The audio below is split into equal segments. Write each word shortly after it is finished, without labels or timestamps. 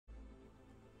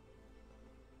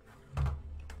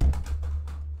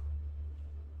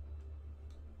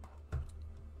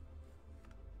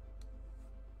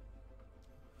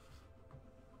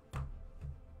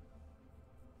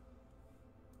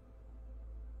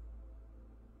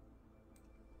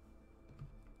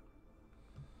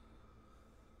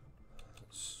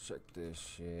Let's check this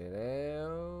shit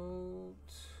out.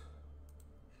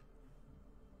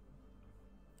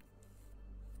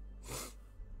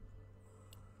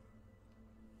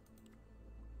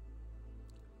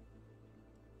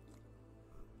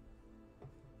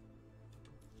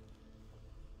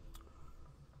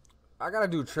 I gotta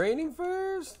do training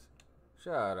first?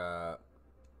 Shut up.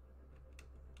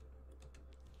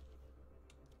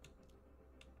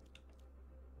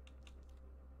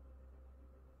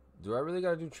 Do I really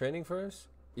gotta do training first?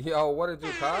 Yo, what it do,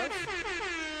 Kaz?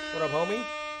 What up, homie?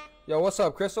 Yo, what's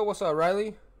up, Crystal? What's up,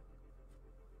 Riley?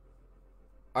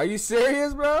 Are you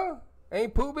serious, bro?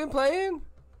 Ain't Poop been playing?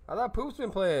 I thought Poop's been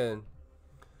playing.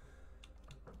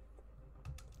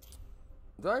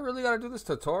 Do I really gotta do this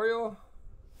tutorial?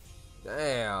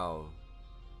 Damn.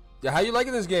 Yeah, how you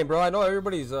liking this game, bro? I know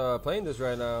everybody's playing this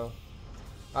right now.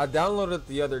 I downloaded it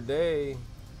the other day,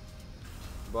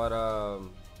 but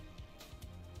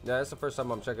yeah, it's the first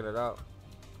time I'm checking it out.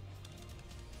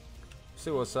 See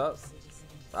what's up.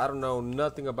 I don't know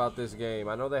nothing about this game.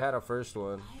 I know they had a first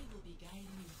one.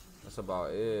 That's about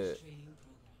it.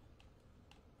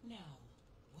 Now,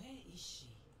 where is she?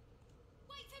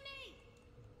 Wait for me.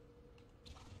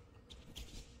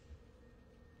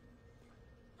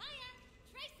 Hiya,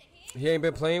 Tracer here. He ain't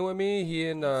been playing with me. He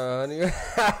and honey.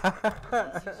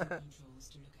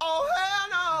 Oh hell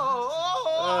no!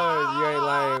 Oh, you ain't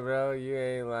lying, bro. You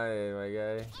ain't lying, my guy.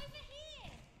 Over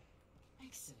here.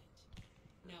 Excellent.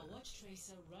 Now watch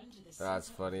Tracer run to the That's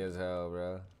funny as hell,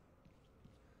 bro.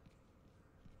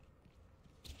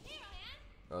 Here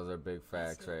I am. Those are big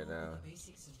facts right now. The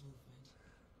basics of movement.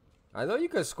 I know you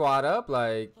could squat up,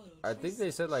 like, I think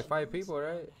they said like 5 people,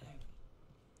 right?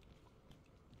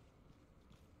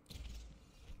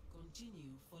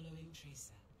 Continue following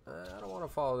Tracer. I don't want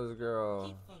to follow this girl.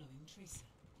 Keep following Tracer.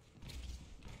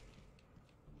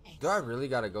 Do I really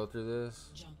gotta go through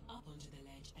this? Jump up onto the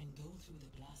ledge and go through the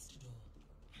blast door.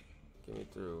 Get me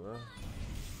through, huh?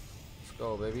 Let's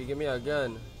go, baby. Give me a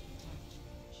gun.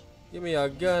 Give me a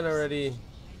gun already.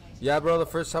 Yeah, bro, the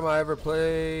first time I ever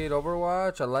played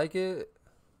Overwatch, I like it.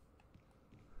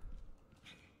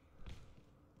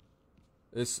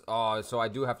 It's, oh, so I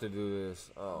do have to do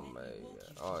this. Oh, my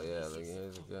God. Oh, yeah, look,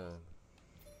 here's a gun.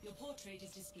 Your portrait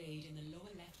is displayed in the lower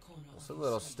left corner. It's a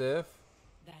little stiff.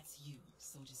 That's you,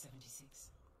 Soldier 76.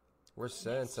 Where's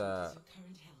Sense at? Your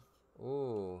current health.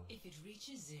 Ooh. If it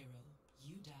reaches 0,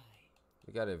 you die.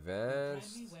 We got Your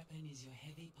advanced. primary weapon is your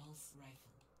heavy pulse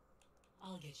rifle.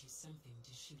 I'll get you something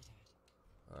to shoot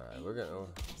at. Alright, we're gonna.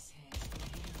 Crosshairs for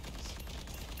heroes.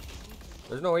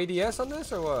 There's no ADS on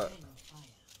this or what? Line of fire.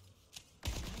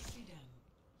 Nicely done.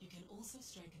 You can also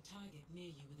strike a target near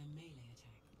you with a melee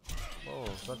attack. Oh,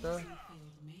 sucker.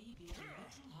 Field may be a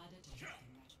little harder to hit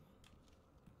than that one.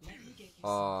 Let me get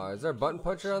you Is there a button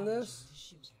puncher on this? to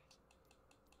shoot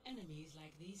at. Enemies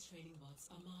like these training bots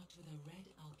are marked with a red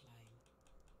outline.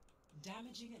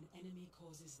 Damaging an enemy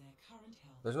causes their current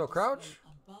health. There's no to crouch?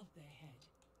 display above their head.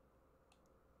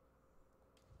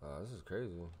 Oh, this is crazy.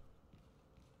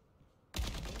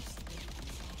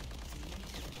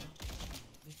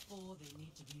 Before they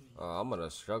need to be released. Oh, I'm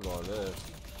gonna struggle on this. Your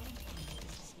current health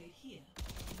is displayed here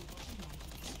in the bottom right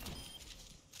of the screen.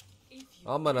 If you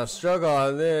I'm gonna struggle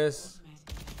on this.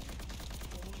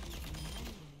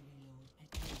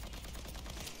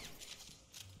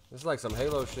 This is like some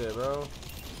Halo shit, bro.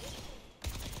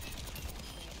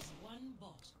 one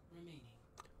bot remaining.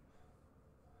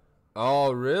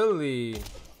 Oh, really? Great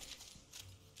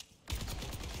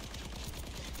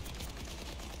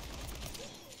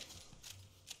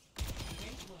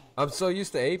work. I'm so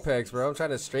used to Apex, bro. I'm trying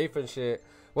to strafe and shit.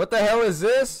 What the hell is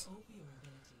this? Over your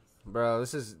abilities. Bro,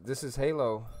 this is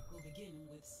Halo. We'll begin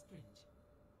with sprint.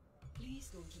 Please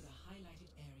go to the highlighted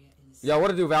area in the Yo, what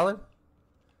to do, Valen?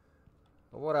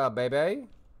 What up, baby?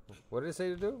 What did it say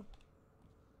to do?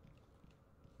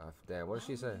 Oh, damn, what did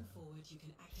she say? Moving forward, you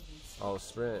can activate Oh,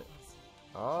 sprint.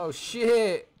 Oh,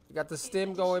 shit. Got the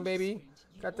stim going, baby.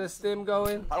 Got the stim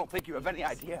going. I don't think you have any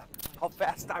idea how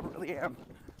fast I really am.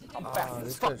 I'm fast Oh, as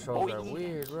these fuck, controls boy. are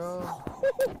weird, bro.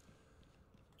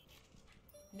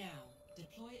 Now,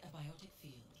 deploy a biotic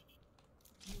field.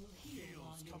 You will heal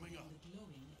while you're in the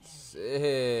glowing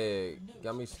area. Sick.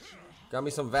 Got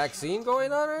me some vaccine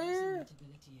going on right here.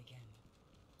 Ability again.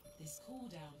 This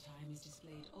cooldown time is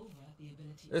displayed over the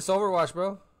ability. It's Overwatch,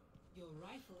 bro. Your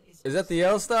rifle Is that the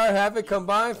L-Star? Have it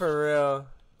combined for real.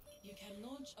 You can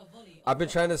launch a volley. I've been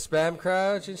trying to spam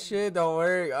crouch and shit. Don't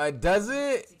worry. Does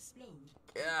it? Explode.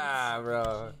 Yeah,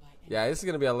 bro. Yeah, this is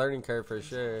gonna be a learning curve for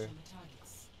sure. On the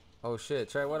targets. Oh shit,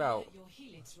 try what out? Your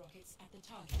helix rockets at the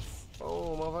targets.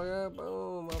 Boom, motherfucker.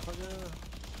 Boom, motherfucker.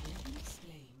 Let me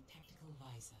explain tactical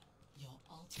visor.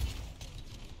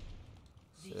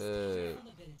 These Sick.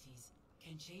 powerful abilities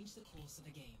can change the course of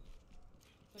a game,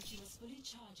 but you must fully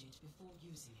charge it before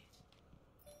using it.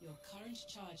 Your current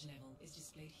charge level is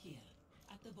displayed here,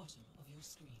 at the bottom of your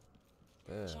screen.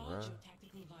 Damn, Charge bro. your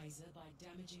tactical visor by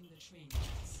damaging the train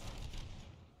tracks.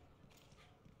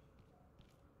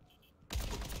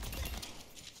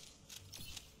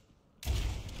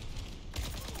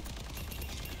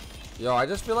 Yo, I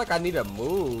just feel like I need to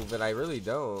move, and I really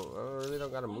don't. I really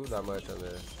don't gotta move that much on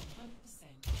this. 100%.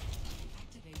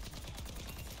 Activate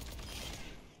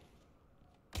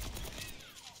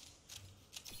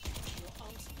your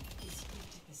ultimate is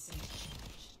 50%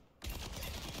 charged.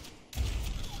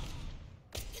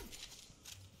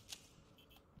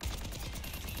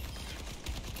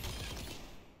 Your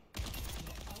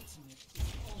ultimate is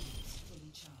almost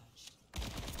fully charged.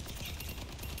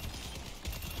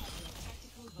 Your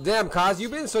tactical Damn, Kaz, you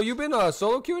been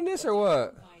solo queuing this or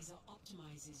what? visor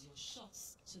optimizes your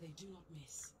shots so they do not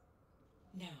miss.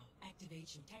 Now,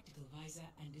 activate your tactical visor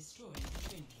and destroy the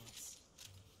train bots.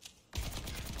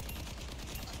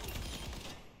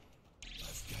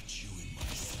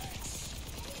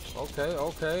 Okay,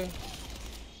 okay.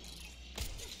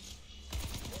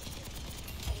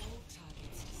 All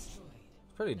targets destroyed.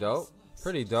 Pretty Nice dope. work,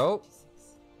 Pretty Soldier dope.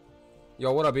 26.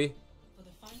 Yo, what up, B? For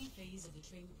the final phase of the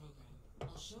training program,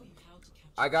 I'll show you how to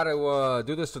capture. I gotta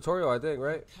do this tutorial, I think,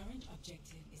 right? Current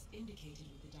objective is indicated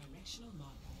with the directional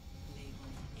marker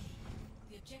labeled A.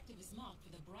 The objective is marked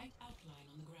with a bright outline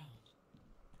on the ground.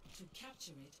 To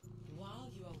capture it while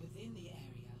you are within the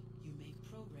area, you make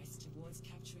progress towards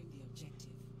capturing the objective.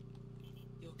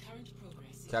 Your current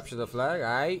progress is Capture the flag.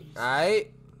 Aight, aight.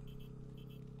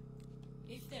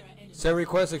 If there are enemies, Send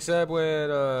request accept with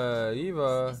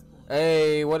Eva.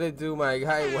 Hey, what it do, my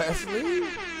guy Wesley? you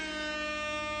have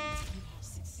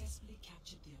successfully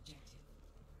captured the objective.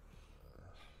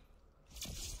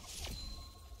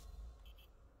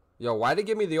 Yo, why they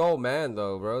give me the old man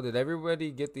though, bro? Did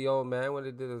everybody get the old man when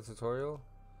they did the tutorial?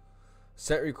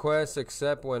 Sent request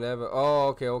accept whenever. Oh,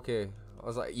 okay, okay. I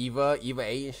was like Eva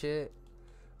 8 and shit.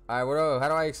 Alright, what up? How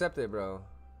do I accept it, bro?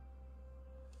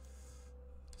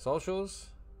 Socials?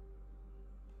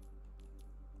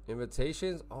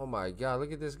 Invitations? Oh my god,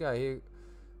 look at this guy here.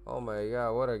 Oh my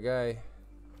god, what a guy.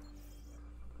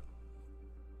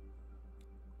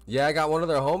 Yeah, I got one of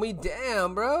their homie.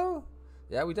 Damn, bro.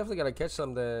 Yeah, we definitely gotta catch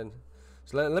some then.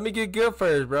 So let me get good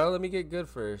first, bro. Let me get good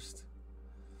first.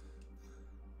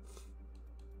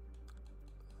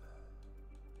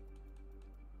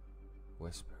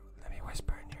 Whisper. Let me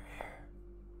whisper in your ear.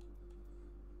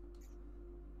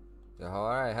 Yeah,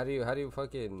 alright, how do you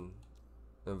fucking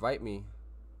invite me?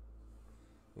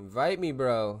 Invite me,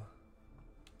 bro.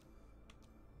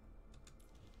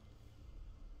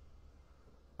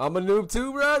 I'm a noob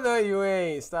too, bro? No, you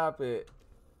ain't. Stop it.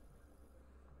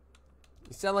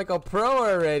 You sound like a pro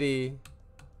already.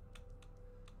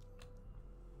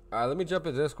 Alright, let me jump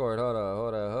in Discord. Hold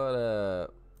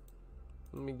up.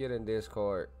 Let me get in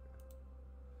Discord.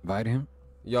 Invite him.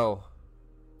 Yo.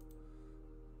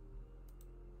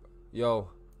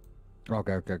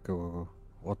 Okay, go.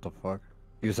 What the fuck?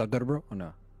 You accepted it, bro? Or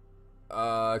no?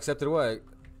 Accepted what?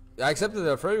 I accepted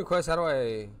the friend request. How do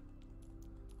I?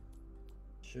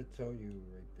 Should tell you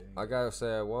right there. I gotta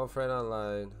say one friend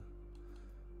online.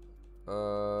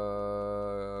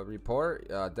 Report?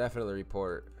 Definitely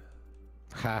report.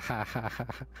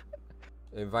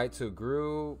 Invite to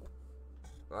group.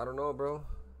 I don't know, bro.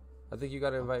 I think you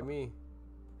gotta invite me.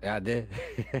 Yeah, I did.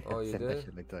 Oh, you Said that did?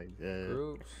 shit like that, yeah.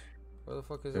 Groups. Where the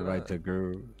fuck is it? Invite at? to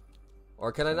group.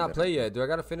 Or can I not play yet? Do I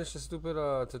gotta finish the stupid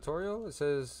tutorial? It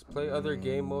says play other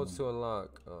game modes to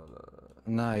unlock. Oh no.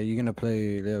 Nah, you're gonna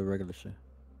play the regular shit.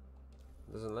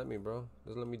 Doesn't let me, bro.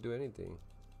 Doesn't let me do anything.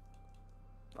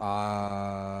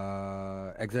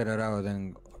 Exit it out,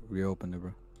 then reopen it,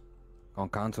 bro. On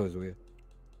console is weird.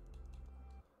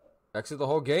 Exit the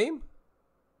whole game?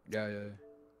 Yeah.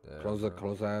 Damn, Close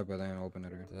bro. the app, and then open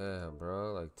it again. Damn,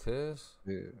 bro. Like this?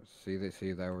 Yeah, see if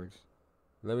that works.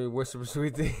 Let me whisper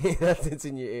sweet thing. That's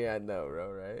in your ear. I know,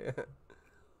 bro, right?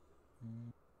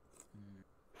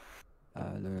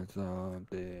 I learned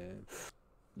something.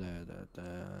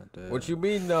 What you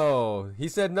mean, no? He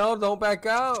said no, don't back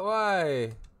out?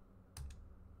 Why?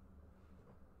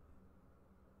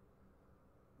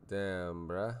 Damn,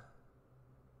 bruh.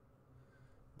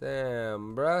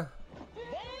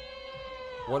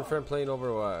 One friend playing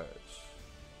Overwatch.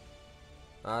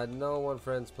 I know one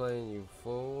friend's playing, you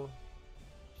fool.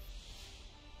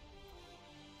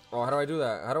 Oh, how do I do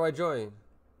that? How do I join?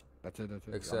 That's it.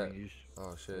 Accept. you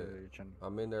Oh, shit. you're trying-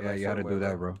 I'm in there. Yeah, like you gotta somewhere, do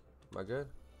that, bro. Am I good?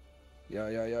 Yeah.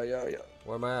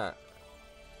 Where am I at?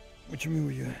 What you mean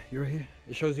where you at? You're right here.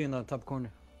 It shows you in the top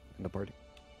corner. In the party.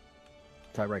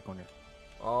 Top right corner.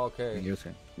 Oh, okay. In your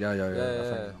screen. Yeah. Yeah. That's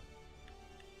how you know.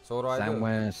 So what do I Sam do?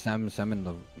 went, Sam in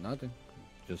the nothing.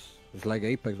 Just it's like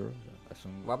Apex, bro.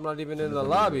 Well, I'm not even in the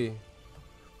lobby.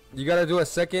 You gotta do a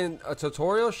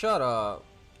tutorial? Shut up.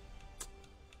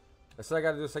 I said I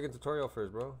gotta do a second tutorial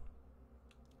first, bro.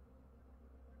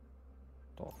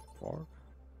 The fuck?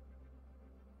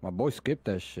 My boy skipped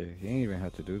that shit. He ain't even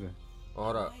had to do that. Oh,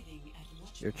 hold up.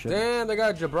 You're chilling. Damn, they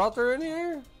got Gibraltar in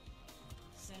here?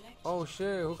 Oh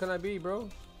shit, who can I be, bro?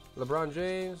 LeBron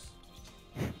James?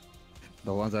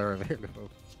 The ones that are available.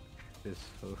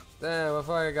 Damn, if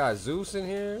I got Zeus in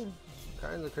here?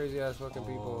 Kinds of crazy ass fucking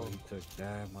people. He took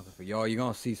that motherfucker. Yo, you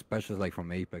gonna see specials like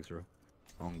from Apex, bro.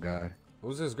 Oh God.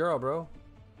 Who's this girl, bro?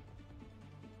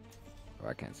 Oh,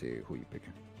 I can't see who you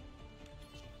picking.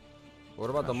 What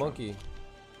about the Not sure. monkey?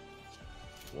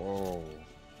 Whoa.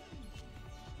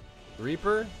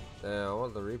 Reaper? Damn, I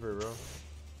want the Reaper, bro.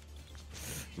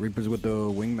 Reapers with the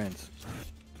wingmans.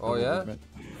 Oh, The yeah? wingman.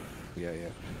 Yeah.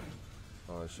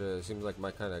 Oh shit, it seems like my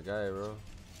kind of guy, bro.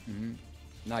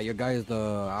 Nah, your guy is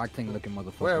the acting looking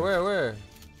motherfucker. Where?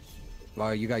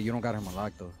 Well, you don't got him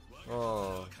unlocked though.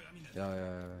 Oh. Yeah.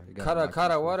 You got him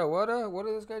unlocked. What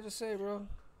did this guy just say, bro?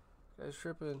 This guy's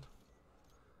tripping.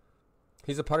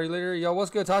 He's a party leader. Yo,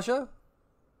 what's good, Tasha?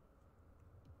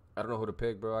 I don't know who to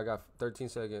pick, bro. I got 13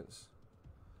 seconds.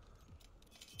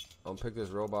 I'm gonna pick this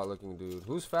robot looking dude.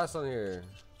 Who's fast on here?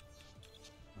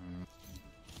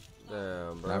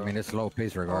 Damn, bro. I mean, it's slow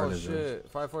pace regardless. Oh shit.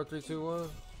 5, 4, 3, 2, 1.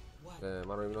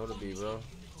 Damn, I don't even know who to be, bro.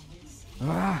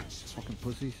 Ah, fucking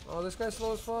pussies. Oh, this guy's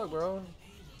slow as fuck, bro.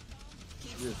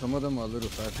 Yeah, some of them are a little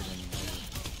faster than others.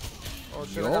 Oh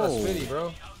shit, I got a spitty,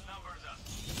 bro.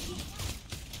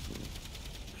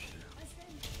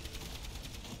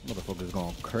 Motherfucker's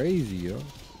going crazy, yo.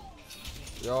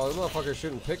 Yo, this motherfucker's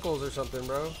shooting pickles or something,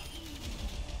 bro.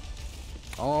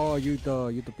 Oh, you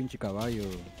the pinche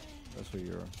caballo. That's what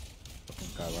you're. Fucking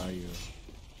caballo.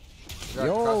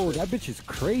 Yo, that bitch is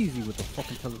crazy with the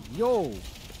fucking Yo!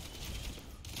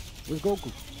 Where's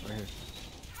Goku? Right here.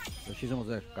 Yo, she's almost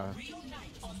there, guy.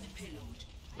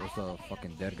 There's a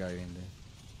fucking dead guy in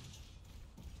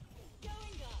there.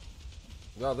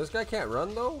 Yo, this guy can't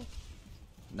run, though?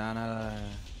 Nah.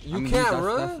 You I mean, can't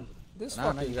run? This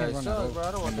Nah, fucking you guy can't run at sucks, all. bro.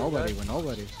 I don't want With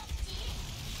nobody.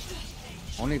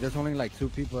 There's only like 2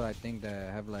 people I think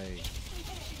that have like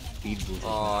speed boost.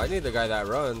 Oh, I need the guy that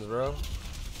runs, bro.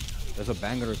 There's a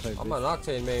banger type. I'm an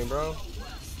Octane main, bro.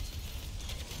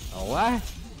 Oh, what?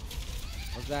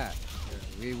 What's that?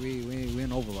 We in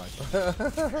OverWatch.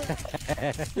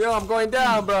 Yo, I'm going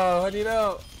down, bro. I need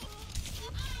help.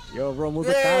 Yo, bro, move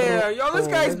the Yeah, carro. yo, this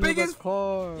guy's big as...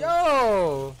 car.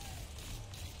 Yo!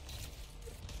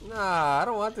 Nah, I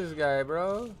don't want this guy,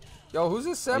 bro. Yo, who's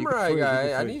this samurai switch, you guy?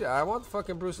 can switch. I want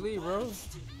fucking Bruce Lee, bro.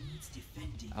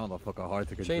 I don't know, fucking hard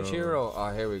to control. Change hero. Oh,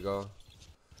 here we go.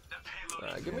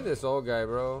 Give me this old guy,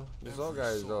 bro. This old guy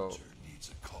is dope.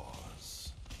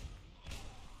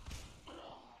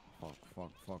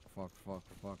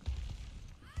 Fuck.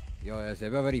 Yo, is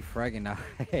everybody fragging now?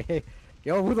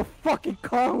 Yo, who the fucking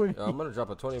car with Yo, I'm gonna drop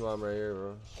a 20 bomb right here,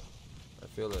 bro. I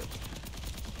feel it.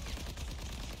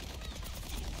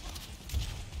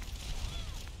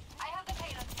 I have the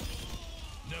payload.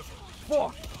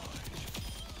 Fuck!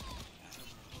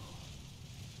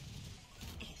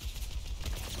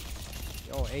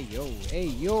 Yo, hey, yo.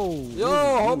 Yo,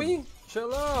 homie!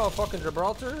 Chill out, fucking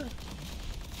Gibraltar.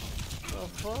 The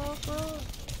fuck, bro?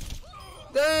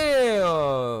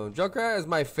 Damn! Junkrat is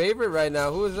my favorite right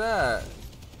now. Who is that?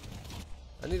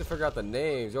 I need to figure out the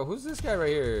names. Yo, who's this guy right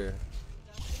here?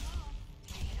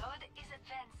 Payload is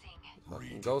advancing.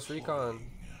 Fucking Ghost Recon.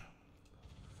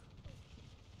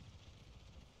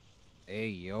 Hey,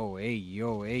 yo.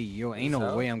 Ain't no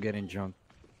What's way up? I'm getting jumped.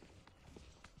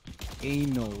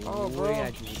 Ain't no bro. way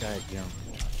I just got jumped.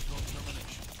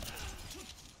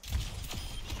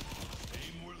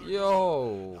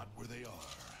 Yo!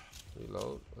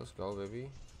 Reload. Let's go, baby.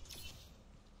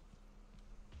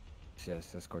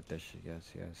 Yes, escort that shit.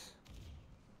 Yes.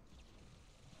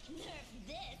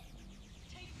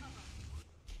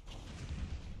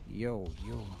 Yo.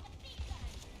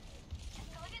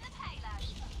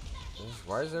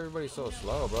 Why is everybody so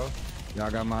slow, bro?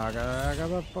 Y'all got my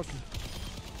fucking.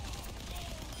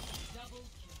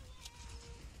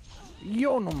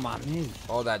 Yo, no mames.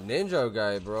 Oh, that ninja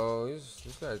guy, bro.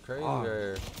 This guy's crazy right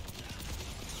here.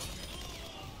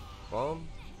 Bomb.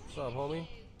 What's up,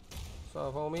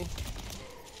 homie?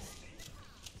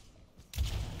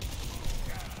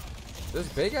 This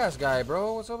big ass guy,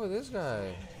 bro. What's up with this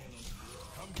guy?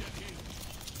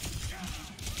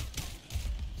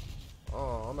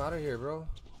 I'm out of here, bro.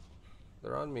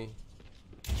 They're on me.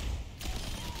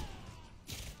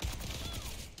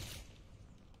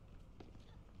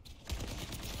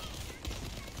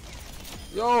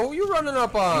 Yo, who you running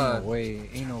up on? Ain't no way,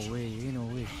 ain't no way, ain't no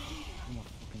way. I'm a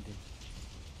fucking dick.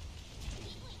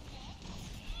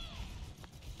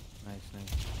 Nice,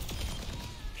 nice.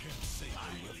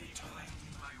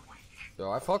 Yo,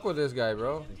 I fuck with this guy,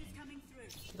 bro. I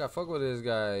think I fuck with this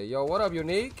guy. Yo, what up,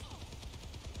 Unique?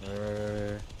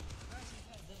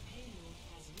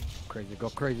 Crazy, go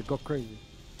crazy, go crazy.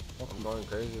 I'm going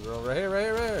crazy, bro. Right here, right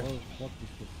here, right here. Oh, fuck this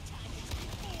shit.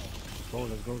 Go,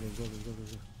 let's go, let's go, let's go,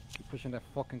 let's go. Keep pushing that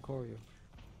fucking car, yo.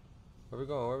 Where we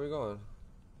going? Where we going?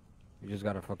 You just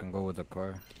gotta fucking go with the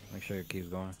car. Make sure it keeps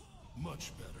going.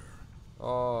 Much better.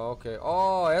 Oh, okay.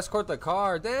 Oh, escort the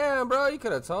car. Damn, bro, you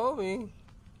could have told me.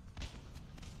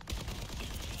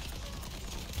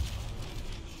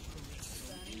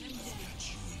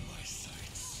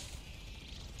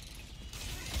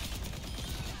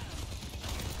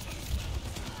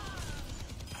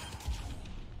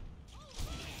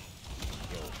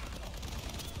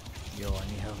 Yo, I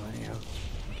need help, I need help.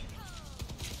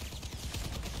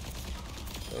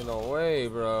 Ain't no way,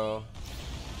 bro.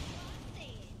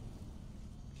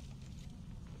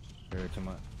 Here, too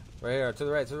much. Right here, to the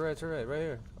right, to the right, to the right, right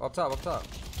here. Up top, up top.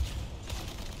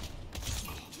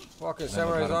 Fucking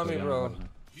samurai's on me, bro. I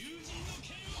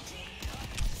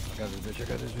got this bitch, I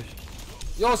got this bitch.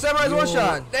 Yo, samurai's one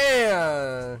shot.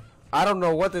 Damn. I don't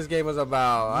know what this game is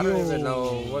about. I don't even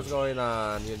know what's going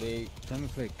on, Unique. Let me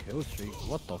play kill streak.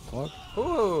 What the fuck?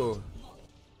 Who?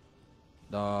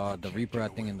 The Reaper, I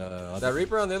think, in the other. That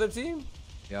Reaper on the other team?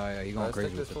 Yeah, he going Let's crazy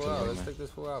take with this the fool out. two Let's take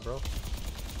this fool out, bro.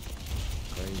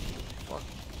 Crazy. Fuck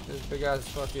this big ass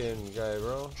fucking guy,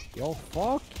 bro. Yo,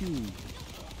 fuck you.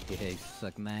 Yeah, you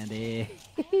suck, man.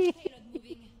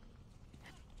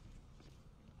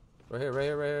 Right here, right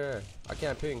here, right here. I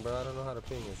can't ping, bro. I don't know how to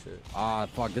ping and shit. Ah,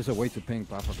 fuck. This is way too pink,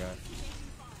 but I forgot.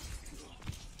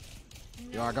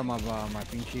 Yo, I got my my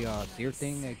pinchy seer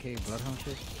thing, aka Bloodhound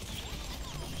shit.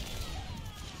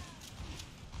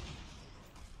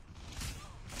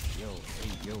 Yo,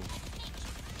 hey, yo.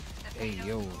 Hey,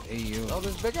 yo, hey, yo. Oh,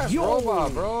 this big ass Yo!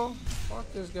 robot, bro.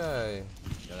 Fuck this guy.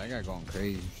 Yeah, that guy going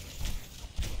crazy.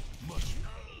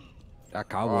 That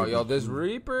cowboy. Oh, yo, this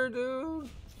Reaper, dude.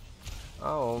 I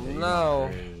don't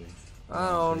know. I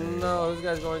don't know. This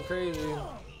guy's going crazy.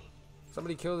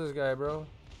 Somebody kill this guy, bro.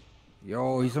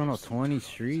 Yo, he's on a 20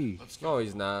 streak. No,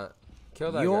 he's not.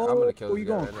 Kill that Yo, guy. I'm gonna kill this you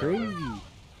guy going right crazy. now.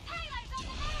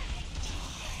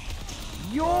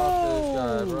 Yo, Fuck this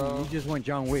guy, bro. he just went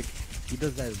John Wick. He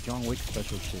does that John Wick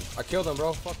special shit. I killed him,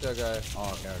 bro. Fuck that guy.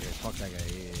 Oh, okay, okay. Fuck that guy.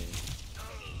 Yeah.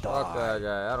 Fuck that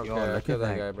guy. I don't Yo, care. I look killed at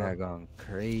that guy, bro. going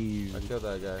crazy. I killed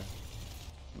that guy.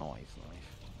 Nice,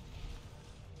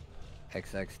 nice.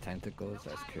 XX tentacles.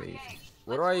 That's crazy.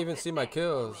 Where do I even see my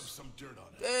kills? Some dirt on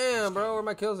it. Damn, bro. Where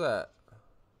my kills at?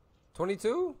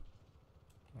 22?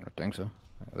 I think so.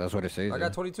 That's what it says. I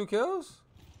got 22 kills?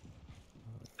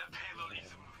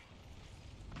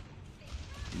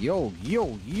 Yo,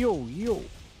 yo, yo, yo.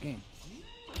 Game.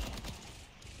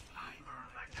 I burn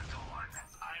like the thorn.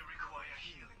 I require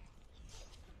healing.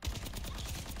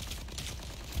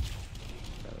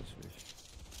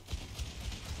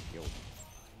 Yo.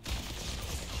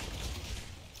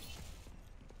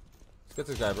 Let's get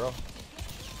this guy, bro.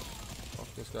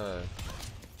 Fuck this guy.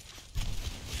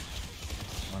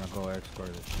 I'm gonna go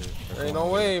escort this shit. Ain't no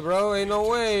way, bro. Ain't no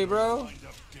way, bro.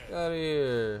 Get out of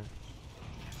here.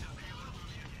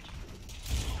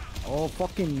 Oh,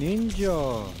 fucking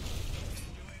ninja.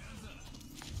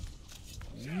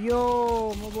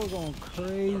 Yo, my boy going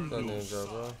crazy. Fuck that ninja,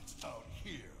 bro. Out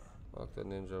here. Fuck that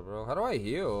ninja, bro. How do I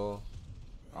heal?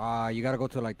 You gotta go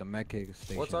to like the mech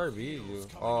station. What's RB do?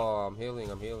 Oh, I'm healing.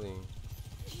 I'm healing.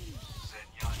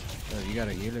 Yeah, you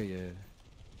gotta heal it, yeah.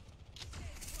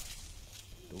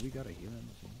 Do we gotta heal him?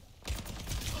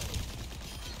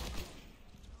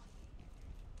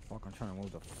 Fuck, I'm trying to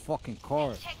move the fucking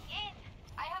car. Check in.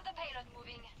 I have the payload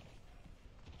moving.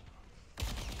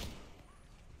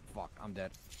 Fuck, I'm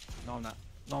dead. No, I'm not.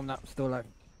 No, I'm not. I'm still alive.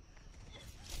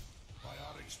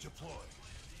 Biotics deployed.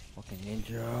 Fucking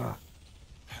ninja.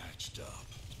 Patched up.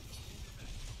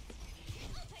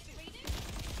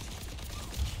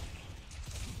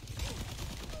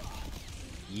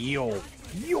 Yo.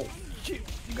 Yo. Shit,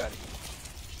 you got it.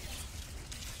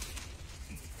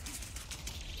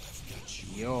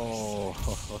 Yo.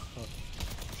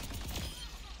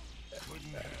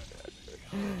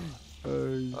 I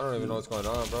don't even know what's going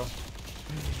on, bro.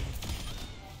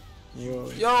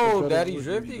 Yo, Daddy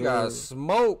Drifty got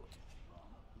smoked.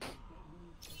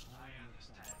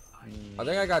 I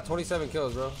think I got 27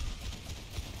 kills, bro.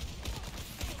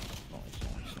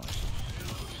 Nice.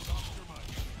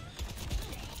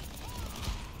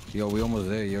 Yo, we almost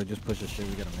there. Yo, just push the shit.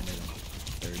 We got a minute and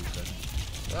 30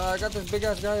 seconds. I got this big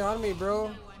ass guy on me, bro.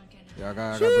 Yeah, I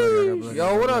got bloody.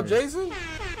 Yo, what up, Jason?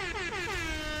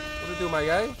 What it do, my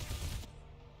guy?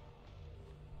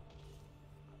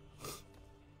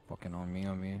 Fucking on me.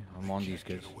 I'm on these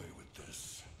kids. Get away with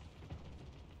this.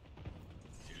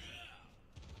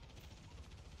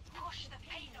 Push the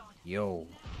payload. Yo.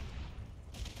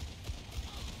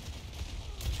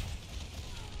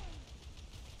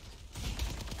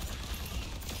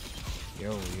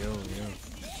 Yo.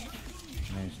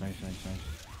 Nice.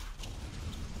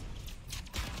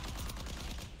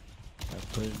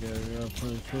 Push.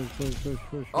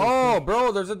 Oh,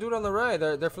 bro, there's a dude on the right.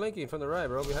 They're flanking from the right,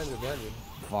 bro. Behind you.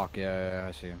 Fuck, yeah,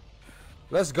 I see him.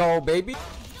 Let's go, baby.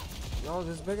 No,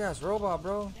 this big ass robot,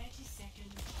 bro. 30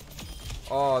 seconds.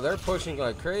 Oh, they're pushing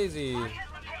like crazy.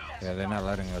 Yeah, they're not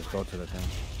letting us go to the thing.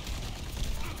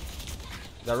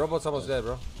 That robot's almost dead,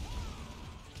 bro.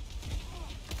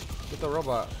 Get the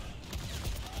robot.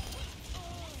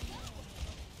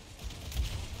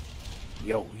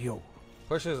 Yo.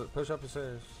 Push up his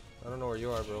stairs. I don't know where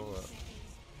you are, bro. But...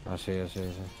 I see.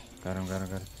 Got him. I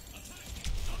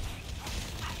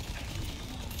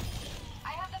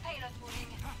have the payload moving.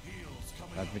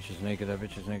 That bitch is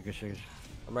naked. Shit.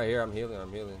 I'm right here. I'm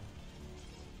healing.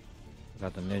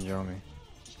 Got the ninja on me.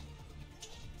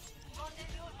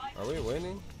 Are we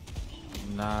winning?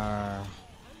 Nah.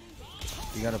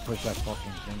 You gotta push that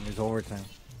fucking thing. It's overtime.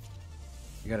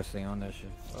 You gotta stay on that shit.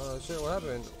 Oh shit, what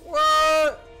happened?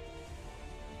 What?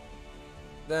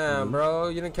 Damn, bro.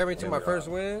 You didn't carry me to my first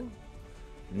win?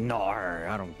 No,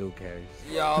 I don't do carries.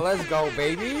 Yo, let's go,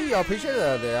 baby. Yo, appreciate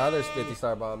the other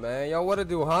 50-star bomb, man. Yo, what to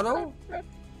do, Hano?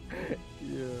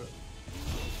 Yeah.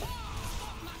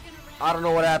 I don't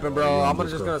know what happened, bro. Yeah, I'm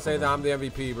just go, gonna say come that on. I'm the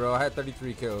MVP, bro. I had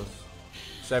 33 kills,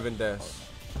 7 deaths.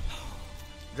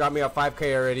 Dropped me up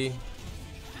 5K already.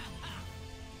 I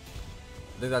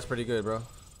think that's pretty good, bro.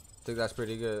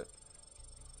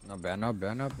 Not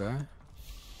bad.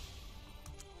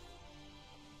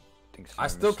 I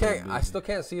still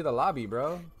can't see the lobby,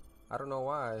 bro. I don't know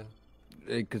why.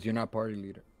 Because you're not party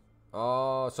leader.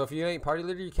 Oh, so if you ain't party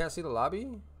leader, you can't see the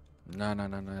lobby? No.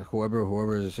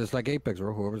 Whoever is just like Apex,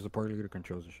 bro. Whoever's the party leader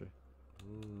controls the shit.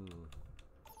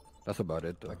 That's about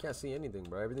it, though. I can't see anything,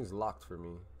 bro. Everything's locked for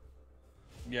me.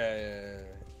 Yeah.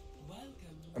 Welcome.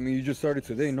 I mean, you just started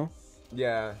today, no?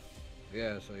 Yeah.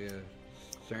 Yeah, so yeah.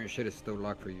 Certain shit is still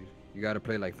locked for you. You gotta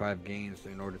play like 5 games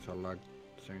in order to unlock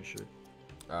certain shit.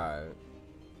 Alright.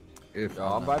 If Yo,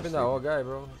 I'm vibing that old guy,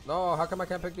 bro. No, how come I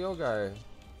can't pick the old guy?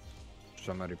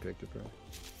 Somebody picked it, bro.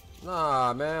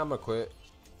 Nah, man, I'ma quit.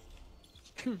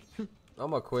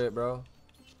 Bro.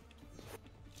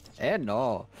 And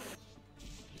no.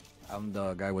 I'm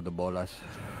the guy with the bolas.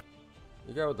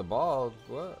 You got with the ball.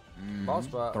 What? Ball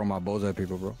spot. Throw my balls at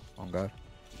people, bro. On God.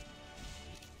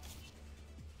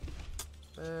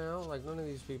 Man, I don't like none of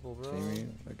these people, bro. See me?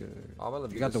 Like I'm gonna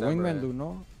be you got the samurai. wingman, dude,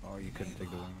 no? Oh, you couldn't take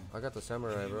the wingman. I got the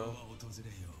samurai, bro.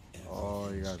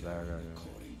 Oh, you got that guy.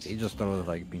 He just throws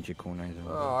like pinche kunais.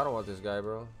 Oh, I don't want this guy,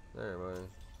 bro. Never mind.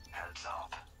 Heads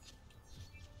up.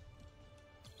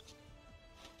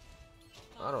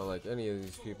 I don't like any of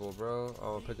these people, bro.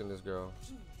 Oh, I'm picking this girl.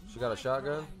 She got a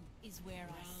shotgun? Is where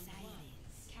I say it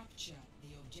is. Capture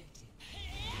the objective.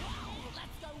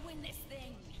 Let's go win this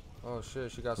thing. Oh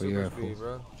shit, she got Well, you're super a speed, fool.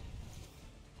 bro.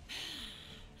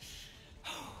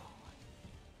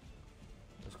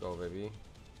 Let's go, baby.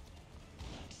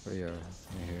 But yeah, I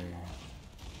hear you.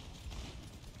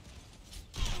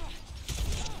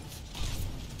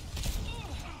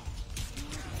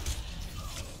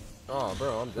 Oh,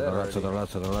 bro, I'm To dead the left, to the already.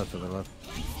 left, to the left.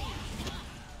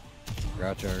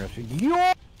 Gotcha.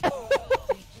 Yo!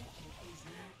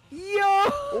 Yo!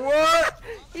 What?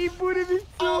 He put him in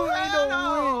two in a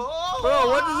Bro,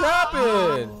 what just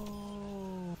happened?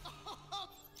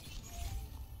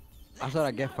 That's what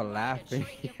I get for laughing.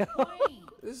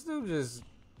 This dude just,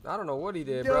 I don't know what he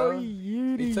did, Yo, bro.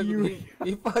 he He took you.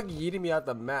 he fucking yeeted me out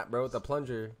the map, bro, with the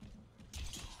plunger.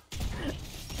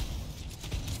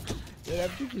 Yeah,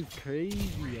 that bitch is crazy.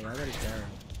 Yo. I gotta carry him.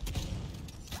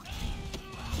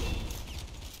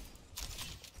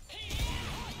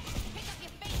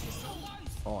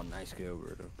 Oh, nice kill,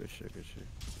 bro. Good shit.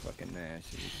 Fucking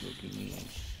nasty. It's looking mean.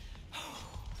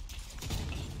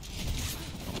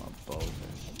 Oh, my balls.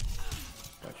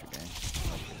 Got your gang.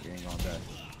 You ain't gonna die.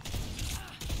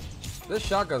 This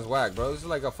shotgun's whack, bro. This is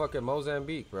like a fucking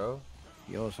Mozambique, bro.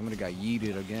 Yo, somebody got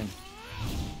yeeted again.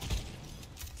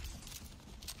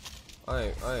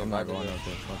 I'm not vibing going with out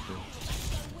there. Fuck it.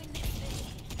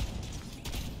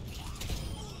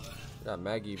 Got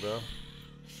Maggie, bro.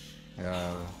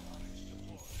 Yeah.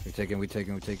 We taking.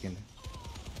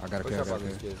 I gotta Push kill. up on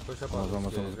these kids. Push up on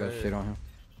these kids. Got Right shit on him.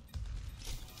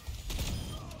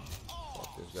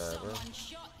 Fuck this guy, bro. Someone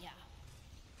shot ya.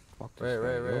 Fuck this Right, guy.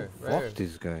 right, yo. right, Fuck right.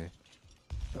 this guy.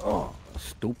 Oh,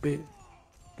 stupid.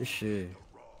 Good shit.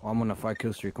 Oh, I'm on a 5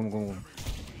 kill streak. Come on. Come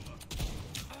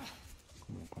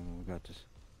on. We got this.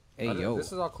 Hey, yo.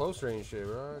 This is all close range shit,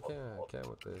 bro. I can't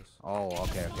with this. Oh,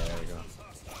 okay. There we go.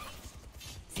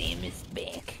 Sam is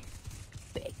back.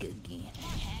 Back again.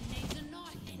 Hand needs a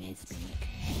knife. And it's back.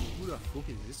 Who the fuck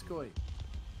is this guy?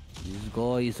 This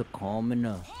guy is a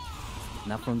commoner.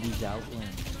 Not from these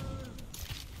outlands.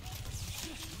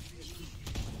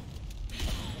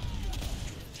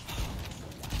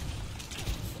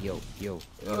 Yo. Yo,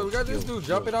 we got this dude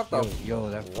jumping off the Yo,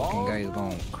 that fucking wall, guy is bro.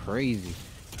 going crazy.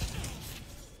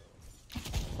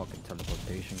 Fucking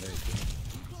teleportation, guys.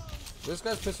 This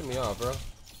guy's pissing me off, bro.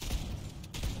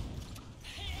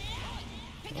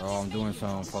 Oh, I'm doing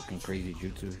some fucking crazy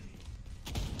jutsu.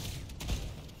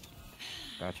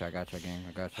 Gotcha, gang.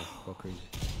 I gotcha. Go crazy.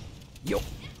 Yo.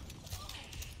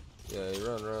 Yeah, you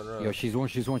run. Yo, she's one.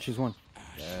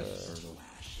 Yes, turtle.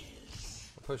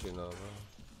 I'm pushing though, bro.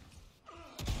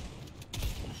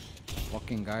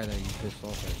 Fucking guy that you pissed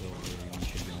off at over here. You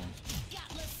should be on.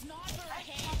 Gatler sniper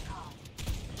ahead.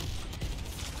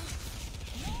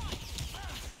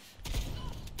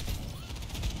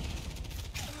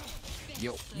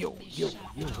 Yo,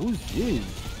 who's this?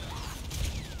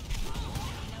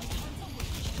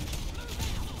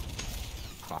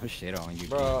 Oh shit on you,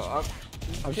 Bro,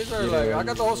 I'm kids are shit like, on I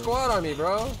got the whole squad on me,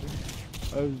 bro.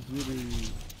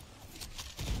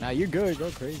 Nah, you're good. Go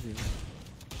crazy.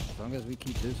 As long as we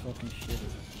keep this fucking shit.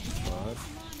 Fuck.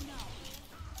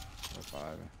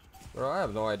 Five. Bro, I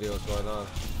have no idea what's going on.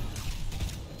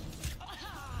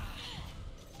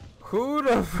 Who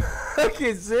the fuck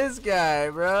is this guy,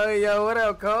 bro? Yo, what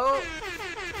up, Cole?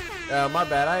 My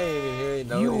bad, I ain't even hearing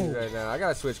those right now. I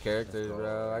gotta switch characters,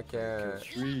 bro. I can't.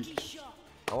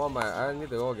 I need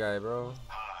the old guy, bro.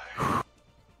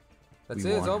 That's it,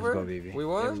 it's over? Let's go, baby. We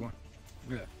won?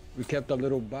 Yeah, we kept a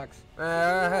little box. I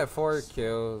had 4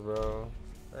 kills, bro.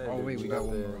 I ain't Oh, wait, do we got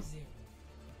one nothing.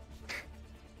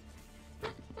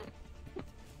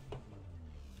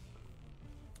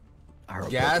 more.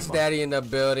 Gas Daddy in the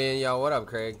building. Yo, what up,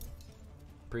 Craig?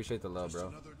 Appreciate the love,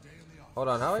 bro. Hold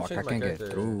on, how I Fuck, I change my can't get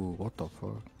character? through. What the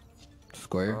fuck?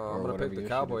 Square? I'm or gonna whatever pick the your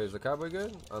cowboy. shit Is the cowboy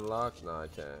good? Unlocked? No, I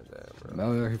can't. Damn,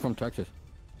 bro. No, he's from Texas.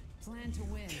 Plan to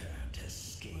win. Or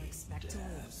expect to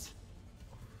lose.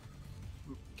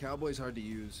 Cowboy's hard to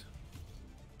use.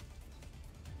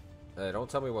 Hey, don't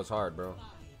tell me what's hard, bro.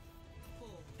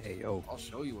 Hey, yo. I'll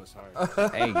show you what's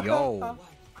hard. Hey, yo.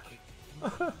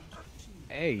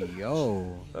 Hey,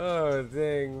 yo. Oh,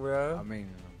 dang, bro. I mean,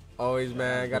 Always,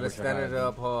 man. Gotta what you're stand it hiding.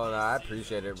 up. Hold on. I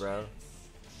appreciate it, bro.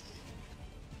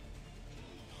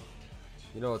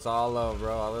 You know, it's all love,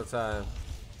 bro, all the time.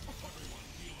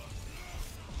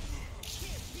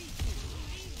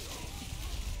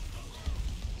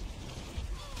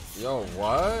 Yo,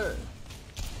 what?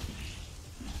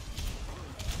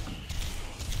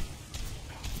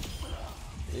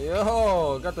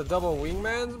 Yo, got the double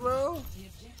wingmans, bro? The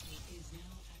objective is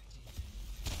now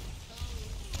active.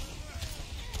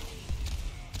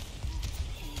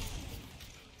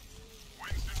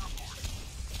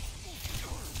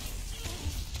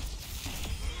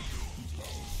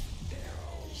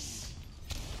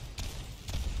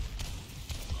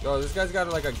 Yo, this guy's got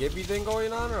like a Gibby thing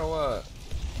going on or what?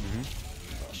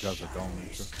 drops a dome.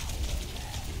 Sure.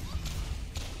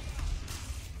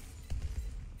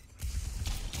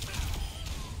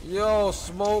 Yo,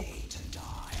 smoke.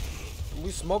 We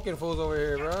smoking fools over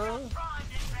here, bro.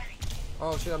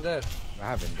 Oh shit, I'm dead. I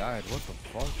haven't died. What the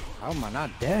fuck? How am I not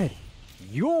dead?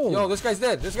 Yo! Yo, this guy's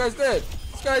dead. This guy's dead.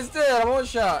 This guy's dead. I'm one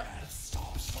shot.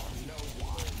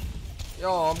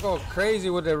 Yo, I'm going crazy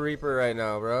with the Reaper right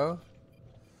now, bro.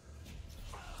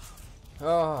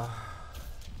 Oh.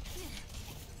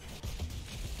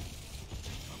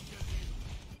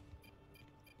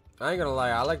 I ain't gonna lie.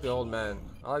 I like the old man.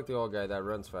 I like the old guy that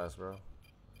runs fast, bro.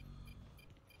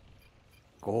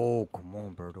 Go, come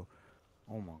on, Berto.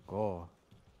 Oh my god.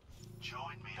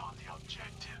 Join me on the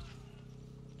objective.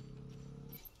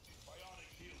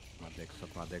 My dick,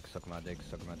 suck my dick, suck my dick,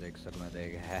 suck my dick, suck my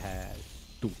dick. Haha.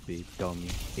 Stupid, dummy,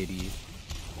 idiot.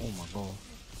 Oh my god.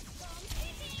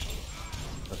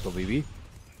 Let's go, baby.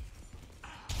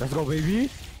 Let's go, baby.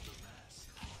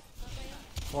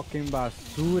 Fucking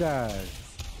basuras.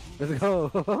 Let's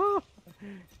go.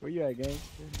 Where you at, gang?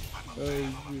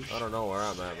 I don't know where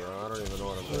I'm at, bro. I don't even know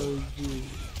what I'm doing.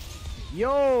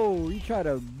 Yo, you try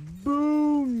to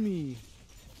boom me.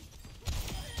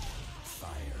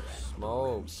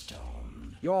 Smoke.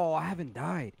 Yo, I haven't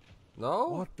died. No?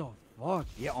 What the fuck?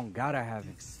 Yeah, on God I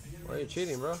haven't. Why are you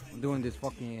cheating, bro? I'm doing this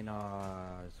fucking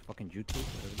jutsu.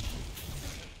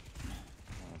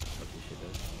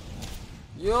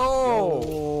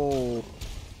 Yo!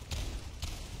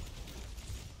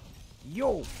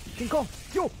 Yo, King Kong!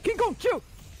 Yo, King Kong, chill!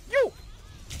 Yo!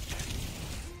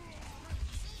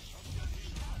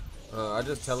 I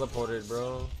just teleported,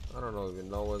 bro. I don't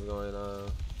even know what's going on.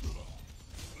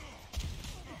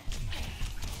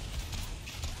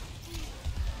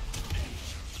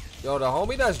 Yo, the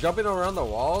homie that's jumping around the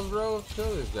walls, bro.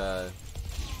 Kill this guy.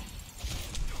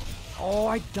 Oh,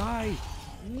 I died.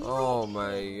 Oh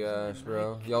my gosh,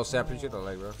 bro. Yo, Sam, appreciate the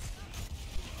leg, bro.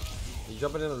 You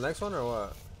jumping in the next one or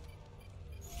what?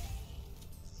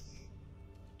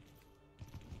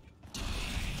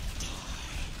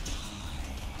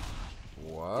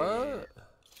 What?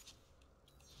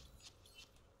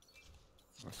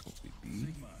 Let's go,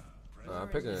 baby. I'm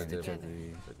picking a different.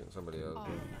 Picking somebody else.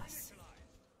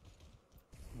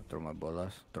 Throw my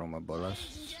bolas.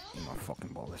 Eat my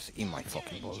fucking bolas. Eat my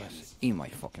fucking bolas. Eat my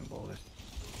fucking bolas.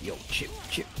 Yo, chip.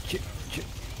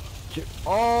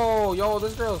 Oh, yo,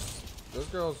 this girl's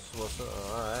what's up?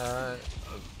 Alright.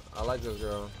 I like this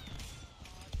girl.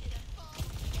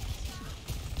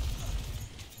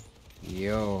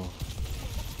 Yo,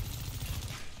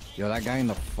 that guy in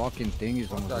the fucking thing is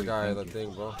Fuck on that guy in the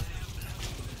thing, bro.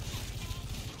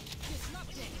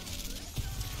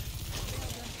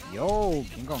 Yo,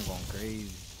 King Kong going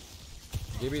crazy.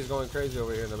 Gibby's going crazy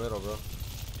over here in the middle, bro.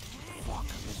 Fuck,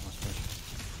 I missed my special.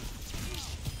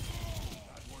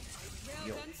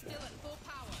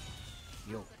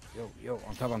 Yo,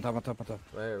 on top.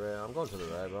 Right. I'm going to the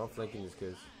right, bro. I'm flanking these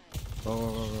kids. Go.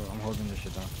 I'm holding this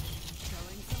shit down.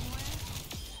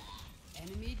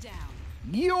 Enemy down.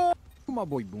 Yo, my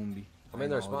boy Boombi. I'm in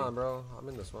their spawn, bro. I'm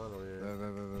in the spawn over here.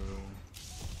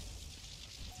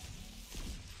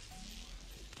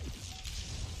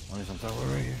 One is on top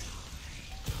right here.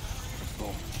 Let's go.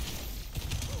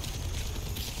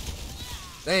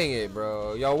 Dang it,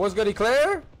 bro. Yo, what's good,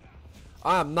 Eclair?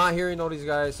 I'm not hearing all these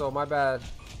guys, so my bad.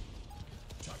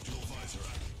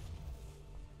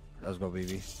 Let's go,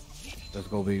 baby.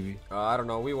 I don't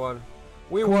know. We won.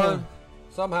 We won.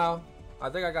 Somehow. I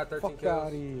think I got 13 Fuck kills.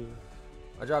 out here.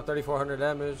 I dropped 3,400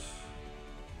 damage.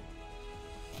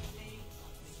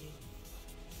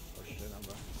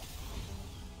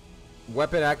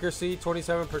 Weapon accuracy,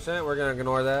 27%. We're going to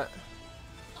ignore that.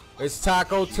 It's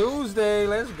Taco Tuesday.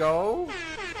 Let's go.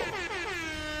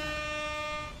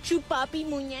 Chupapi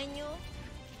muñeño.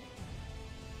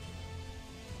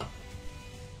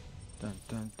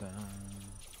 Dun.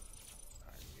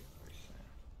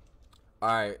 All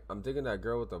right, I'm digging that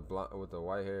girl with the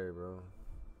white hair, bro.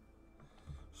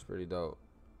 She's pretty dope.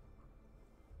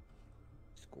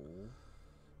 School.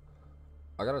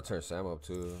 I gotta turn Sam up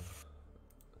too.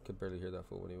 I could barely hear that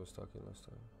fool when he was talking last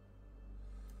time.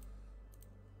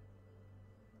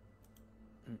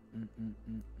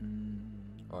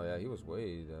 Oh yeah, he was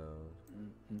way down.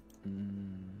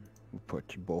 We'll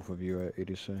put both of you at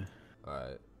 87. All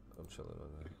right, I'm chilling on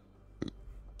that.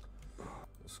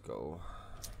 Let's go.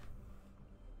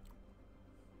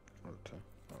 Okay.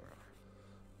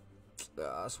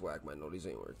 Alright. Ah, swag, my noties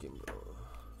ain't working, bro.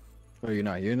 Oh, you're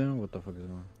not here now? What the fuck is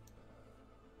going on?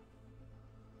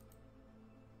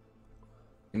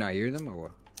 You're not hearing them or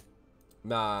what?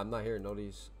 Nah, I'm not hearing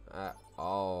noties at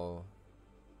all.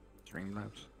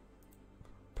 Streamlabs?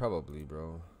 Probably,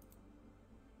 bro.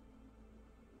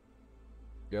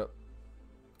 Yep.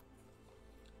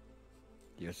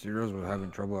 Yeah, Zeros was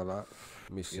having trouble a lot.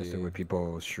 Let me see. Yesterday with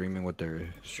people streaming with their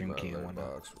stream key and Alert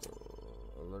whatnot. box, bro.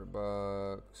 Alert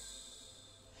box.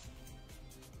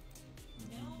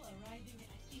 Now arriving at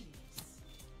Helios.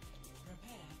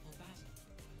 Prepare for battle.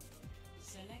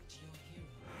 Select your hero.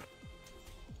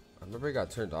 I remember it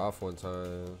got turned off one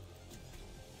time.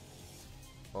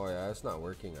 Oh yeah, it's not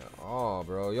working at all,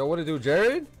 bro. Yo, what to do,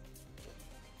 Jared?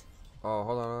 Oh,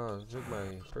 hold on. Took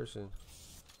my person.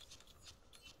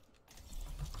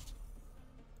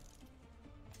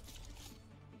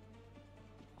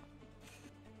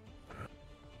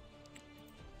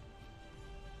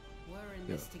 We're in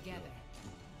this together.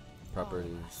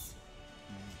 Properties.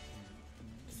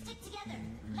 Stick together.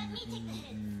 Let me take the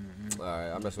hit.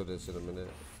 Alright, I'll mess with this in a minute.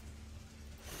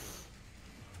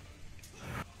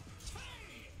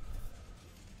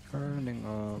 Turning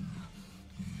up.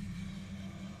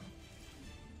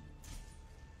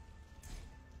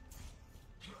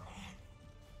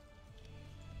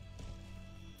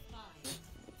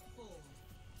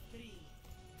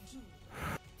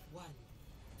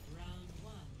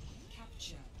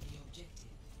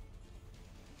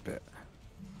 Bet.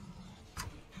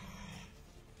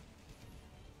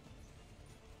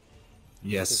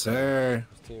 Yes, sir.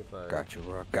 It's team fight. Got you,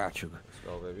 bro. Got you. Let's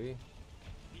go, baby.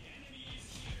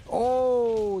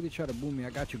 Oh, they try to boom me. I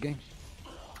got you, gang.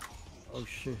 Oh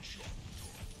shit.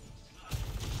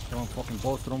 Throwing fucking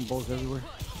balls everywhere.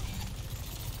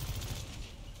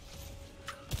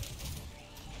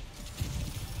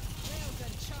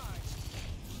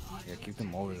 Yeah, keep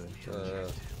them over there.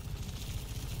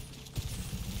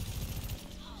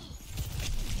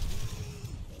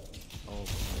 Oh,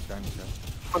 my diamond shot.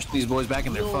 Push these boys back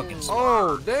in their fucking spot.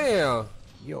 Oh, damn.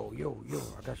 Yo,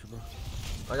 I got you, bro.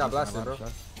 I got blasted, bro.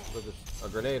 Shot. With a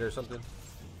grenade or something.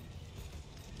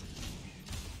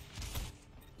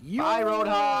 Yo! Bye,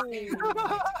 Roadhog.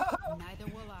 Neither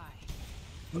will I.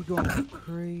 You going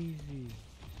crazy.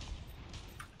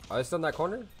 Are they still in that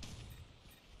corner?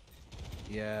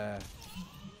 Yeah.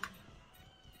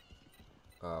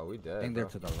 Oh, we dead. I think they're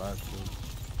bro. to the left,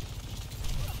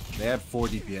 too. They have 4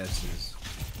 DPSs.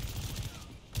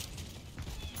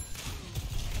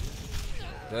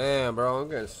 Damn, bro. I'm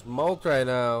getting smoked right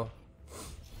now.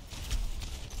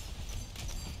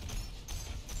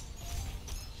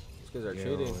 These guys are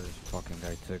cheating. This fucking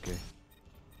guy took it.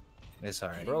 It's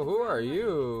alright. Bro, who are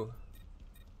you?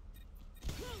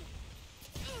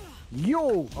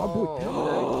 Yo!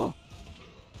 Oh,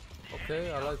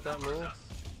 okay, I like that move.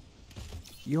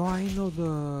 Yo, I know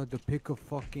the pick of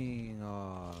fucking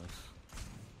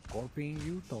scorpion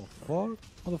you. The fuck?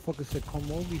 Motherfucker said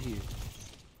come over here.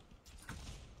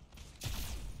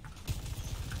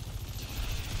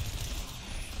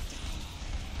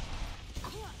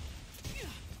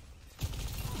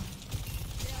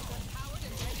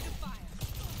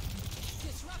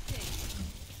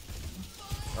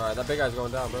 Alright, that big guy's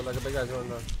going down, bro. Like a big guy's going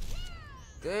down.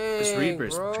 Dang, This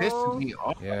Reaper's bro. pissing me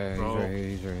off, Yeah, bro. he's right here.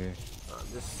 He's right here.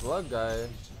 This slug guy.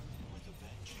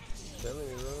 Killing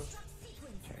me, bro.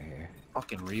 Right here.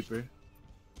 Fucking Reaper.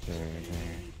 There.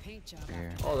 Paint job.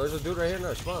 There. Oh, there's a dude right here.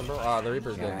 No, spawn, bro. Ah, the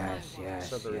Reaper's dead. Yes,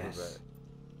 Shut the Reaper yes.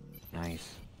 back.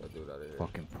 Nice. That dude out of here.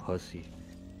 Fucking pussy.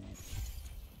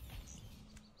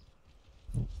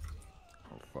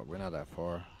 Oh fuck, we're not that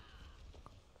far.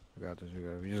 We got this.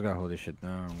 We just gotta hold this shit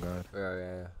down, God.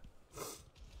 Yeah.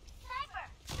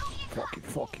 Fuck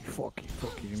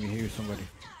you. Let me hear somebody.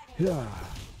 Yeah.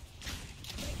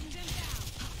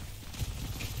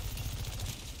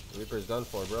 The Reaper's done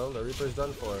for, bro. The Reaper's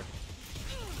done for.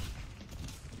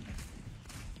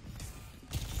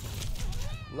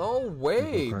 No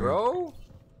way, Look bro.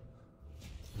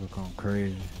 Look on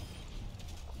crazy.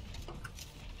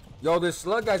 Yo, this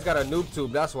slug guy's got a noob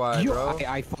tube. That's why, Yo, bro.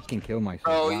 I fucking killed myself.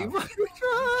 Oh,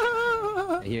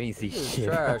 wow. you You ain't see This is shit.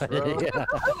 trash, bro.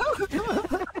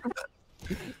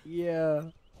 Yeah.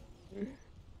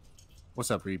 What's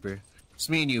up, Reaper? It's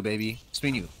me and you, baby. It's me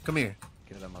and you. Come here.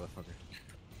 Kill that motherfucker.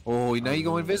 Oh, now you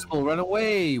go invisible. Run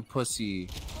away, you pussy.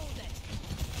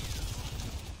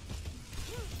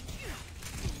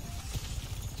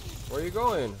 Where you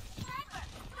going?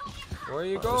 Where are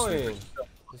you going?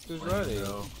 This dude's running.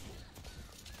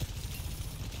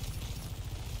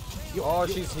 Oh,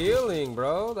 she's healing,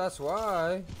 bro. That's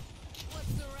why.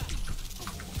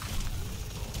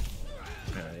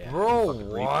 Bro,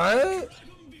 what?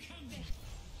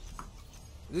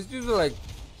 These dudes are like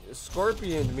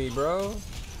scorpioned me, bro.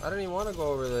 I didn't even want to go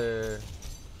over there.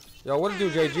 Yo, what to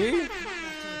do, JG?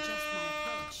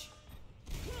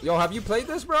 Yo, have you played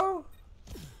this, bro?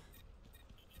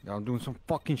 Yo, I'm doing some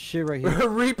fucking shit right here.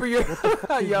 Reaper, yo,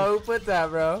 who put that,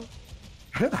 bro?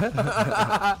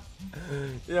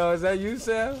 Yo, is that you,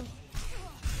 Sam?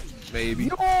 Maybe.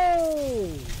 Yo!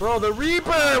 Bro, the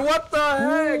Reaper! What the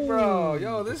heck, bro?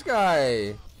 Yo, this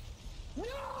guy.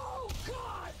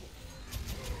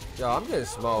 Yo, I'm getting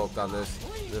smoked on this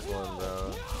one,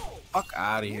 bro. Fuck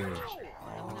out of here.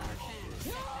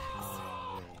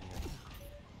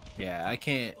 Yeah, I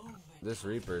can't. This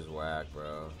Reaper's whack,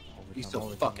 bro. He's so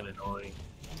fucking annoying.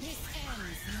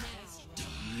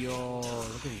 Yo,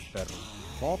 look at this battle.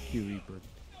 Fuck you, Reaper.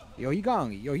 Yo, he's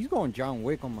going John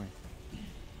Wick on my.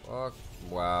 Fuck.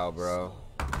 Wow, bro.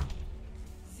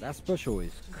 That special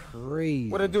is crazy.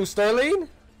 What it do, Sterling?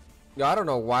 Yo, I don't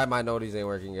know why my noties ain't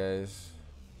working, guys.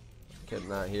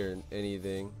 Cannot hear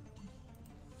anything.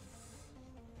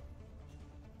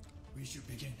 We should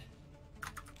begin.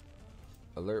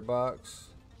 Alert box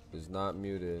is not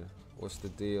muted. What's the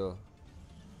deal?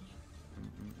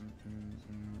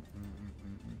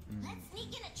 Let's sneak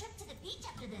in a trip to the beach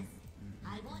after this.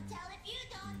 I won't tell if you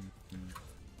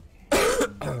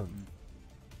don't.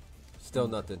 Still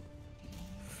nothing.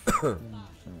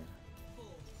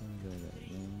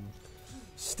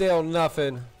 Still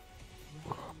nothing.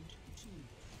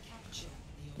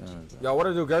 Yo, what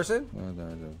to do, Gerson?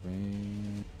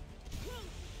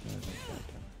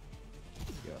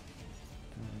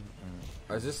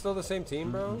 Is this still the same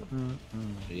team, bro?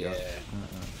 Yeah.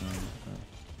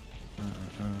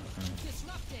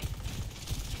 Disrupting.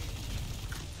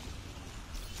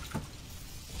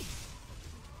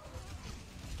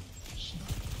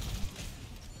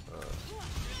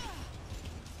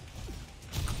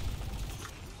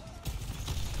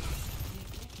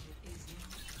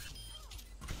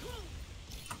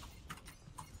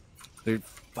 They're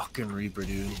fucking Reaper,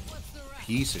 dude.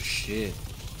 Piece of shit.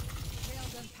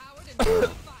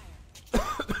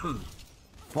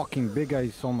 Fucking big guy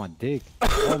is on my dick.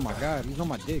 Oh my god, he's on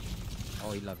my dick.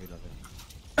 Oh, he love it.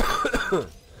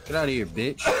 Get out of here,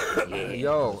 bitch.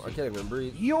 Yo, I can't even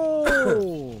breathe.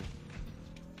 Yo!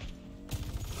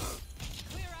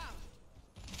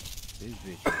 This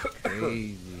bitch is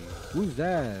crazy. Who's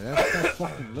that? That's that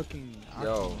fucking looking.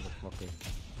 Yo. Motherfucker.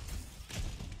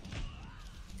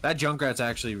 That Junkrat's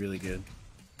actually really good.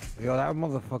 Yo, that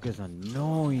motherfucker's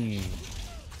annoying.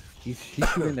 He's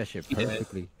shooting that shit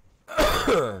perfectly.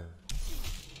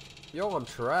 Yo, I'm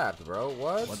trapped, bro.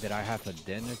 What? What did I have for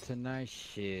dinner tonight?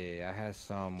 Shit, I had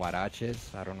some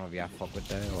huaraches. I don't know if y'all fuck with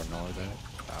that or know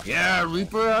that. Yeah,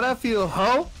 Reaper, how that feel,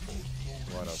 ho?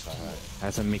 What else I had? I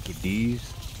had some Mickey D's.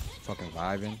 Fucking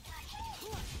vibing.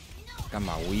 Got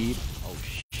my weed. Oh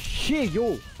shit,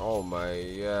 yo. Oh my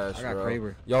gosh, I got bro.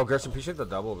 Kraber. Yo, Gerson, appreciate the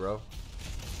double, bro.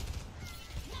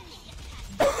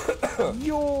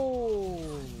 Yo.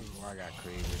 I got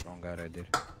Kraber. Oh god, I did.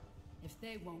 If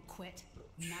they won't quit,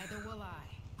 neither will I.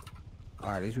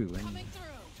 Alright, at least we win. Coming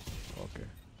through. Okay.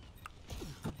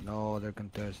 No, they're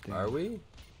contesting. Are we?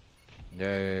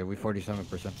 Yeah, we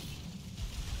 47%.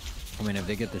 I mean, if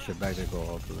they get the shit back, they go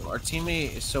all through. Our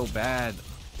teammate is so bad.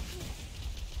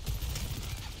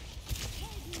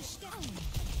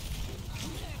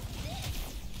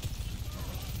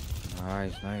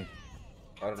 Nice. I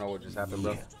don't know what just happened,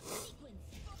 bro.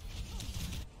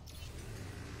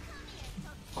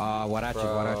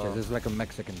 Huaraches. This is like a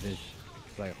Mexican dish.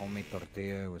 It's like homemade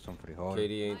tortilla with some frijol.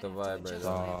 KD ain't the vibe right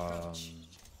now.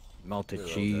 Melted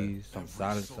cheese, some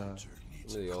salsa,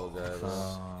 The old guy, bro.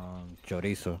 some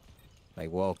chorizo.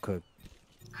 Like well cooked.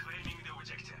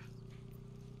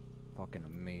 Fucking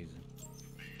amazing.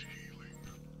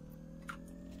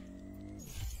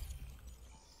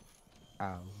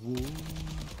 Ow.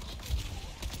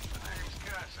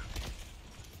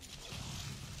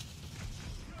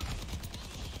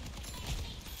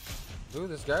 Dude,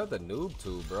 this guy with the noob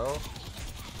tube, bro.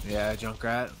 Yeah,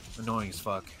 Junkrat. Annoying as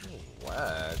fuck.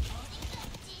 Whack.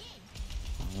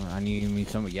 I need me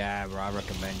some. Yeah, bro. I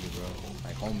recommend you, bro.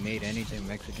 Like homemade anything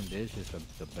Mexican dish is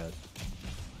the best.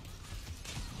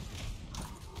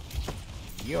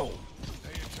 Yo.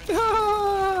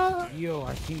 Yo,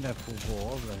 I seen that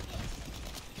football. Over.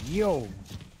 Yo. Look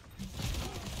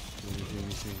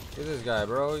at this guy,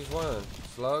 bro. He's one.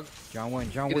 Slug. John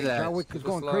Wick Look at that. is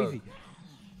going crazy.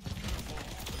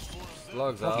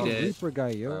 Slugs out. He did. Reaper guy,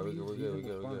 yo. Alright, we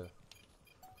good.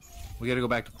 We gotta go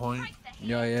back to point.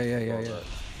 Yeah. Alright.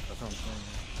 That's what I'm saying.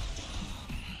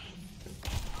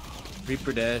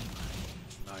 Reaper dead.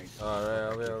 Nice.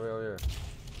 Alright, over here.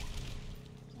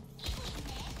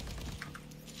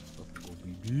 Go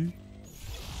BB.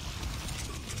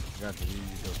 Got the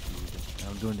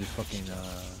I'm doing this fucking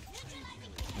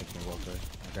makes me walk right.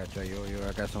 I got yo.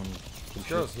 I got some. This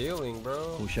girl's healing,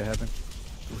 bro. Who shit happened?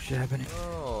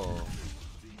 Oh.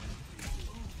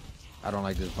 I don't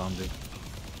like this bomb, dude.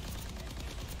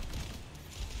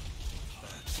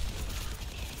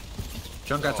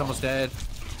 Junkrat's almost dead.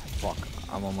 Fuck,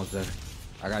 I'm almost there.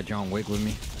 I got John Wick with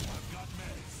me.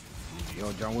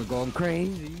 Yo, John Wick going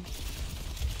crazy.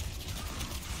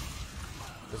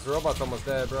 This robot's almost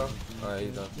dead, bro. Alright,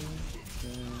 he's done.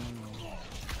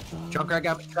 Junkrat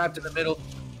got me trapped in the middle.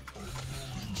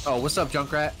 Oh, what's up,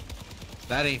 Junkrat?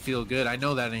 That ain't feel good. I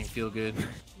know that ain't feel good.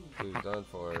 He's done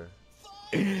for.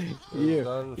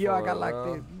 Yo, I got like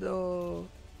this. No.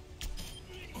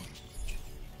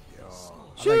 Yo, I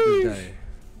like this guy.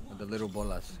 With the little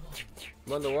bolas.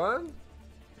 On the one?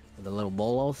 With the little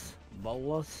bolos.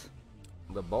 Bolos?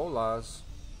 The bolas.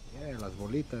 Yeah, las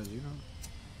bolitas, you know.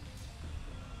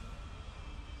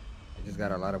 I just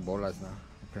got a lot of bolas now,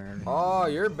 apparently. Oh,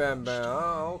 you're Bam Bam.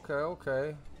 Oh,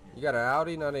 okay. You got an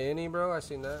Audi, not an innie, bro? I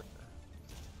seen that.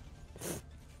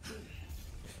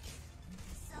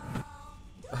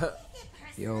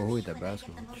 Yo, who hit the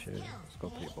basketball? Shit, let's go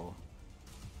play ball.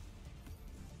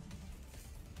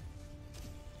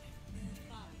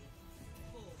 5,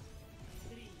 4,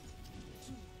 3,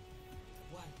 2,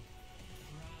 1.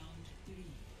 Round 3.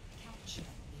 Capture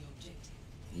the objective.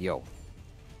 Yo.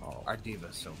 Oh. Our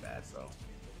diva's so bad, bro.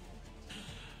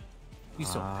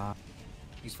 He's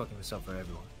he's fucking this up for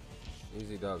everyone.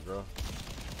 Easy dubs, bro.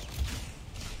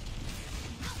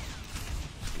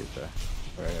 Get that.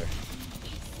 Right.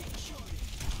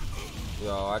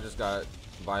 Yo, I just got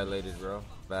violated, bro.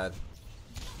 Bad.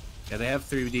 Yeah, they have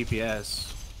 3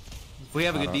 DPS. If we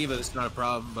have a good diva, it's not a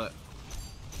problem, but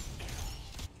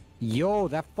Yo,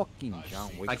 that fucking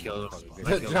John Wick. I killed him.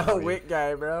 The John Wick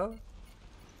guy, bro.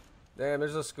 Damn,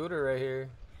 there's a scooter right here.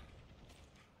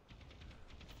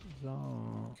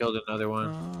 Killed another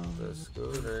one. The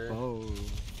scooter. Oh.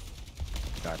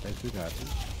 Got this, we got this.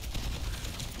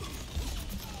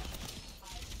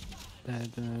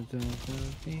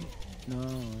 No.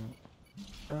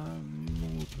 I'm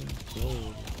moving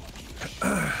slow.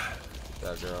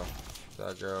 That girl.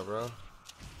 That girl, bro.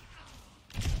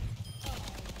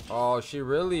 Oh, she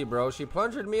really, bro. She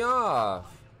plunged me off.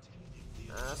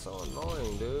 That's so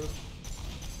annoying, dude.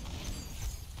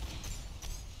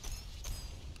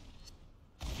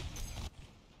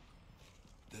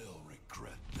 They'll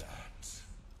regret that.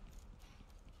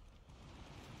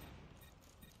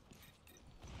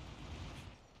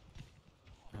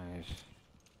 Nice.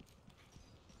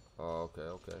 Oh, okay,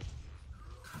 okay.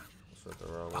 That's went the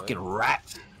wrong Fucking way.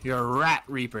 rat. You're a rat,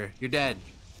 Reaper. You're dead.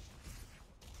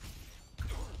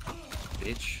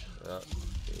 Bitch. Yeah,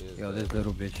 he is Yo, dead. this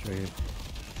little bitch right here.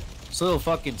 This little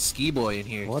fucking ski boy in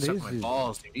here. What Suck is my it?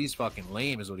 balls, dude. He's fucking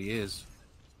lame, is what he is.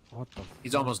 What the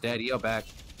He's almost dead. Yo, back.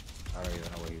 I don't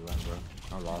even know where you went, bro.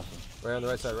 I lost him. Right on the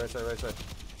right side, right side, right side.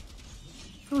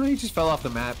 Oh, he just fell off the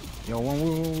map. Yo,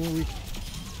 one.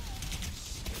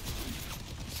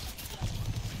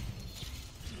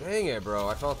 Dang it, bro.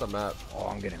 I fell off the map. Oh,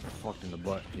 I'm getting fucked in the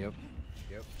butt. Yep,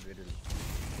 literally.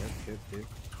 Yep.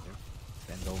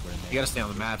 Bend over in there. You gotta stay on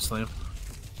the map, Slim.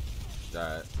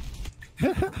 Alright. I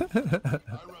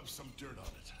rubbed some dirt on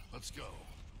it. Let's go.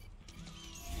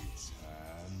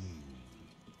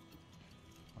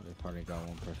 Oh, they probably got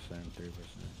 1%, 3%.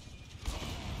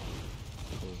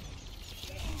 Cool.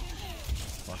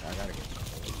 Fuck, I gotta get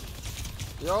cold.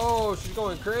 Yo, she's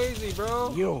going crazy,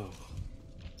 bro. Yo!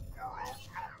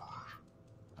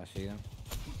 I see them.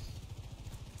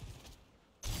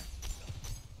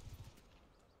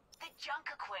 The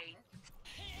Junker Queen.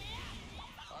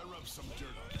 I rubbed some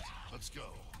dirt on it. Let's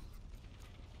go.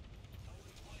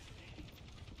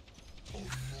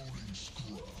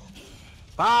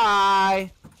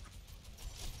 Bye!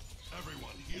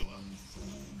 Everyone heal up.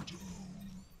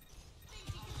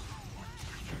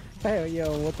 Hey,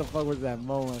 yo, what the fuck was that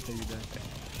moment that you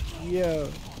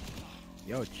done?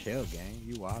 Yo, chill, gang.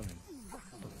 You wildin'.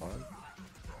 What the fuck?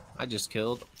 I just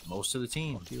killed most of the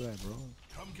team. Fuck you at, bro?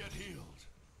 Come get healed.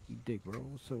 You dick, bro.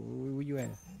 So where you at?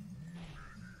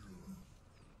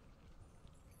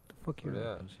 The fuck you Where at?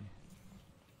 they at? Pussy?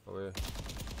 Over here.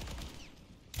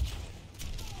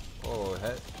 Oh,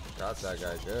 heck. Got that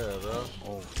guy good, bro.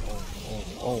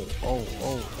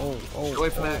 Get away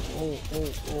from that.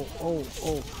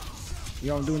 Oh.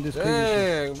 Yo, I'm doing this crazy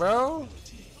shit. Dang, bro.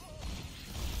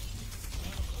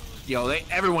 Yo,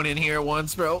 everyone in here at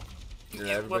once, bro. Yeah,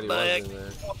 everybody What the was heck? in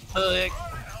there. What the heck?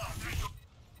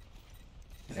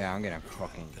 Yeah, I'm getting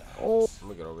fucking. I'm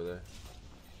gonna get over there.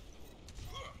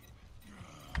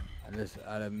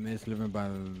 I miss living by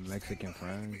Mexican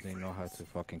friends. They know how to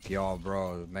fucking. Yo,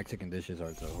 bro, Mexican dishes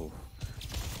are the whole.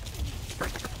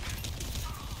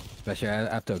 Especially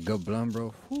after a good blunt,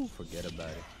 bro. Whew, forget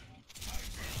about it.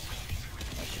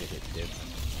 That shit hit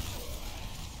different.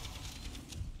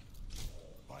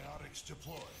 Biotics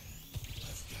deployed.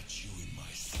 I've got you in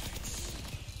my sights.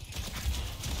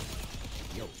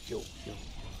 Yo.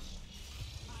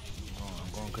 Oh,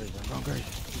 I'm going crazy.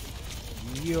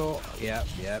 Yo. Yep.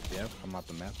 I'm off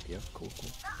the map. Yep, cool.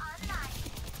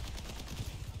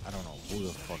 I don't know who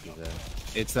the fuck is that.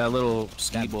 It's that little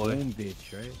ski That boy. boom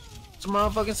bitch, right? It's a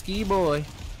motherfucking ski boy.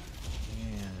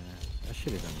 Yeah, that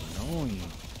shit is annoying.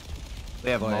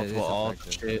 They have But multiple it's alt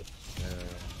effective. shit. Yeah.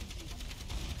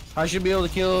 I should be able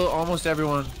to kill almost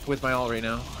everyone with my alt right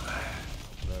now.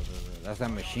 That's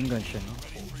that machine gun shit, no?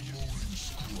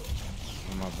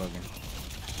 Am I bugging?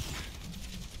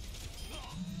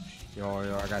 Yo,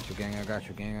 I got you, gang.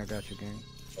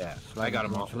 Yeah, Slide I got it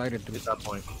him through, all. slide it through. It's that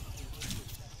point.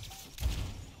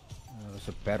 There's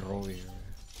a perro over here.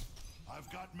 I've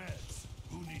got meds.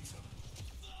 Who needs them?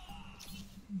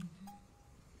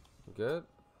 Good?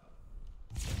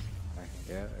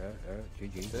 Yeah.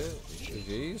 GG. That's it?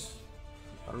 GG's?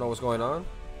 I don't know what's going on.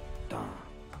 Down,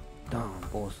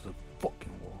 boss the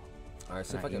fucking wall. Alright,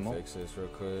 see if I can fix this real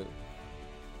quick.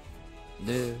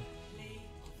 Yeah.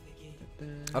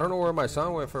 I don't know where my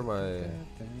sound went for my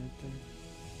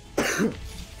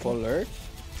Full lurch?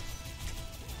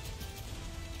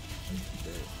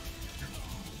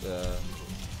 Yeah.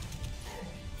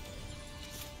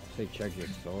 Say check your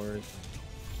stores.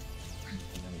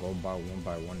 And then go by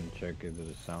one and check if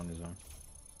the sound is on.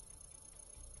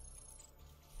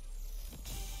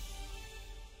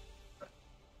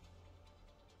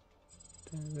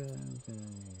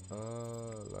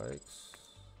 Likes.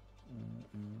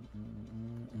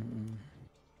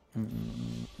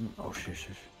 Oh shit.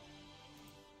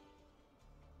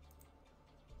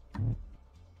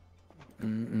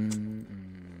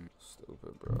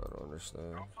 Stupid, bro. I don't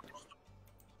understand.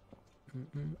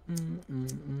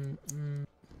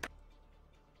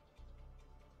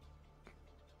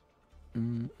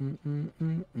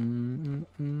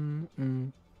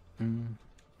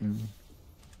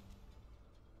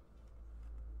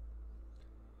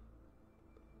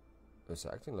 It's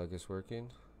acting like it's working,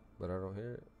 but I don't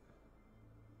hear it.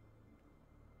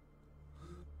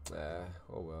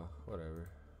 Oh well, whatever.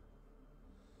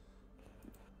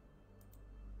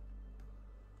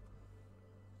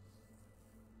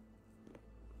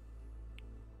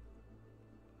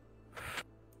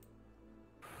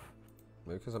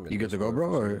 Maybe because I'm in You get to go, Discord bro,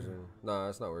 for some or? reason. Nah,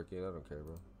 it's not working. I don't care,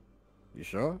 bro. You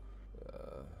sure?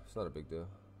 It's not a big deal.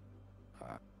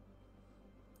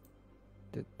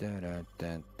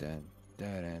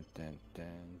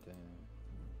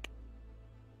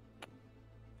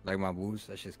 Like my boost,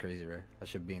 that shit's crazy, right? I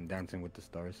should be in Dancing with the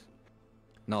Stars.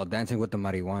 No, Dancing with the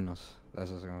Marihuanos. That's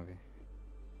what's gonna be.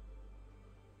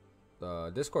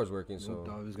 Discord's working, so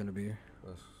Dog is gonna be here.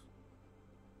 that's-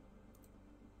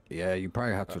 Yeah, you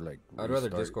probably have to like. I'd rather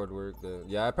restart Discord work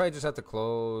than I probably just have to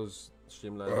close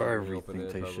Streamline and reopen everything.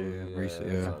 it. Take Probably. shit. Yeah, Reset.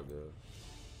 it's Yeah. all good.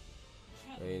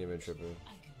 I ain't even tripping.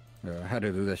 Yeah, I had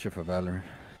to do that shit for Valorant,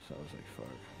 so I was like, fuck.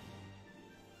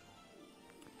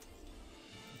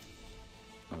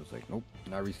 I was like, nope,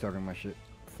 not restarting my shit.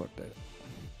 Fuck that.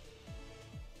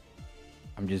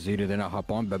 I'm just either then I hop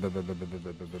on,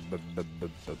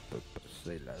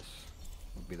 say less.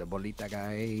 Be the bolita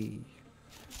guy.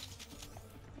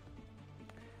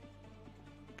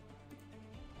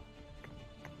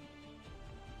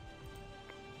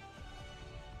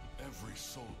 Every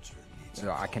soldier needs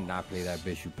No, I cannot play that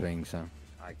bitch you playing, Sam.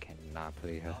 I cannot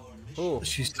play her. Oh,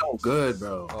 She's so good,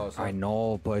 bro. so I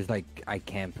know, but it's like I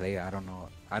can't play. I don't know.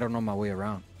 I don't know my way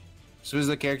around. This was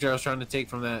the character I was trying to take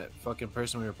from that fucking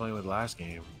person we were playing with last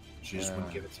game. She just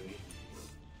wouldn't give it to me.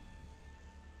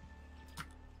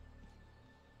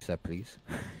 Except please.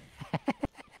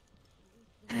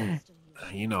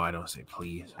 You know I don't say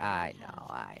please. I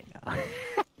know.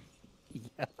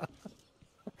 Yeah.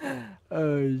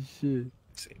 Oh shit.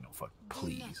 Say no fucking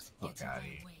please. Fuck out of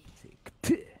here.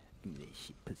 Give me that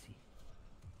shit, pussy.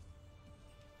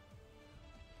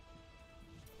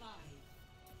 5,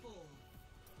 4,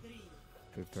 3,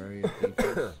 Prepare your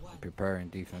defense. Preparing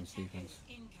defense. incoming.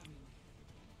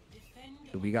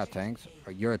 Do we got tanks?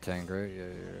 Oh, you're a tank, right? Yeah,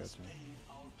 you're a tank.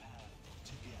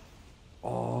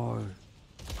 Oh,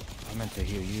 I meant to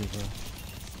heal you, bro.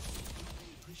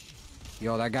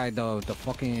 Yo, that guy, the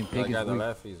fucking pig that guy is on the weak.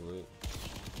 left, he's weak.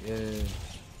 Yeah.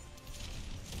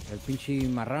 El pinche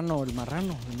marrano.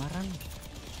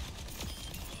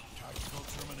 tactical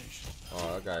termination.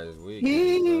 Oh, that guy is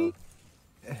weak.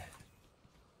 Bro.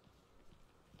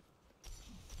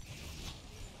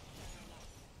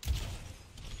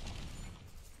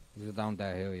 He's down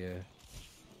that hill, yeah.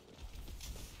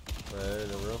 Right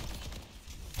in the room.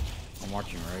 I'm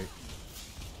watching, right?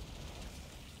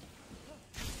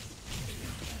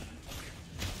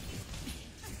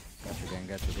 Got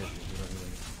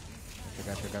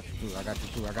you. Got you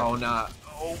too. Oh, nah.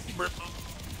 Oh, bro.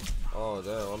 Oh,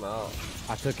 damn, I'm out.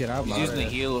 I took it out, He's bro. using the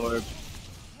heal orb.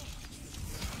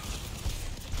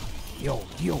 Yo,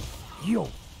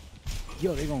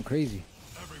 they going crazy.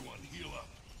 Everyone heal up.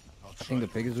 I think the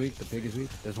pig is weak.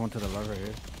 There's one to the left right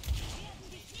here.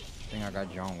 I think I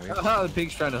got John Wick. Haha, the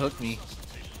pig's trying to hook me.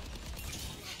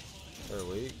 They're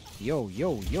weak. Yo,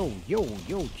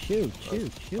 chill.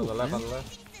 On the left, man. on the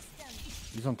left.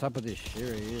 He's on top of this shit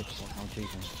right here. Fuck, I'm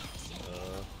chasing.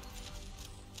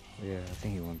 Yeah, I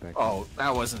think he went back. Oh,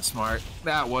 that wasn't smart.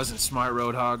 That wasn't smart,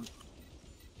 Roadhog.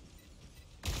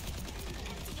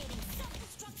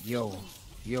 Yo,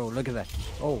 look at that.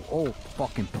 Oh,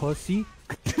 fucking pussy.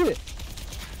 I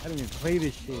didn't even play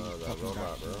this shit. Oh, that Fucking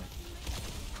robot, guy. bro.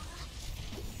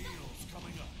 Heals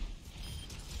coming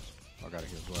up. I gotta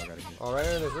heal. Oh, right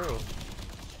in this room.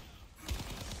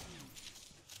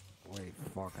 Wait,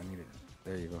 fuck, I need it.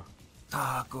 There you go.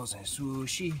 Tacos and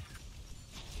sushi.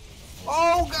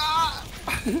 Oh, God!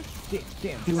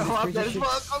 Damn, Oh, I'm dead as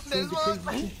fuck. I'm dead as fuck.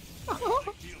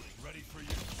 Healing ready for you.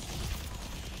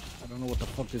 don't know what the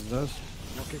fuck this does.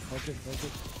 Fuck it, fuck it, fuck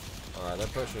it. Alright, they're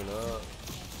pushing up.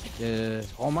 Yeah.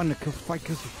 Oh man, the kill fight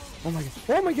kills. Oh my god.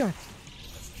 Oh my god.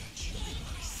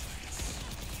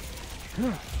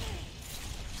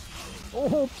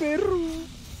 Oh, perro.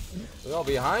 They're all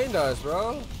behind us,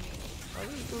 bro. How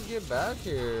did this dude get back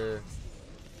here?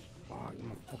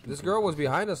 This girl was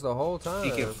behind us the whole time.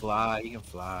 He can fly. He can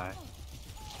fly.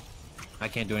 I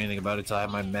can't do anything about it till I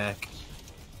have my mech.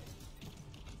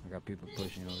 I got people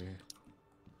pushing over here.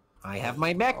 I have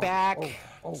my mech back.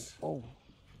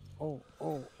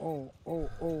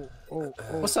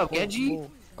 What's up, Genji?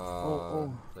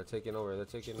 They're taking over. They're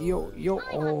taking over. Yo.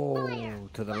 Oh,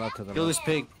 to the left, to the Kill left. this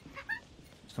pig.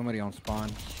 Somebody on spawn.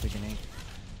 Taking aim.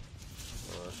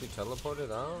 She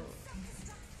teleported out.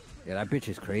 Yeah, that bitch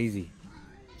is crazy.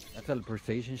 That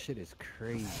teleportation shit is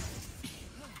crazy.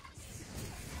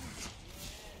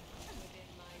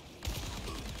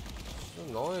 It's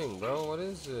annoying, bro. What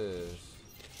is this?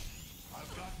 I've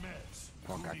got meds.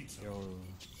 Fuck, yo.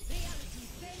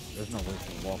 There's no way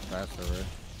to walk faster, right?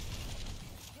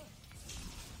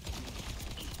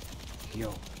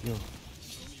 Yo.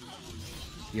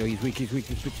 Yo, he's weak.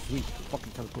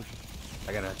 Fucking teleportation.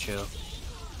 I gotta chill.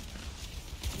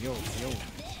 Yo.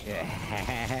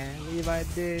 Yeah, leave my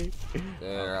dick.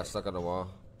 Yeah, I got stuck on the wall.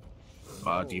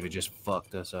 Oh, Diva just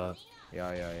fucked us up.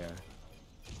 Yeah.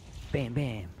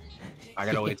 Bam. I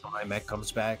gotta wait till my mech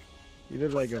comes back. You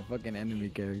look like a fucking enemy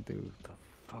character. What the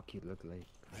fuck you look like?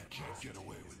 I can't get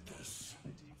away with this.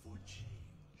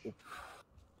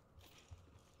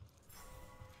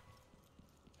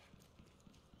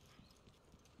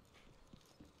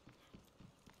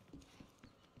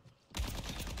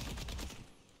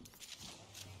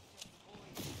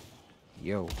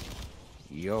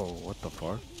 Yo, what the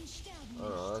fuck? I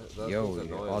don't know. That Yo, thing's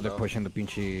annoying, oh, they're bro. pushing the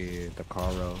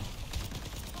car row.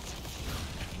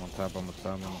 I'm on top.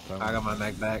 I got my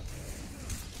mech back.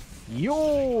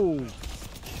 Yo!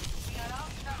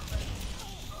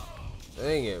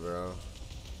 Dang it, bro.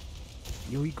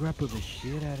 Yo, he grappled the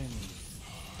shit out of me.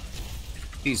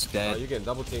 He's Oh, dead. you getting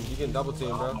double teamed. You getting double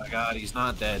teamed, Oh bro. my god, he's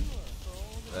not dead.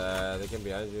 They can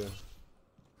behind you.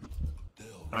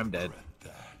 I'm dead. Bro.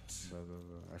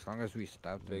 As long as we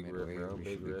stop them Big rip, midway, bro. we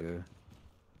Big should be rip. good.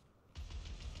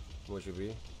 What should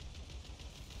be?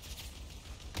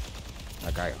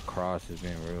 That guy across is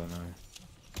being real nice.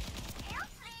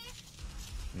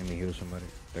 Let me heal somebody.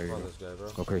 There you Come on, go. this guy, bro.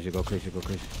 Go crazy.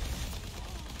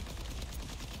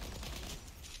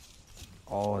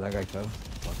 Oh, that guy fell.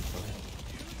 Fuck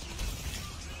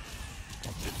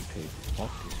this pig.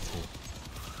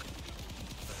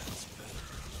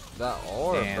 That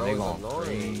orb, Damn, bro, they is going annoying,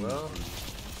 crazy. bro.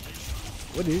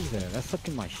 What is that? That's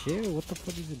sucking my shit? What the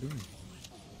fuck is it doing?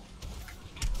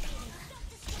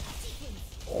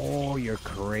 Oh, you're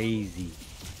crazy.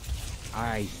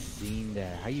 I seen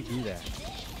that. How you do that?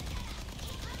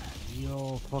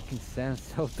 Yo, fucking Sam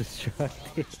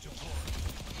self-destructed.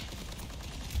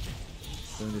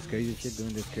 Doing this crazy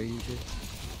shit.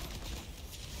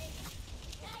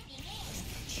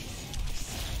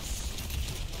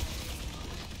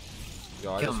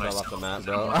 Yo, I Kill just fell off myself. the map,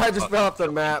 bro. I just fell off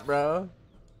the map, bro.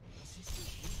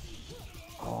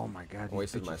 Oh my god. these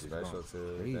Wasted my bitches is special going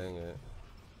too. crazy. Dang it.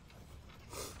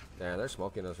 Damn, they're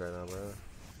smoking us right now, bro.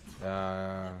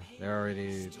 They're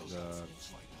already the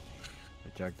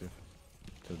objective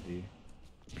to D.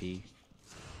 P.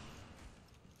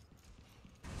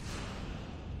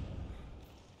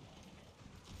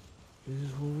 This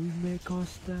is where we make our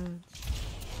stance.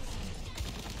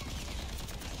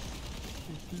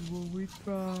 This is where we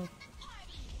drop.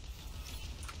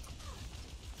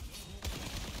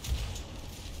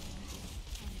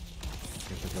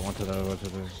 Okay, one to the.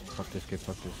 Fuck this kid,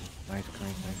 fuck this. Nice.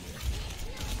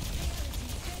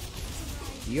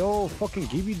 Yo, fucking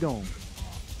Gibi Dome.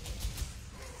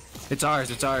 It's ours.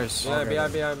 Yeah,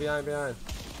 behind.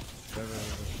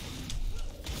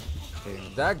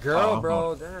 That girl,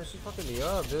 bro. Damn, she fucking me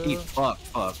up, dude. He fucked.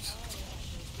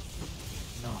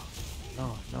 No.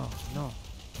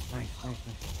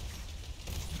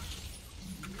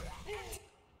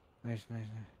 Nice.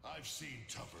 I've seen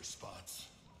tougher spots.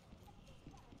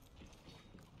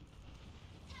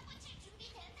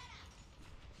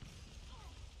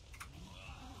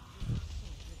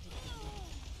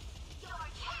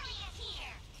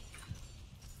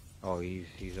 Oh,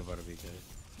 he's about to be dead.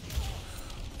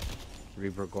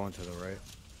 Reaper going to the right.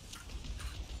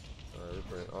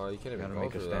 Oh, you can't We even gotta go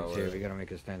make a through that stance here. way. We gotta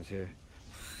make a stance here.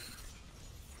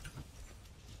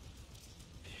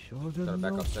 Show them Gotta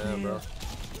back no up Sam, bro.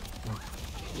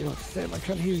 fear. Yo, Sam, I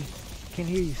can't hear you. Can't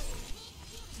hear you.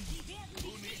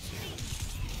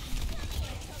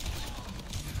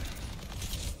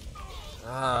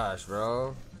 Gosh,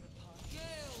 bro.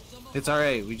 It's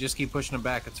alright. We just keep pushing him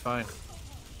back. It's fine.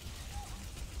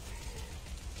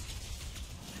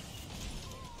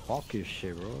 Fuck your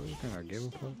shit, bro. You think I give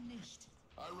a fuck?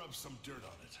 I rub some dirt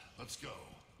on it. Let's go.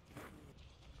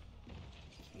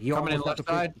 You Coming in almost got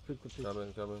left the side.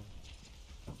 Coming, coming.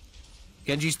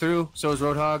 Genji's through. So is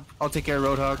Roadhog. I'll take care of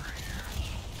Roadhog.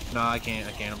 No, I can't.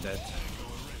 I'm dead.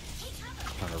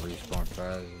 Trying to respawn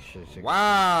fast and shit.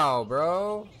 Wow,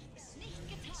 bro.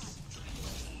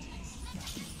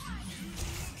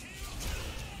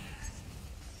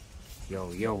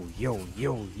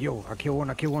 Yo. I kill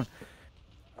one.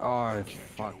 Oh,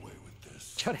 fuck.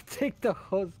 Try to take the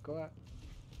whole squad.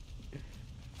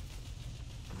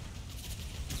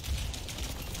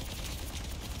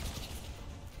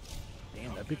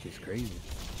 Damn, that bitch is crazy.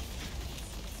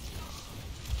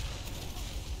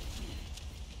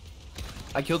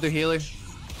 I killed their healer.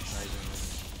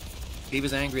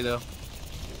 D.Va's angry though.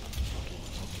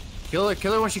 Kill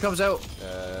her when she comes out.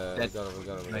 We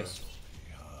got him. Nice.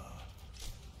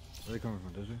 Where they coming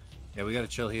from, does it? Yeah, we gotta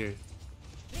chill here.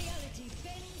 Reality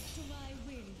bends to my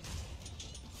will.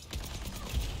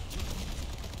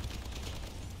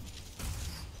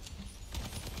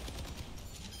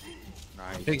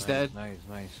 Nice. Pig's dead. Nice.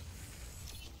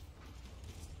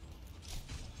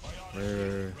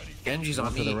 Genji's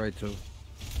on To me. the right too.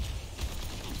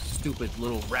 Stupid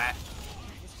little rat.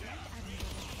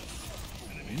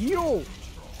 Yo!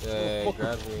 Yeah, he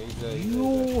grabbed me. He's dead.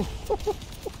 Yo!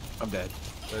 I'm dead.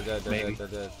 They're dead. Maybe. They're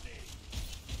dead.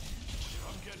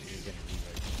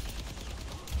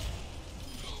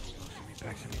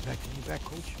 Send me back,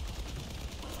 coach.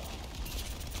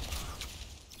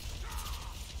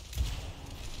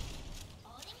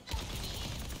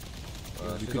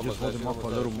 She's We could almost just hold dead, him up she's a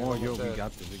almost little dead, more. she's Yo, almost we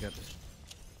dead. got this.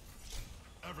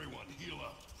 Everyone, heal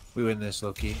up. We win this,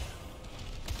 Loki.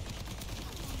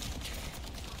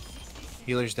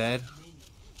 Healer's dead.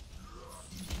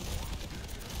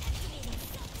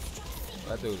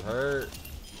 That dude's hurt.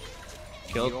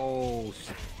 Killed. Yo.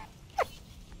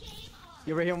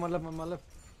 You right here on my left.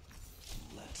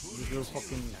 This little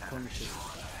fucking corner shit.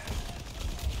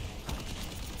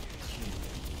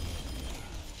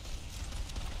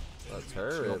 Let's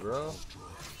hurry, bro.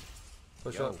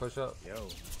 Push up. Yo. Push up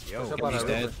He's on that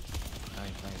dead. river.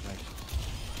 Nice.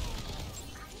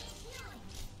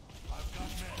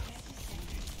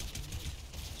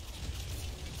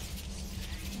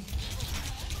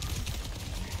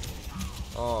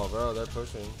 Oh, bro, they're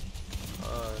pushing.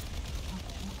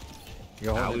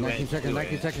 Yo, Nah, hold we it. went 19 seconds. anyway.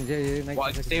 19 seconds. Yeah. 19 Well,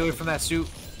 seconds. stay away from that suit.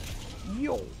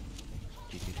 Yo.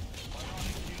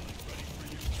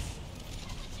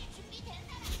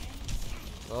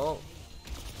 Oh.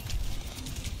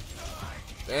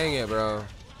 Dang it, bro.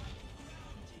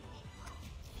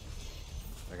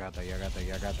 I got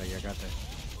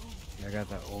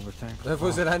that. Overtime. That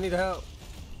fool said I need help.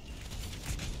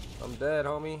 I'm dead,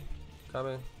 homie.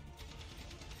 Coming.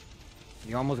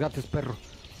 You almost got this perro.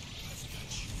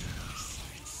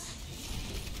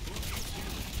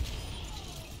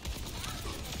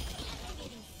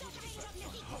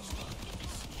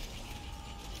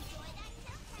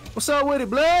 What's up with it,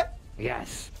 blood?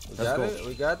 Yes. We Let's got go. it.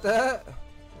 We got that.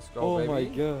 Let's go, Oh baby. my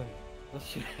god.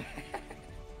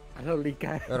 I don't leak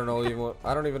I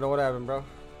don't even know what happened, bro.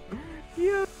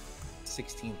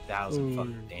 16,000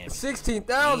 fucking damage.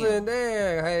 16,000.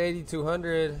 Dang. I had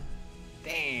 8,200.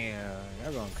 Damn.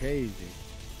 Y'all going crazy.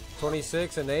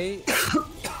 26 and 8. Oh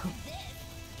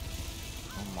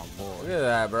my Look boy. at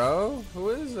that, bro. Who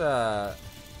is that?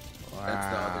 That's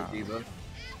the other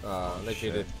D.Va. They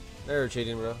cheated. They were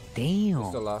cheating, bro. Damn. We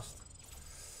still lost.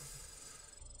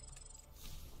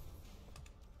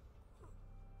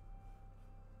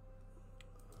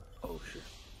 Oh shit.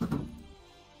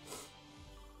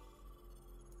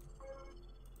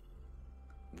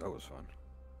 That was fun.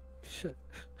 Shit.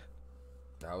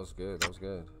 That was good.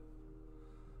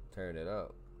 Tearing it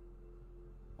up.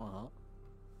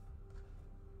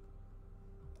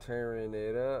 Tearing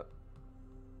it up.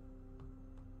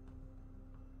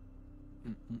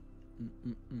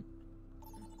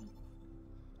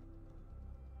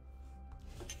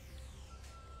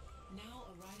 Now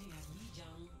arriving at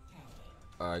Lijiang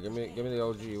Tower. Alright, give me the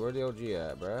OG. Where the OG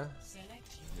at, bruh? Select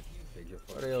your hero.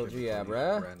 Where the OG at,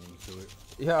 bruh? Ran into it.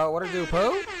 Yo, what to do,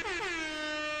 Poe?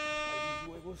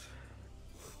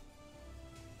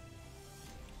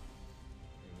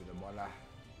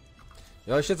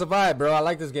 Yo, this shit's a vibe, bro. I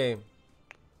like this game.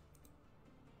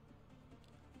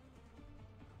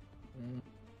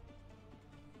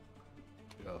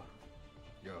 Yo.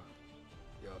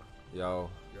 Yo,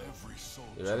 Every soldier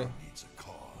You ready? needs a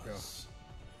cause.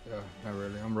 Yeah, not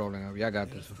really. I'm rolling up. Yeah, I got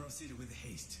this. Proceed with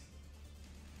haste.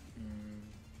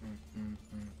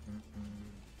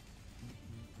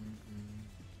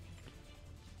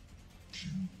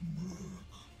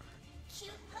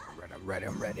 I'm ready.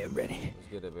 Let's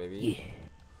get it, baby. Yeah.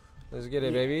 Let's get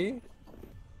it, baby.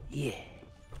 Yeah.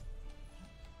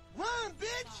 Run,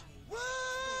 bitch!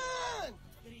 Run!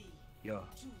 3, Yeah,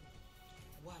 2,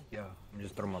 1. yeah. I'm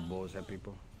just throwing my balls at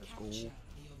people. That's cool. Capture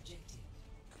the objective.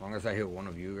 As long as I hit one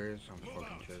of you guys, I'm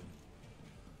fucking chill.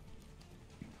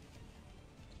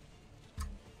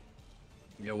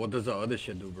 Yo, what does the other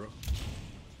shit do, bro?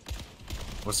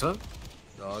 What's up?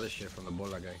 The other shit from the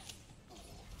bola guy.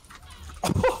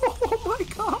 Oh my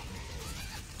god.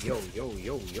 Yo,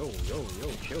 chill.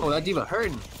 Oh, that diva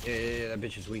hurting. Yeah, that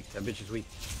bitch is weak. That bitch is weak.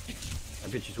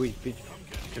 Bitch.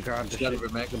 Took her out the She got shit. it,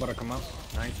 Rebecca. About to come out.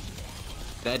 Nice.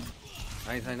 Dead.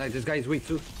 Nice. This guy's weak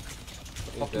too.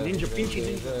 Fucking ninja, pinchy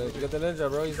ninja. Get the ninja,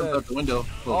 bro. He's Jumped dead. out the window.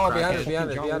 Oh, behind us. Crackhead.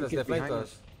 Behind John us. Wick They is flanked behind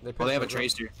us. Oh, they have a pinched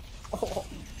us, tracer.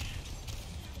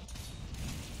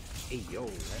 Hey, yo,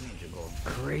 that ninja go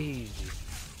crazy.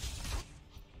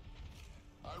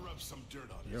 I rub some dirt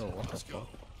on it. Yo, what the Let's go. fuck?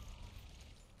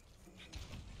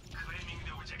 Claiming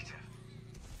the objective.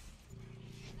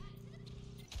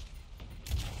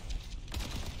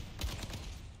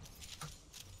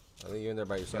 I think you're in there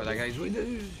by Yo, yourself. that guy's weak.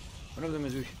 One of them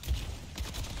is weak.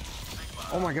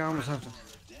 Oh my god, I almost have to.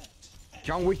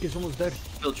 John Wick is almost dead.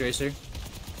 Kill tracer.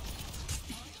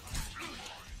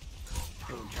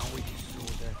 Yo, John Wick is so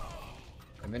dead.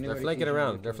 If They're anybody flanking keeps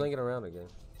around. Wick, They're flanking around again.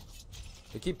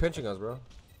 They keep pinching us, bro.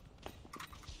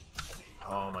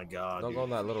 Oh my god. Don't go in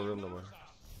that little room no more.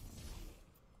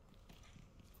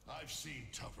 I've seen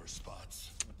tougher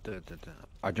spots.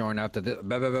 I join after this.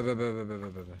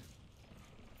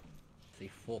 Say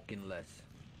fucking less.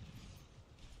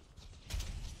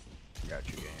 Got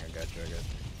you, gang. I got you.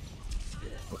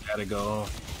 We gotta go.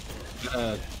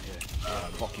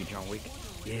 Fuck you, John Wick.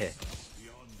 Yeah.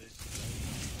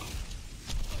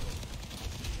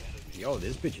 Yo,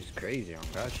 this bitch is crazy on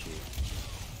that shit.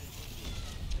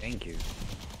 Thank you.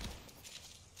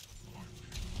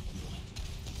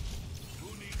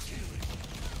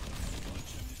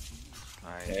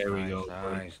 Nice, There we nice, go,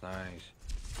 boy. Nice.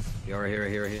 Yo, right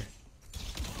here.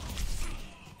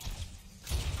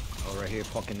 Oh, right here,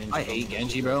 fucking ninja. I hate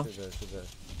Genji, bro. She's dead.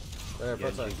 There, Yeah,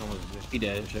 front side. she's almost dead. He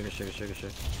dead. Sugar.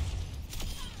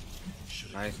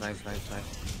 Nice.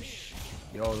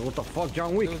 Yo, what the fuck,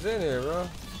 John Wick? Who's in here, bro?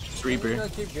 It's You Reaper. gotta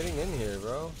keep getting in here,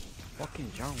 bro.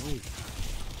 Fucking John Wick.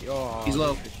 Yo, He's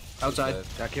low. Outside. Dead.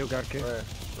 Got killed. Where?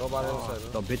 Robot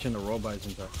inside, bro. The bitch and the robot is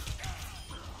inside.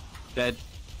 Dead.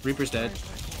 Reaper's dead.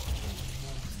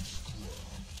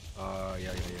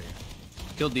 Yeah.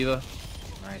 Killed Diva.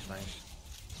 Nice.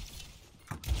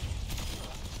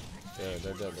 Yeah,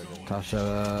 they're dead.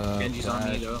 Tasha. Genji's on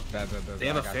me, though. Bad. They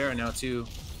have a Pharah now, too.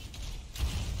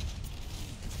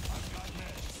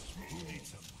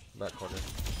 Back corner.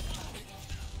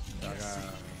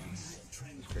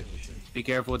 Crazy shit. Be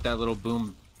careful with that little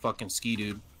boom fucking ski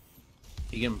dude.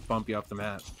 He can bump you off the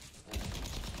map.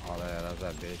 Oh, that was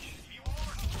that bitch.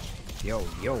 Yo.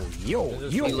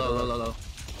 Be low.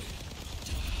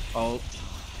 Oh.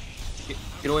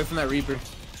 Get away from that Reaper.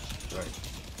 Right.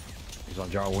 He's on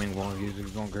John Wick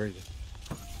he's going crazy.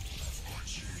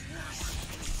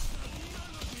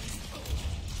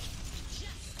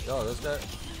 Yo, this guy.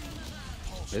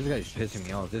 This guy's pissing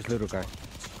me off. This little guy.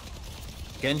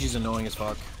 Genji's annoying as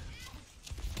fuck.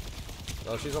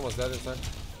 Oh, she's almost dead inside.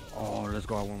 Oh, let's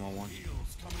go out 1-on-1.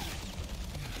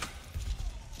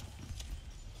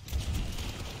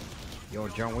 Yo,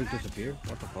 John Wick disappeared?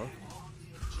 What the fuck?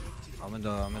 I'm in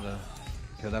the...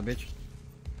 Kill that bitch.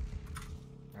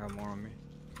 I have more on me.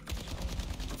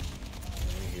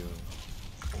 Thank you.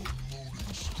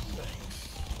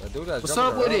 That dude that's What's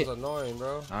jumping up with around it? is annoying,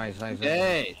 bro. Nice.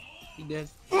 Hey! He dead.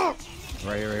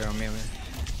 Right here, on me.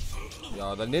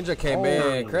 Yo, the ninja came Oh,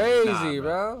 in crazy, nah,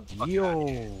 bro. Yo!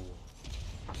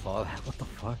 I saw that. What the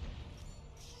fuck?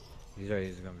 He's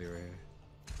gonna be right here.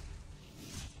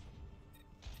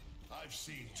 I've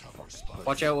seen tougher spots.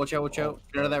 Watch out.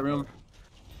 Get out of that room.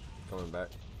 Coming back.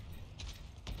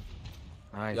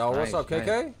 Nice. Yo, what's up, nice.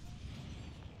 KK?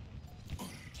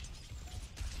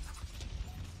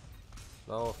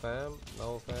 No fam.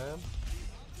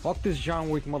 Fuck this John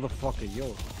Wick motherfucker,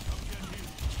 yo.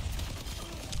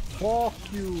 Fuck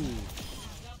you.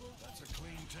 That's a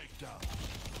clean takedown.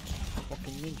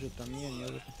 Fucking ninja también, yo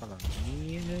vete para la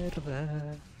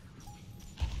mierda.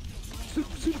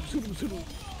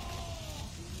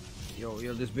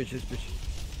 Yo, this bitch.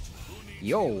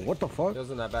 Yo, what the fuck? He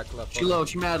was in that back left. She low.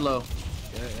 She mad low.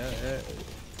 Yeah.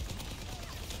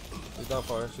 She's down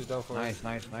for it. She's down for it. Nice,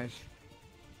 nice, nice.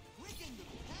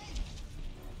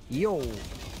 Yo.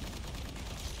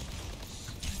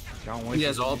 John Wick. He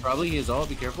has all, probably. He has all.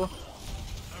 Be careful.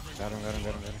 Got him, got him,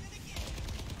 got him, got him.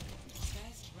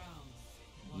 Best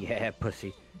round. Yeah,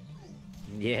 pussy.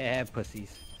 Yeah,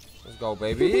 pussies. Let's go,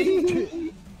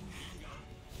 baby.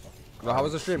 Bro, how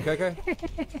was the stream, KK?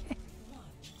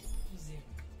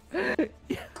 1-0.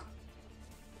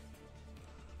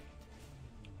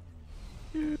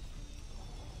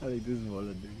 I think this is what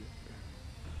I do.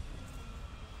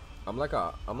 I'm like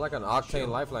an octane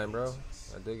lifeline, bro.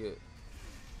 I dig it.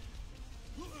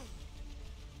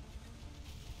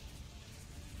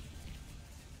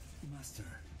 Master,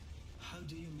 how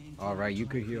do you maintain All right, you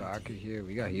could heal. I could heal.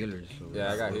 We got healers. So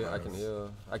Yeah, I got heal. I can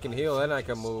heal. I can heal and I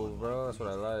can move, bro. That's what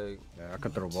I like. Yeah, I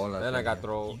could throw bolas. And I got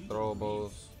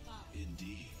throwables.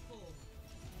 indeed? 4,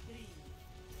 3,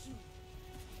 2,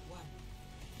 1.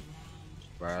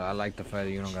 Round. Bro, I like the fact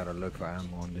that you don't gotta look for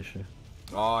ammo on this shit.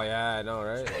 Oh yeah, I know,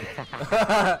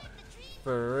 right?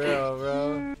 For real,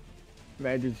 bro.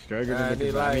 Imagine struggling. I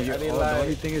need light. I need The light.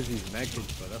 only thing is these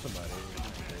mechas, but that's about it.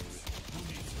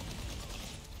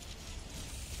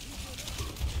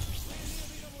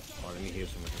 Oh, let me heal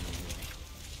some of them.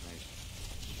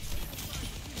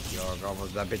 Nice. Yo,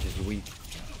 almost that bitch is weak.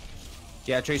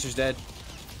 Yeah, Tracer's dead.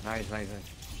 Nice, nice, nice.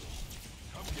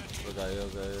 Look at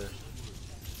heals right here.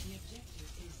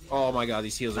 Oh my god,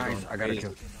 these heals are Nice, going I got a crazy.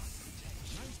 kill.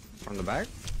 From the back?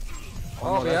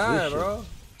 Oh, no, that's yeah, this bro. shit.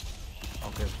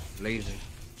 Okay, laser.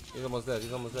 He's almost dead.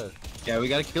 He's almost dead. Yeah, we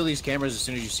gotta kill these cameras as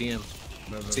soon as you see them.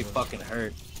 Bro, bro, They bro. fucking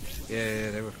hurt. Yeah,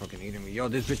 they were fucking eating me. Yo,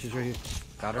 this bitch is right here.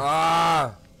 Got her.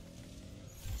 Ah!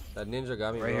 That ninja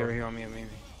got me, Right bro. here, right here on me, on me.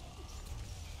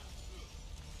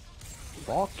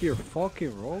 Fuck your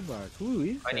fucking robots. Who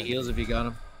is I need that? heals if you got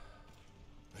them.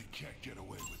 They can't get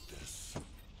away with this.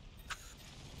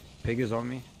 Pig is on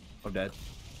me. I'm dead.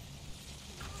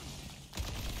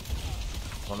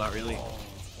 Well, not really.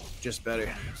 Just better.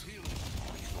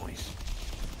 Nice.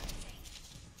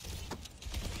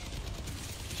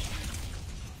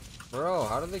 Bro,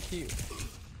 how do they keep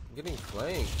getting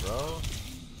flanked, bro?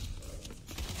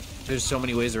 There's so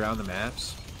many ways around the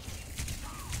maps.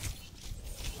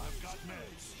 I've got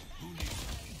meds. Who needs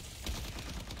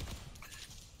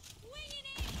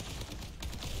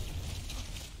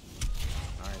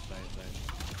Nice, nice, nice.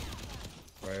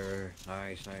 Right.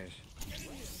 Nice, nice.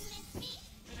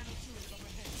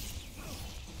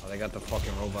 Oh, they got the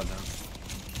fucking robot down.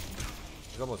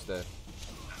 He's almost dead.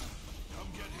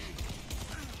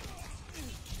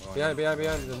 Oh, Behind, behind,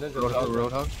 behind. The ninja. Roadhog, the ninja.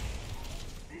 Roadhog.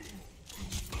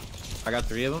 I got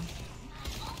 3 of them.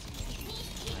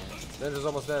 Ninja's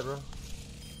almost dead, bro.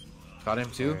 Got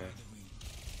him too. Alright.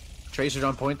 Tracer's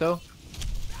on point though.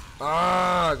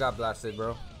 Ah, I got blasted,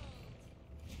 bro.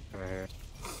 Right.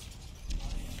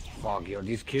 Fuck, yo,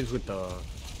 these kids with the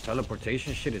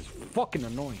teleportation shit is fucking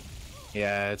annoying.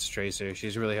 Yeah, it's Tracer.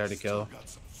 She's really hard to kill. got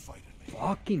some fight in me?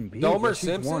 Fucking bitch. Domer that's just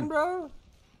Simpson, one. bro?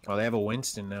 Oh, they have a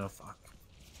Winston now. Fuck.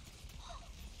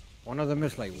 One of them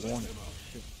is like one.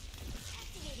 Shit.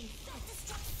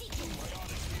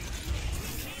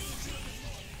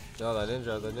 No, that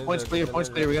ninja, the ninja. Points clear, the points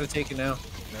ninja. clear. We gotta take it now.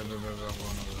 Never, never, never, never.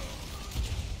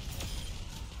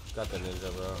 Got the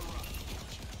ninja, bro.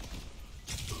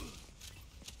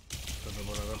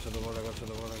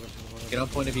 Get on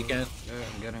point if you can. Yeah,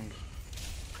 I'm getting.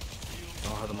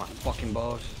 Don't hurt my fucking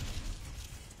balls.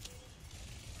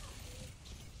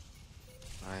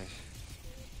 Nice.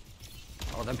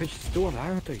 Oh, that bitch is still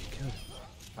alive. I thought you killed her.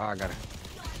 Oh, I got her.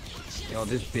 Yo,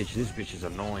 this bitch is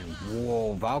annoying.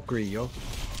 Whoa, Valkyrie, yo.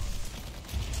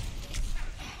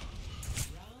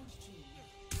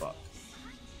 Fuck.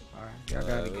 Alright, y'all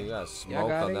got it. We got Y'all smoked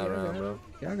got on it, that y'all round, got bro. it.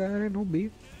 Y'all got it, no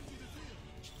beef.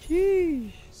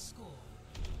 Sheesh. Score.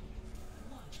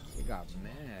 They got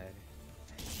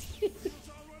mad.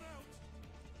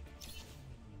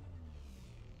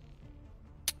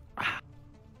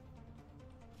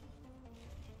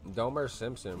 Domer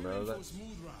Simpson, bro. For a smooth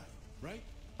ride, right?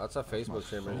 That's a Facebook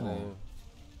streamer's song. name.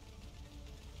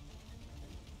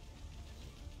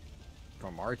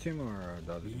 From our team or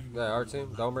the other team? Yeah, our team.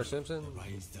 Domer Simpson.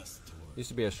 Used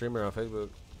to be a streamer on Facebook.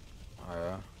 Oh,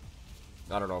 yeah.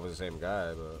 I don't know if it's the same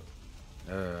guy, but.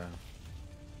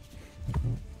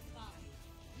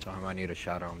 Tell him I need a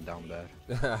shout out. I'm down bad.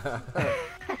 1.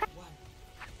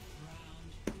 Round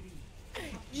 3.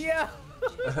 Yeah.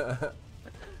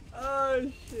 Oh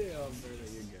shit! I'm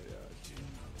better. You get it.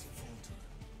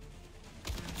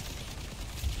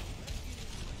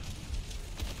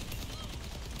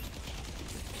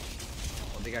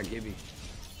 Oh, they got Gibby.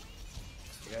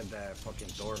 They got that fucking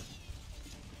door.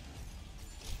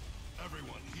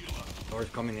 Everyone heal up. Door's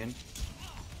coming in.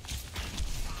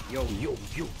 Yo.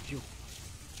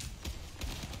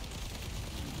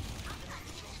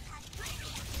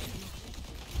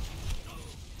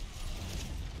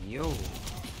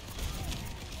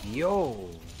 Yo.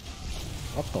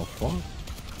 What the fuck?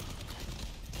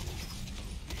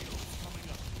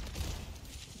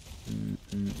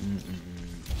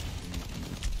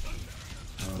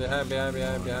 Behind.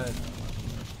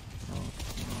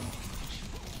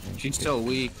 She's so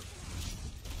weak.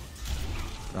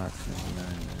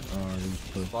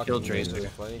 Fucking Kill Tracer. niggas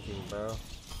flanking, bro.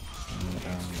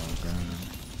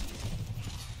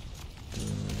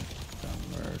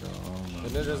 The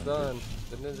ninja's done.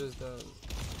 The ninja's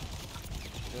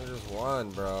won,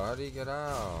 bro. How do you get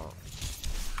out?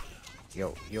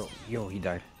 Yo, he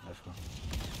died. Let's go.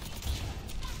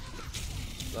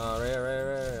 Nah,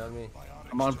 Ray, on me.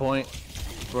 I'm on point.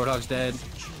 Roadhog's dead.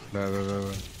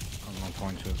 I'm on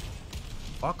point too.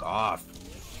 Fuck off.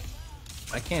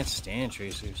 I can't stand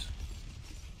tracers.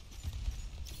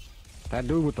 That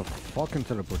dude with the fucking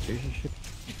teleportation shit.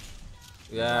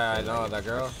 Yeah, I know, that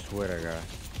girl. Swear to God.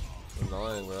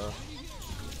 Annoying, bro.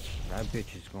 That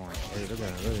bitch is going. Hey, look at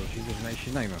her.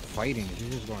 She's not even fighting. She's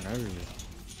just going everywhere.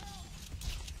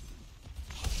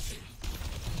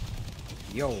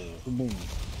 Yo, boom.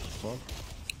 Fuck.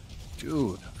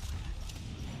 Dude.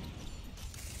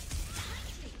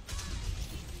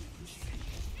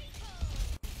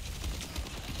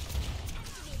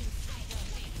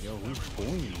 Yo, who's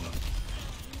going?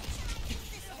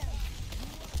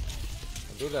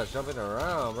 Dude, that's jumping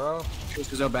around, bro.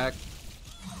 Tracers are back.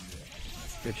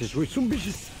 Bitches weak. Some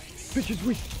bitches. Bitches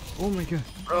weak. Oh my God.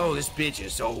 Bro, this bitch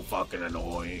is so fucking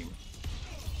annoying.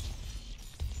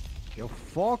 Yo,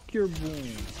 fuck your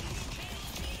boom.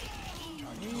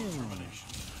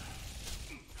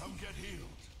 Come get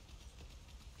healed.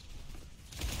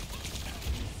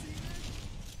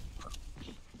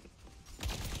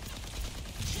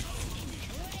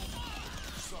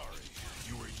 Sorry,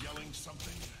 you were yelling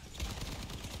something?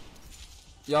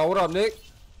 Yo, what up, Nick?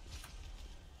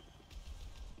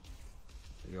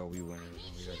 Yo, we winning.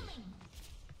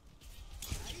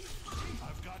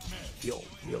 I've got men. Yo.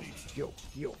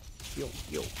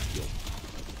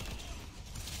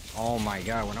 Oh my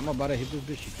God, when I'm about to hit this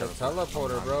bitch, she The teleports.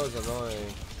 teleporter, bro, is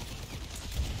annoying.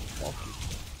 Fuck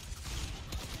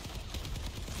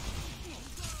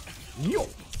you. Yo.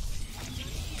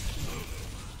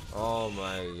 Oh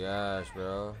my gosh,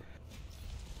 bro.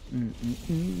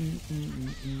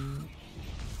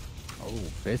 Oh,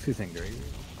 biscuits and gravy.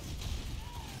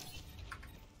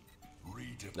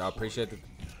 No, appreciate the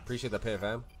pay,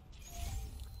 fam.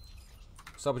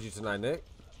 What's up with you tonight, Nick?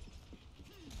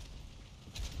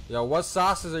 Yo, what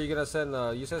sauces are you gonna send?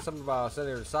 You said something about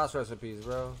sending sauce recipes,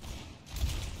 bro.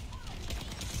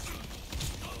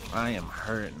 I am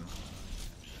hurting.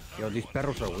 Yo, these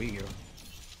perros are weak, yo.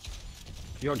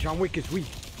 Yo, John Wick is weak.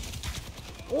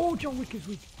 Oh, John Wick is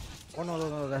weak. Oh,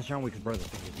 no, that's John Wick's brother.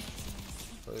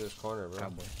 Look at this corner, bro.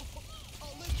 Cowboy.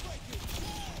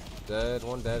 Dead,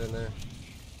 one dead in there.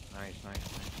 Nice.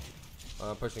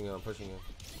 Pushing in.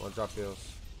 One drop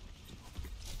kills.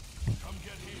 Come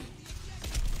get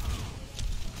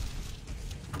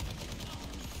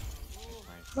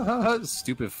healed.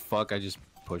 Stupid fuck, I just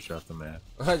pushed her off the map.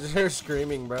 I just hear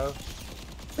screaming, bro.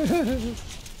 Nah,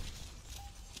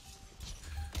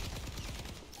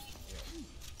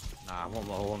 I want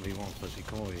my 1v1 pussy.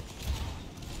 Come over here.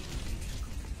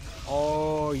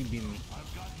 Oh, he beat me.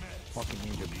 Fucking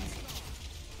ninja beat me.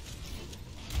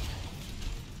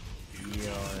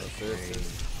 Yo, that's crazy.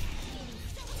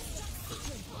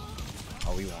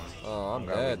 Oh, we won. Oh, I'm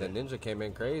dead. The ninja came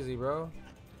in crazy, bro.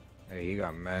 Hey, he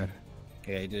got mad.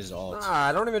 Yeah, he did his ult.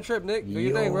 Nah, don't even trip, Nick. Do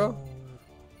your thing, bro.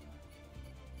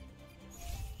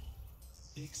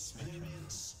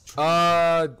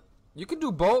 You can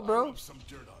do both, bro. Rub some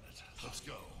dirt on it. Let's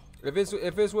go. If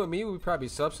it's with me, we probably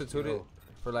substitute it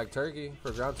for like turkey,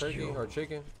 for ground turkey or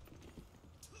chicken.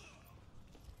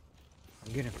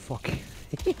 I'm getting fucking.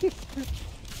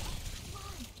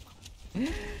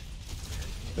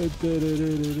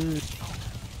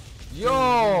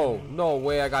 Yo, no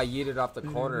way! I got yeeted off the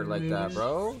corner like that,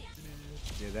 bro.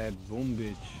 Yeah, that boom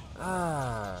bitch.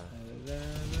 Ah.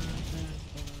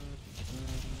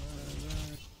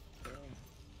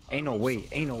 Ain't no way,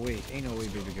 baby girl.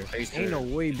 Ain't no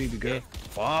way, baby girl.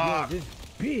 Fuck. Yo, this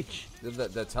bitch.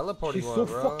 The teleporting She's one, so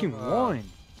bro. fucking one.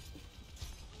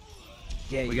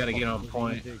 Yeah, We gotta get on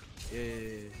point. Yeah.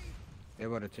 They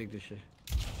about to take this shit.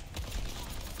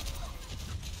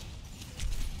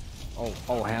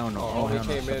 Oh, hell no. Oh, he hell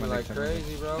no. came in like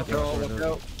crazy, bro. Look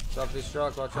out.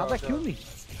 Self-destruct, watch out. How'd that kill me?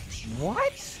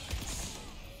 What?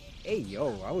 Hey,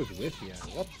 yo, I was with you.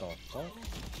 What the fuck?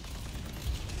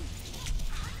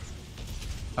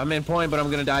 I'm in point, but I'm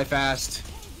gonna die fast.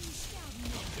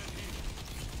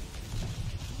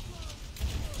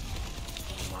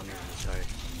 I'm on the side.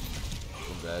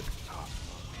 I'm dead.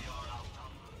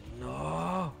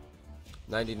 No.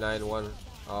 99-1.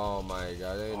 Oh my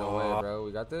god, there ain't no way, bro.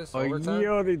 We got this? Oh, Overtime?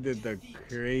 yo, they did the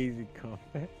crazy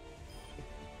comeback.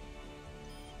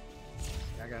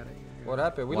 I got it. What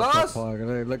happened? We What lost? the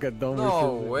fuck? Look at Dumber.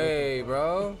 No way,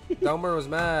 bro. Dumber was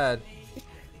mad.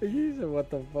 He said, what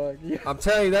the fuck? Yeah. I'm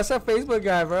telling you, that's that Facebook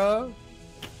guy, bro.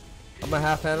 I'm gonna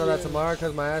half handle that tomorrow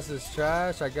because my ass is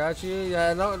trash. I got you.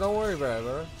 Yeah, no, don't worry about it,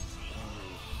 bro.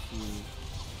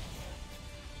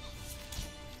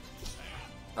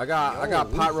 I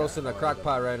got pot roast in the crock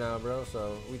pot right now, bro.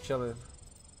 So we chilling.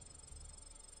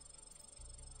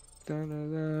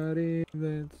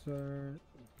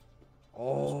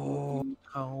 Oh.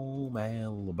 Home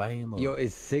Alabama. Yo,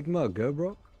 is Sigma good,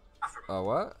 bro?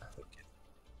 What?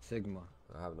 Sigma.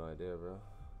 I have no idea, bro.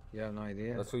 You have no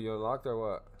idea? That's who you unlocked or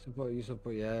what? You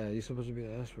supposed, yeah, you supposed to be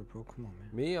the expert, bro. Come on, man.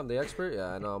 Me? I'm the expert? Yeah,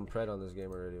 I know. I'm pred on this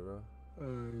game already, bro.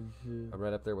 Oh, shit. I'm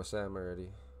right up there with Sam already.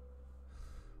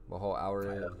 My whole hour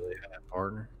in.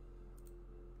 Partner.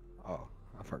 Oh,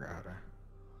 I forgot that.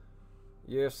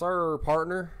 Yes, sir,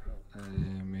 partner.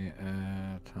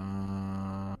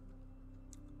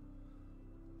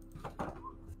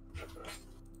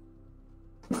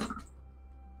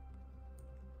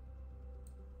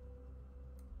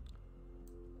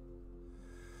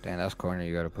 Damn, that's corny.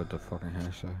 You gotta put the fucking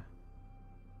hashtag.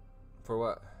 For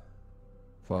what?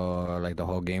 For like the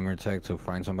whole gamer tag to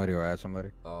find somebody or add somebody.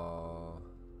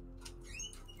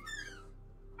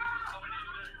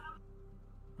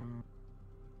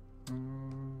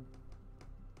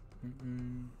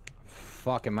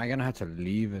 Fuck, am I gonna have to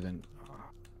leave it and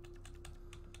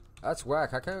That's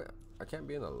whack. I can't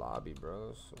be in the lobby, bro.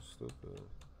 It's so stupid.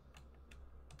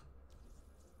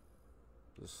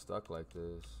 Just stuck like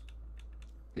this.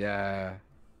 yeah.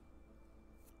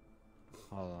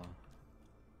 Hold on.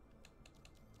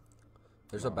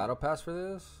 There's a battle pass for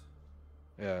this?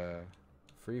 Yeah.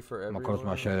 Free for I'm everyone? gonna close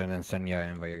my shit and then send you an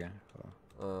invite again. So.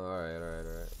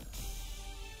 Alright.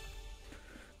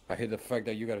 I hate the fact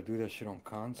that you gotta do that shit on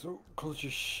console. Close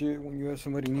your shit when you have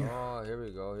somebody near. Oh, here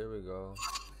we go.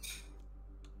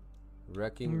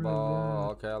 Wrecking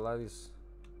ball. Okay, I like these.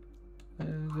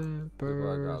 People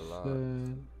I got locked.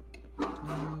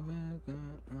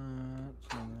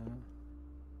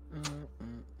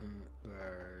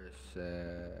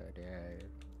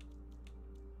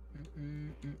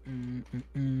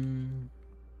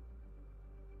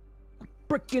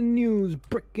 Breaking news,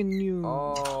 breaking news.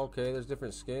 Oh, okay. There's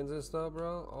different skins and stuff,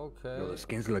 bro. Okay. Yo, the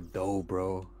skins look dope,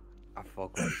 bro. I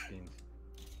fuck with the skins.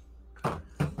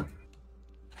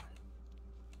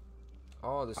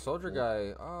 Oh, the soldier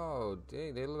guy. Oh,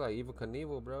 dang. They look like Evil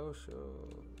Knievel, bro. Sure.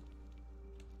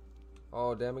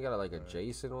 Oh, damn. We got like a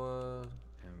Jason one.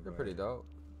 They're pretty dope.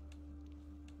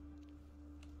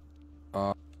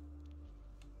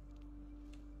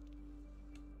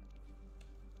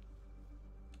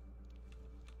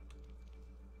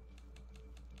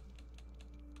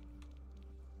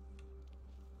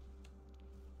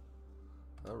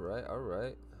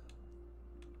 Alright.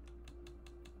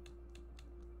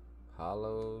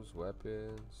 Hollows,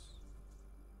 weapons.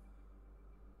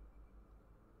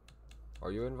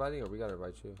 Are you inviting or we gotta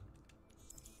invite you?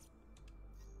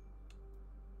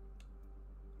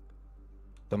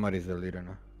 Somebody's the leader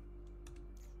now.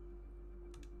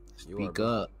 Speak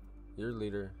up. You're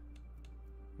leader.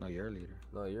 No, you're a leader.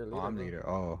 No, you're leader. Oh, I'm bro. leader.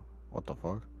 Oh, what the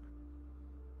fuck?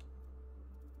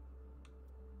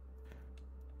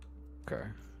 Okay.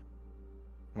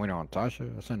 Wait on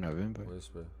Tasha. I sent no invite.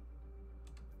 Whisper.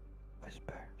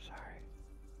 Whisper. Sorry.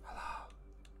 Hello.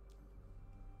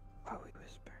 Why we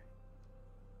whisper?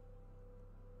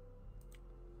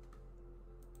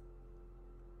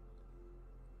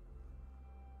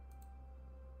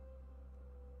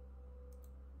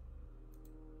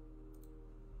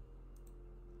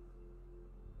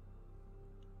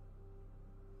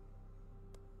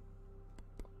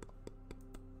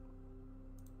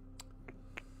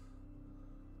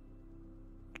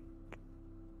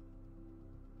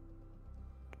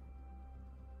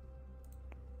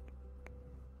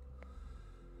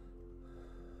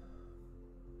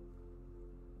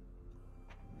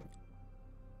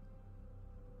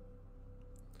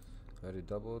 Already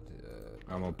doubled?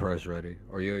 Yeah. I'm a press ready.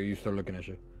 Or you still looking at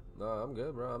shit? No, I'm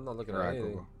good, bro. I'm not looking at Alright,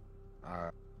 anything. cool.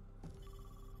 Alright.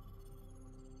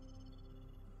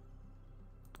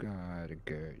 Got it,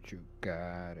 girl. You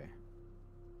got it.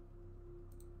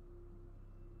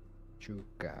 You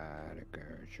got it, girl.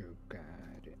 You got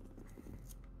it.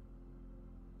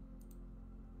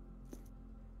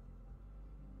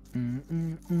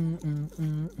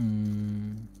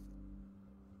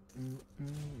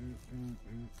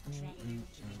 Traveling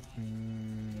to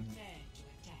prepare to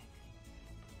attack.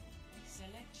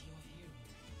 Select your hero.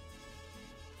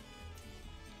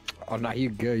 Oh no, you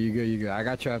good, you good, you good. I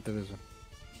got you after this one.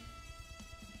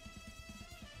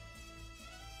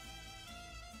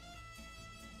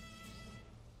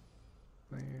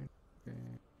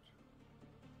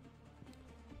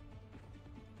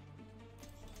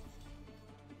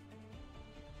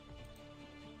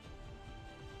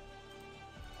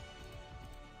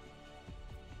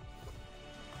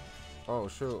 Oh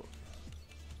shoot.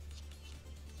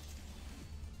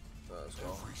 Let's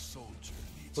go. Every soldier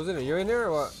needs Who's in it? You in there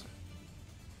or what?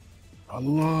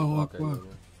 Allah Okay, you're in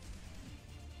there.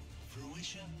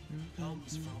 fruition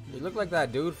comes from You look like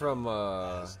that dude from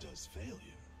as does failure.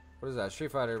 what is that?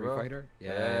 Street Fighter, Street bro. Fighter?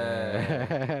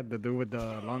 Yeah. The dude with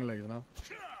the long legs, no?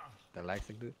 The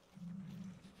Lexic dude?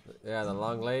 Yeah, the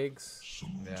long legs.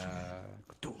 Yeah.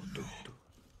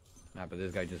 Nah, but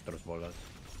this guy just throws bolas.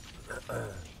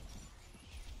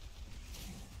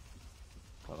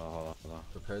 Hold on.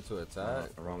 Prepare to attack.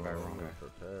 Wrong guy.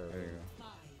 Prepare. There you 5,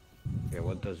 go. Yeah,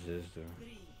 what does this do?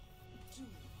 3, 2,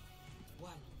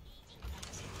 1.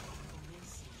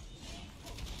 Commencing.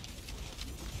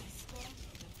 Escort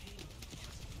the payload.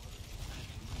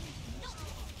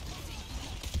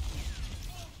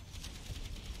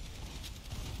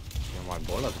 Yeah, my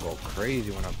bolas go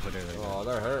crazy when I put it like Oh,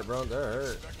 they're hurt, bro. They're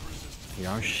hurt. that.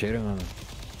 Yeah, I'm shitting on him.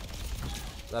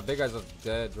 That big guy's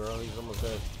dead, bro. He's almost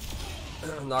dead.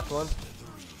 Knocked one.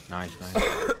 Nice. I'm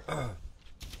gonna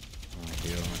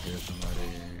heal somebody.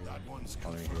 That one's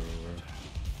I'll confirmed. heal.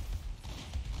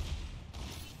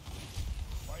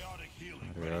 Biotic healing.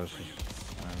 Everybody else is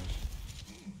nice.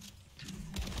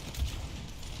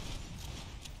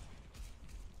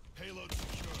 Payload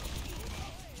secure.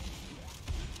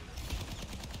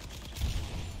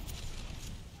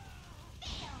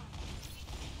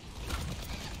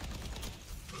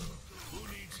 Who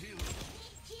needs healing?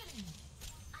 Healing.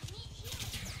 I need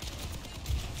healing.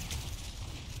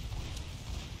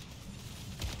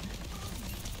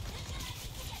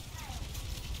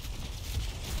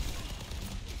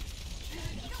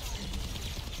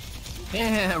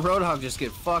 Damn, Roadhog just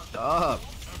get fucked up.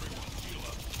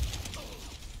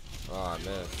 Oh, I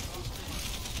missed.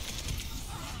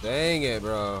 Dang it,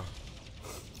 bro.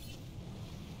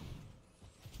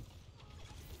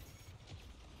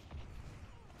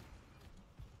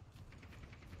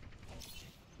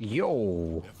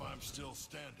 Yo! If I'm still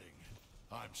standing,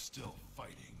 I'm still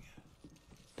fighting.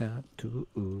 Tattoo.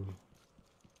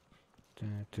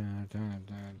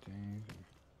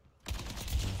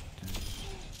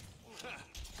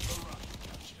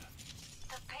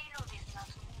 The payload is not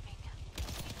moving.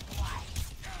 Why?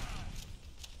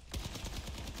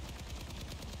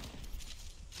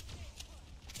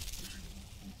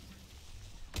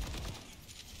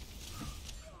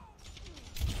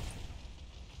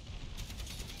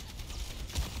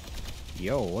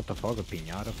 Yo, what the fuck? A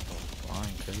piñata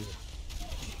flying crazy.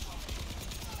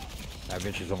 That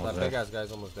bitch is almost That big dead. ass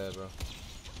guy's almost dead, bro.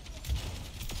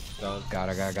 Done. Got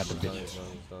the Done, bitch. he's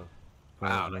done.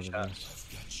 Wow, nice shot. I've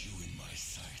got you in my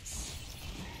sights.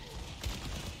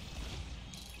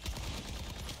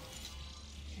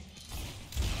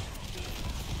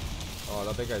 Oh,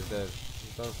 that big guy's dead.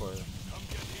 He's done for you.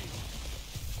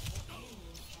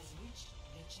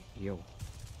 Yo.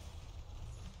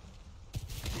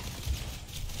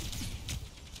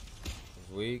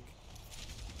 He's weak.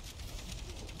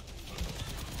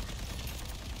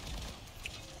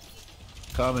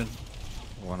 Coming.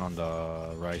 One on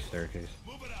the right staircase.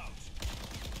 Move it out.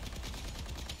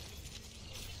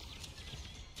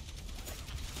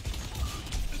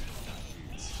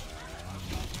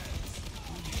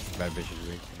 That bitch is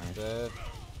weak. Nice. Dead.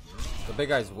 The big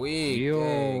guy's weak. Yo.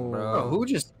 Dang, bro. Bro, who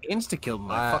just insta-killed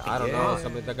my fucking I don't know. guy?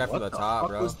 Somebody, that guy from What the top, fuck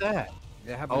bro. was that?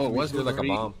 That Oh, it to me was too, Threw like a three.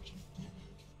 bomb.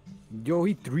 Yo,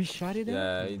 he three-shotted it?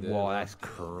 Yeah, he did. Whoa, that's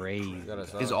crazy. He got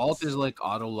us His up. alt is like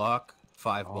auto lock,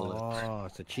 5 bullets. Oh,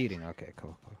 it's a cheating. Okay,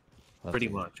 cool. Let's Pretty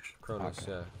see. much. Cronus,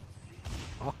 Okay. yeah.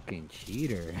 Fucking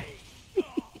cheater.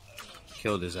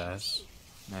 Killed his ass.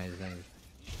 Nice.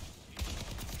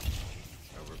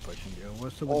 Over pushing. Yo,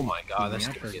 what's up? Oh with my these god, that's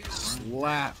piñatas? gonna get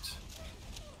slapped.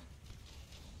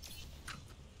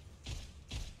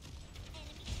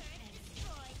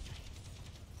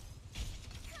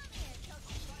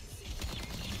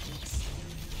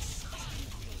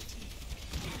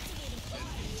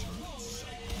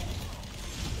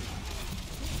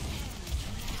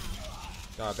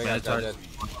 I think Yeah, I it's got hard. that.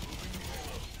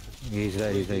 He's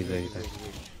dead, he's dead, he's dead, he's dead.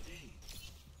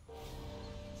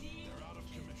 They're out of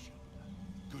commission.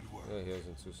 Good work. Yeah, heals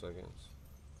in 2 seconds.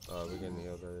 We're getting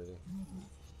healed already.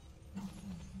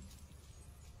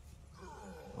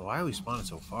 Why are we spawning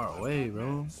so far away,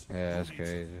 bro? Yeah, that's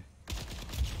crazy.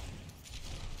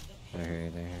 They're here,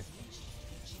 they're here.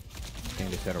 I think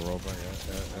they set a robot.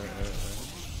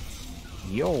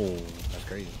 Yo, that's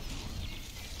crazy.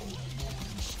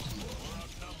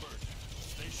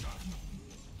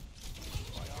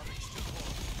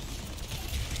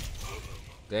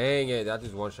 Dang it, that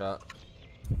just one shot.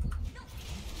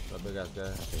 That big ass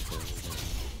guy.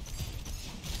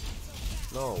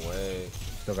 No way.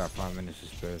 Still got 5 minutes to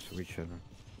spare, so we chillin'.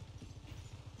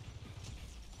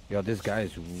 Yo, this guy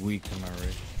is weak to my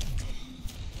wrist.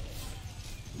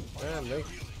 Damn, they.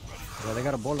 Yo, they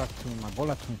got a bola tune, my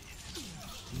bola tune.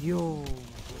 Yo.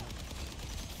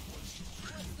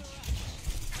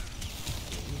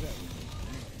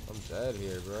 I'm dead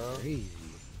here, bro. Crazy.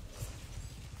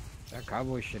 That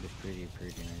cowboy shit is pretty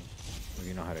nice. When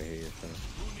you know how to hit yourself.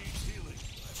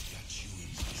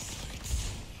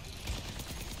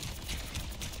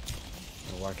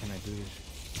 So why can't I do this?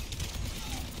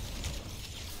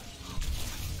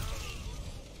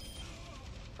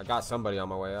 I got somebody on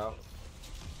my way out.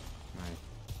 Nice.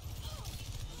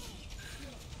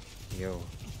 Yo.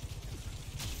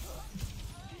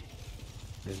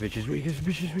 This bitch is weak, this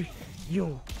bitch is weak.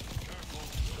 Yo.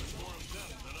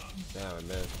 Damn, I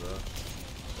missed, bro.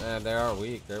 Man, they are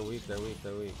weak. They're weak. They're weak.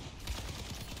 They're weak.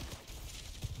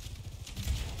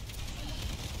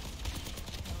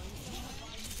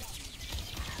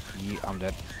 Yeah, I'm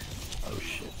dead. Oh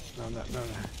shit. No.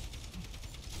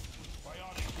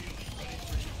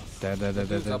 Dead.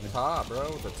 Dude's up top,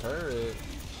 bro. The turret.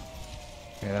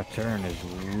 Yeah, that turn is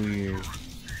weird.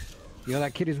 Yo,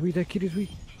 that kid is weak. That kid is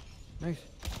weak. Nice.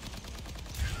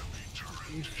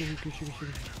 He's so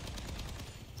weak.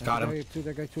 Got him.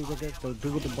 That guy too. The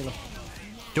dude with the bullet.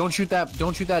 Don't shoot that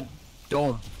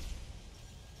dome.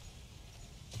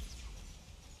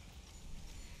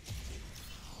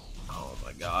 Oh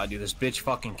my god, dude, this bitch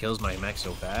fucking kills my mech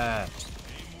so fast.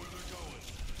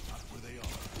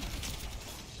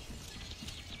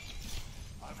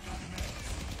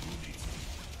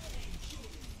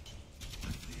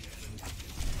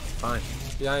 Fine.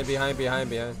 Behind.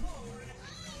 Nice.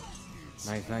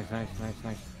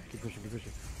 Keep pushing.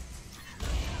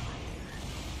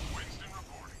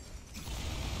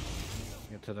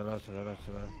 Get to the left. Gotta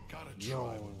try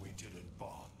what we did at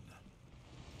Bond.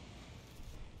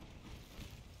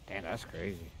 Damn, that's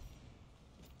crazy.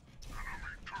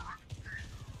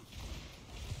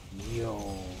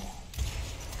 Yo.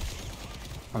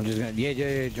 I'm just gonna,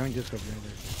 yeah, join Discord.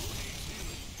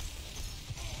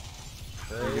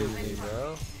 Crazy,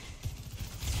 bro.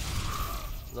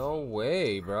 No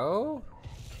way, bro.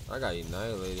 I got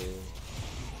annihilated.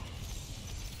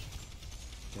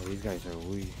 Yeah, these guys are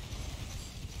weak.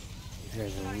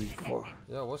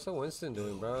 Yo, what's the Winston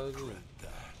doing, bro? He's not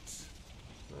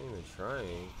even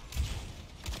trying.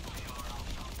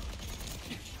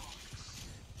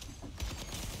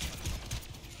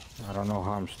 I don't know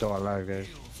how I'm still alive, guys.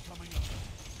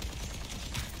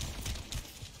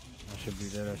 I should be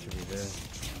there.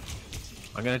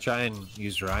 I'm gonna try and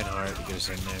use Reinhardt to get us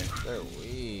in there. They're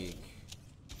weak.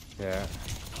 Yeah.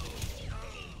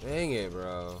 Dang it,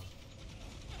 bro.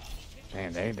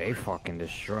 Man, they fucking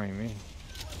destroying me.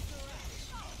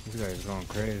 This guy's going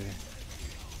crazy.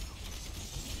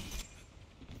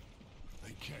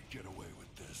 They can't get away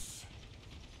with this.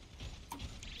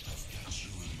 I've got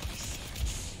you in my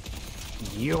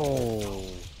sights. Yo.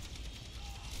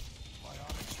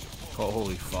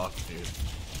 Holy fuck, dude.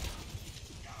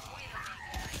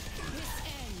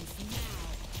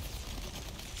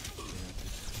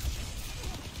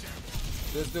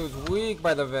 This dude's weak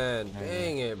by the vent.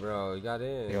 Dang it, bro. He got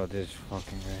in. Yo, this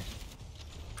fucking guy.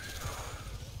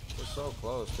 We're so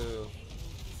close, too.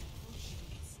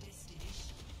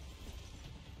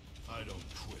 I don't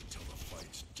quit till the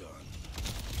fight's done.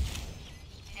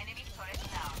 Enemy turret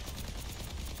down.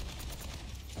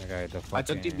 That guy, the fucking... I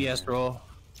took DPS roll.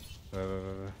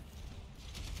 Wait.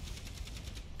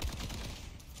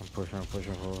 I'm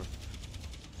pushing forward.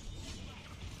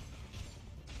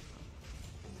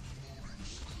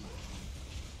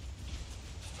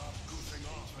 Stop goofing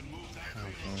off and move that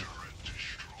turret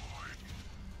destroyed.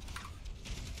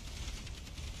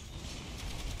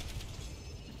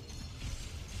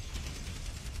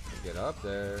 Get up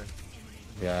there.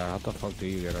 Yeah, how the fuck do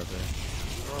you get up there?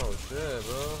 Oh, shit,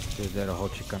 bro. Is there a whole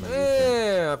chicken?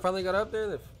 Yeah, I finally got up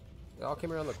there. They all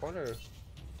came around the corner.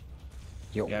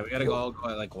 Yo, Yeah, we gotta go all go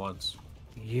at like once.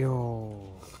 Yo.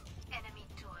 Enemy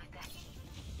turret.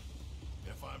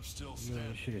 If I'm still Yo, standing,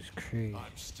 this shit is crazy.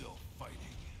 I'm still fighting.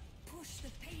 Push the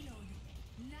payload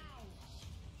now.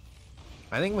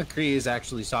 I think McCree is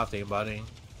actually soft aimbotting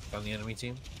on the enemy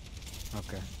team.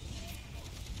 Okay.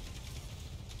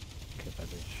 Kill that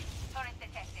bitch. Turret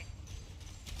detected.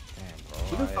 Damn,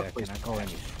 Who bro. the fuck Can I go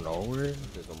any slower?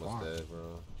 It's almost Fuck. dead,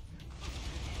 bro.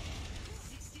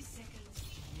 60 seconds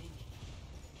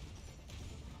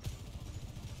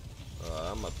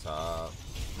remaining. I'm up top.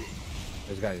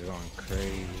 This guy's going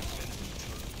crazy.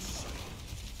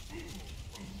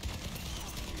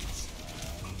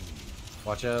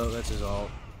 Watch out, that's his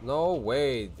ult. No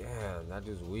way. Damn, that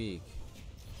dude's weak.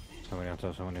 Somebody on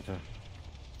top, somebody on top.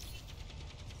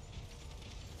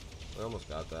 We almost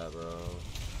got that, bro.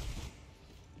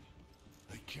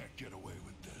 They can't get away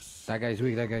with this. That guy's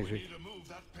weak, that guy's We weak. need to move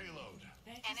that payload.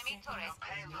 Enemy turret.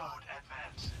 Payload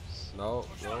advances. No,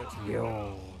 no.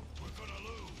 Yo. We're gonna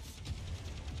lose.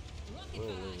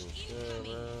 Holy shit,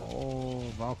 man. Oh,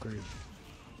 Valkyrie.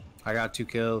 I got 2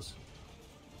 kills.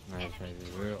 Nice, nice.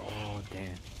 Oh,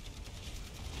 damn.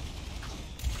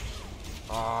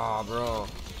 Ah, bro.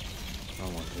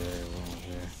 Almost there, almost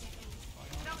there.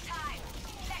 No time.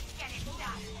 Let's get it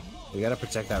done. We gotta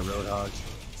protect that Roadhog.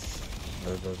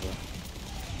 Go.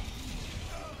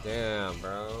 Damn,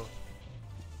 bro.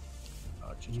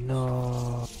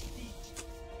 No.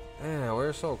 Damn,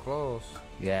 we're so close.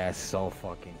 Yeah, it's so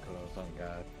fucking close, oh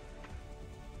god.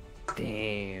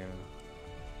 Damn.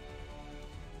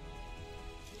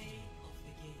 Play of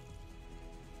the game.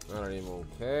 I don't even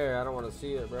care. I don't want to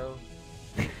see it, bro.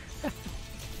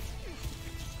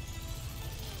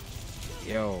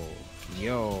 Yo.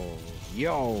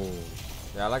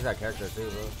 Yeah, I like that character too,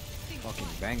 bro. Fucking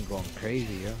bang going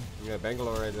crazy, yo. You got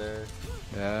Bangalore right there.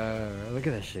 Yeah, look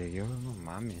at that shit, yo. No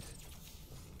mames.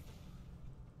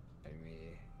 Let me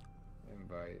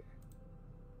invite.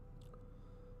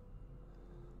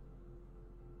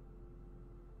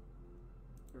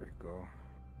 There we go.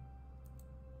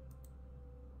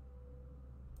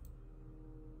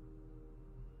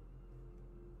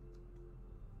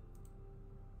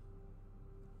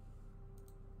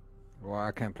 Well,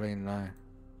 I can't play in line.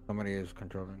 Somebody is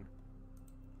controlling.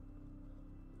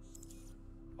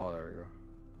 Oh, there we go.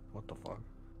 What the fuck?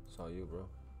 Saw you, bro.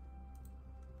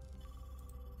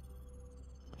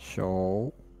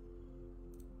 So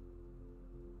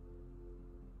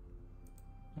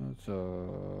that's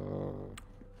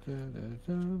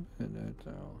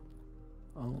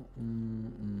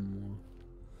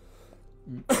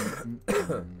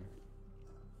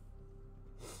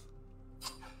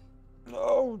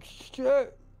oh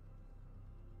shit.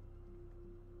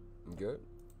 You good?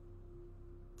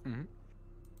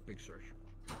 Big search.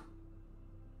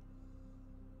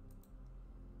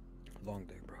 Long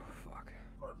day, bro. Fuck.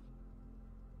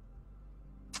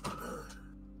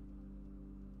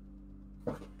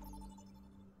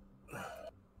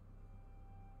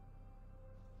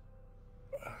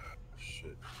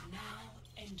 Shit. Now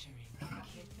entering.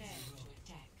 Prepare to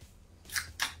attack.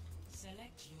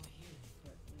 Select your hero.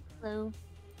 Hello.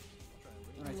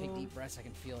 When I take deep breaths, I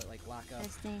can feel it like lock up.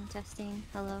 Testing.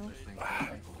 Hello.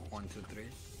 1, 2, 3.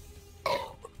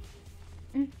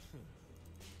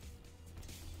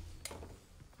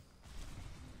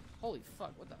 Holy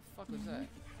fuck, what the fuck was that?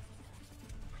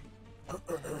 What's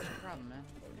the problem, man?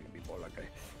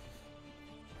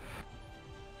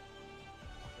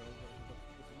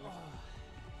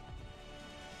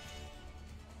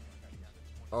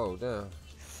 Oh, damn.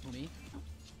 Me?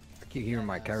 I keep hearing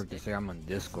my character say I'm on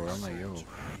Discord. I'm like, yo,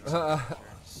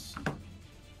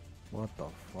 what the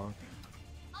fuck?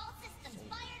 All systems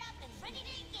fired up and ready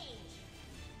to engage.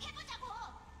 해보자고.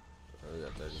 Oh, we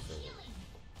got 30 seconds.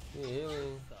 Yeah,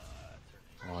 healing.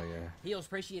 Oh yeah. Heals,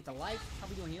 appreciate the like. How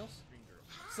we doing, Heals?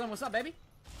 Son, what's up, baby?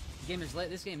 Game is lit.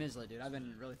 This game is lit, dude. I've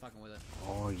been really fucking with it.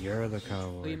 Oh, you're the Who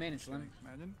cowboy. you main, Slim?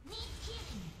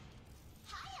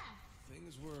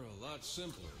 Things were a lot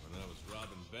simpler when I was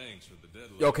robbing banks with the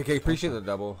deadline. Yo, KK, appreciate the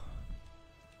double.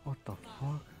 What the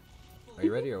fuck? Are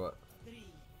you ready or what?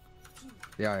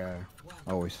 Yeah.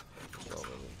 Always.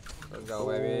 Let's go,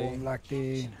 baby. Locked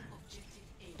in.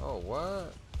 Oh,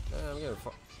 what? Damn, I'm getting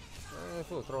man,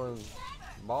 fool throwing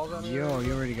balls at me. Yo,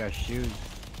 you already got shoes.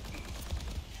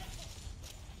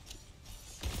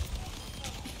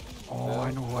 Oh,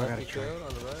 I know who I gotta try.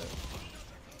 On the right.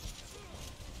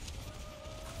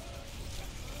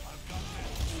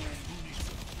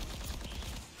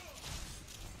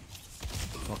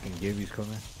 Fucking Gibby's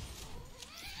coming.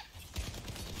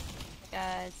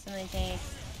 God, so many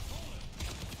tanks.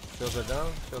 Shields are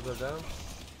down.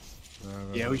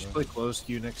 Yeah, we should play close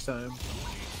to you next time.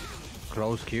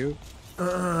 Close queue?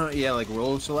 Yeah, like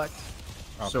role select.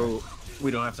 Okay. So we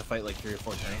don't have to fight like 3 or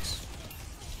 4 tanks.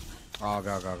 Oh,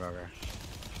 go.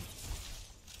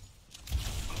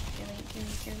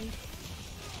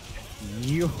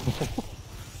 Yo.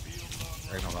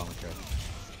 Ain't no wrong with that.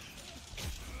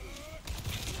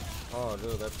 Oh,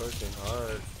 dude, they're pushing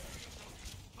hard.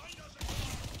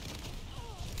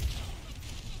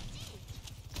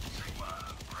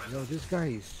 Yo, this guy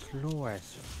is slow as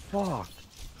fuck.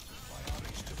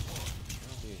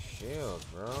 These shields,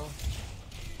 bro.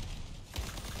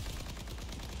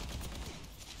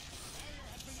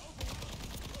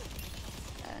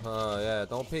 Oh, yeah,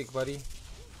 don't peek, buddy.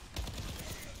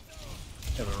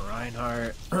 Have a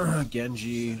Reinhardt,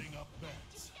 Genji.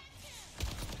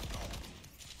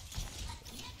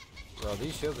 Bro,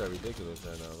 these shields are ridiculous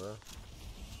right now, bro.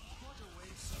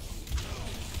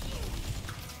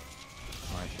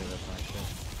 My shit, that's my shit.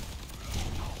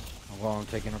 I'm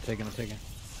taking. I'm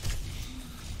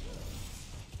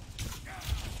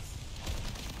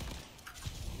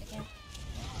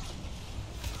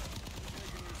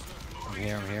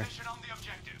here.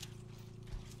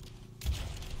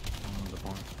 I'm on the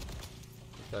point.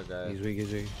 That guy. He's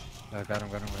weak. I got him.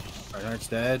 Reinhardt's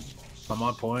dead. I'm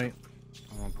on point.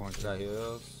 I'm on point. Got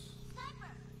heals.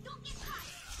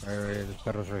 Right, this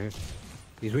Pedro's right here.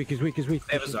 He's weak. They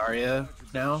have a Zarya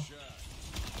now.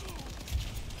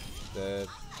 Dead.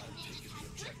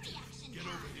 Get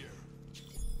over here.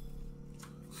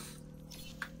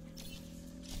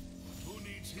 Who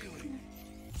needs healing?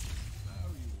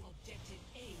 Objective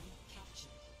A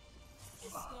captured.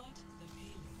 Escort the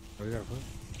payload. What do you gotta put?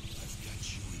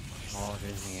 Oh,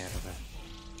 there's me out of it.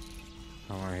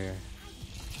 I'm right here.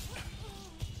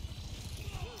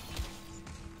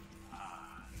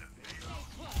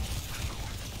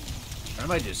 I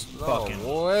might just No fucking.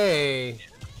 way.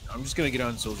 I'm just gonna get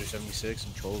on Soldier 76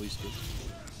 and troll these dudes.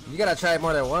 You gotta try it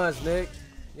more than once, Nick.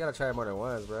 You gotta try it more than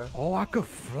once, bro. Oh, I could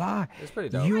fly. It's pretty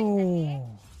dope. Yo.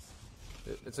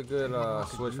 It's a good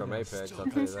switch from Apex, I'll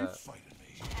tell you that.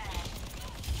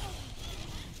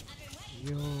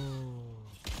 Yo.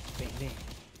 Baby.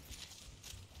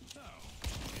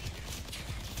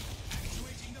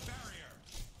 Activating the barrier.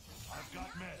 I've got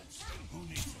meds. Who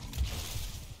needs them?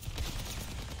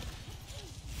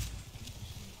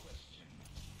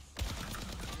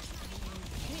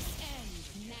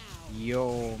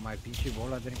 Yo, my pinche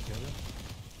bola didn't kill him.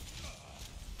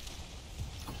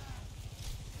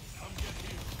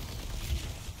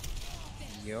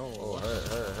 Yo. Oh,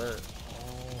 hurt.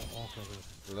 Oh, okay.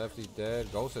 Lefty's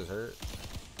dead. Ghost is hurt.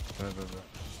 I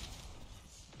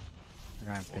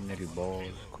got infinity balls.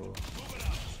 Cool.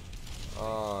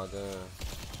 Oh, damn.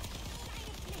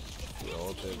 You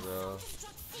ulted, bro.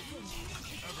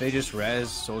 They just res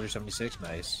Soldier 76.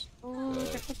 Nice. Ooh,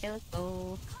 triple kill. Let's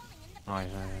go. Nice.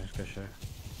 Good shit.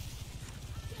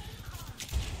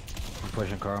 I'm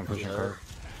pushing car.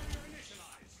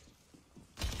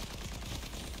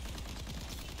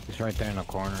 He's right there in the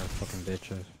corner, fucking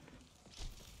bitches.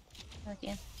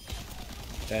 Okay.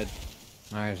 Dead.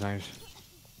 Nice.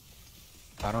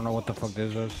 I don't know what the fuck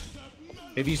this is.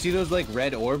 If you see those like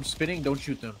red orbs spinning, don't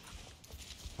shoot them.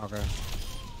 Okay.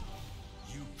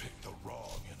 You picked the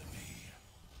wrong enemy.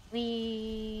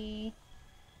 We.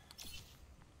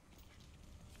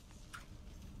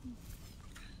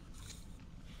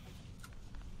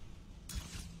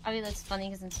 Probably looks funny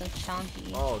because I'm so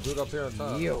chunky. Oh, dude up here on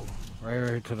top. Yo.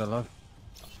 Right to the left.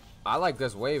 I like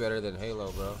this way better than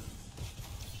Halo, bro.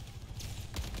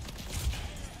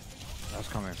 That's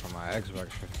coming from my Xbox.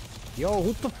 Yo,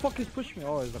 who the fuck is pushing me?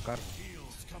 Oh, it's the car.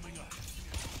 Heals coming up.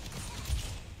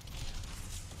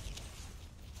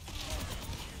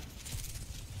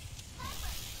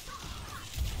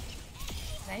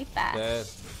 Very fast. Dead.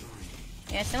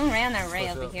 Yeah, someone ran their ray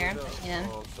Push over up, here. push up. Yeah.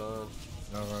 Oh, son.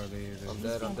 No, I'm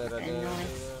dead. Fucking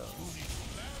noise.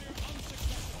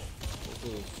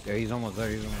 Yeah, he's almost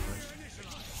there.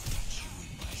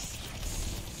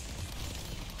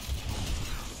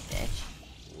 Bitch.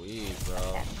 Weak, bro.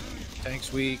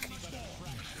 Tank's weak.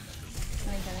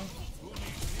 Coming.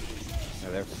 Yeah,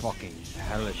 they're fucking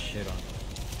hella shit on me.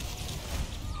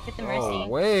 Get the Oh, mercy.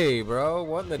 way, bro.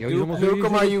 What in the Yo, he's Duke almost there,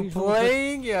 Nukem are you he's almost there.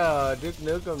 playing? Yeah, Duke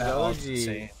Nukem's That OG. ult's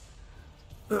insane.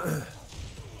 You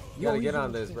gotta Yo, get he's on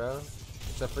almost this, there. bro.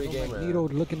 It's a free Yo, game my right Nito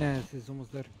now. looking ass is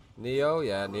almost there. Neo?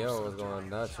 Yeah, Neo was going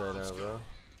nuts right now, bro.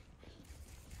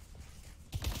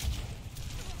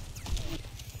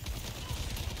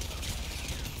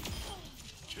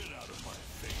 Get out of my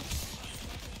face.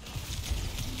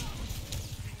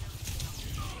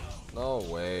 No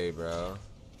way, bro.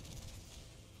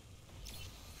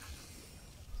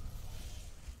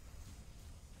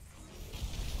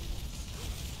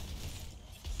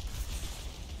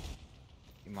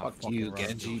 Fuck fucking you, rock.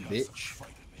 Genji, bitch.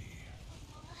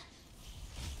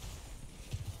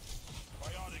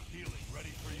 Biotic healing ready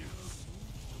for use.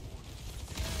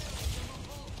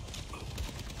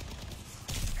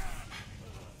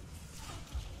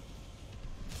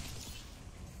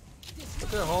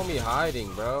 Look at homie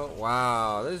hiding, bro.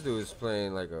 Wow, this dude is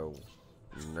playing like a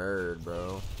nerd,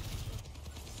 bro.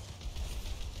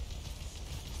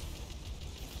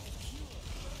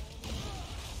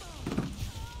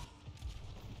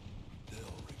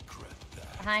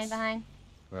 Behind.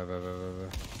 Wait.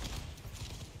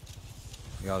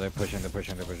 Yo, they're pushing.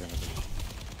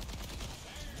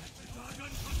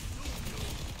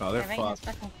 Oh, they're They're right in this fucked.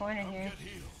 fucking corner here.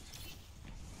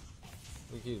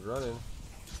 He keeps running.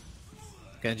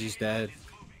 Genji's dead.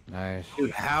 Nice.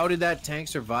 Dude, how did that tank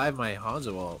survive my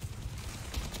Hanzo ult?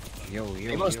 Yo.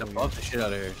 They must have bumped the shit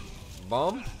out of her.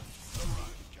 Bomb?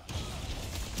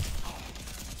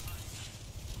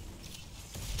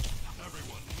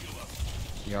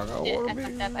 Y'all got Dude, orb.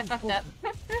 I fucked up.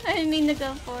 I didn't mean to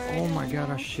go for it. Oh my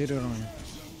god, I shitted on him.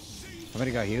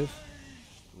 Somebody got heals?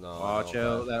 No. Watch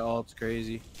out, that ult's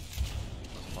crazy.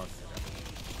 Get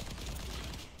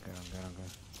him.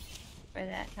 For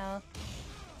that health.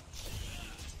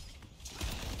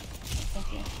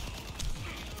 Thank you.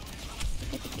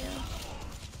 Good to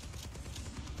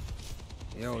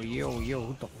go. Yo,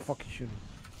 who the fuck is shooting?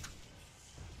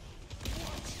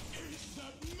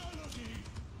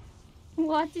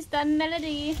 What is that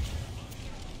melody?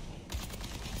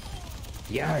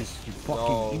 Yes, you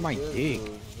fucking eat my this dick.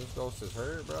 dude, this ghost is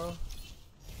hurt, bro.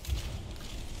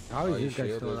 How Oh, is you this guy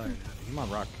still shielded. alive? He's my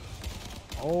rock.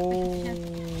 Oh,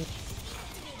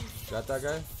 Got that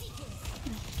guy?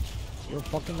 yo,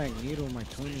 fucking Magneto, my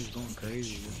twin is going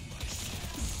crazy.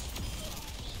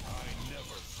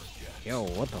 Yo,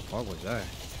 what the fuck was that?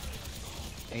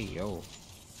 Hey, yo.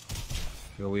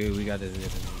 Yo, we got this. We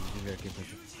gotta keep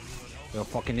pushing. Yo,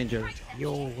 fucking ninja.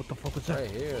 Yo, what the fuck was that? Right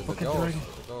here, the Fucking ghost. dragon.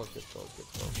 The ghost, get ghost.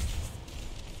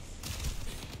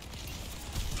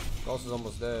 Ghost is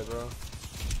almost dead, bro.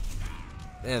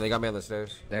 Damn, they got me on the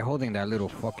stairs. They're holding that little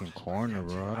fucking corner,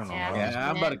 bro. I don't know how. Yeah,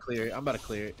 I'm about to clear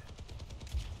it.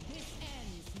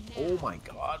 Oh my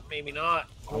god, maybe not.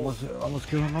 Almost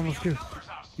killed him.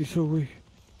 You're so weak.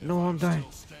 No, I'm dying.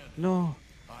 No.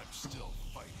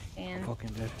 And I'm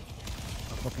fucking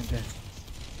dead.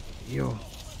 Yo.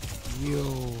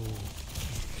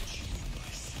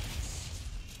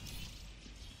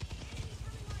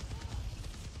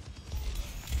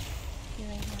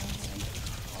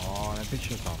 Oh, that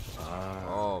bitch is on fire.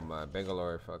 Oh my,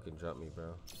 Bangalore fucking jumped me,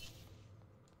 bro.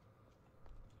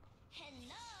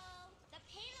 Hello? The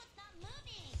payload's not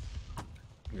moving.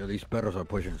 Yo, these pedals are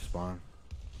pushing spawn.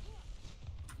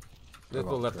 This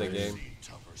one left the game.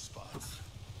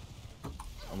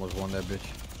 Almost won that bitch.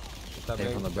 Get that Came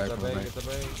bang, from the get back, that from the bang, back. get the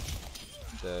bang.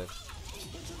 Dead.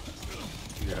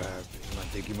 Yeah,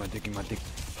 my dick.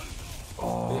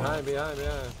 Oh. Behind.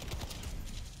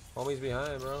 Homie's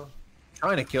behind, bro.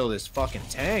 Trying to kill this fucking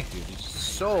tank, dude. There's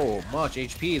so much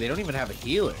HP. They don't even have a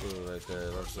healer. Dude, right there,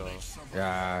 let's go.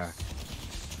 Yeah.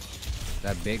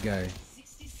 That big guy.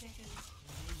 60 seconds.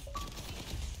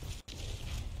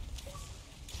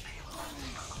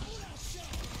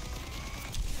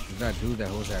 Who's that dude that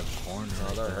holds that corner? Oh,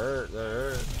 right they're there?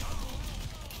 hurt.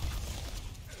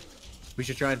 We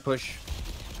should try and push.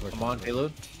 Come on,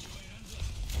 payload.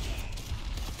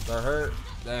 They're hurt.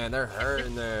 Man, they're hurt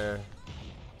in there.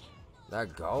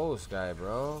 That ghost guy,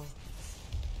 bro.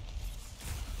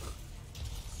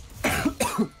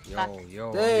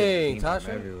 Yo. Dang, I'm Tasha.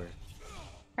 everywhere.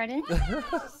 Pardon?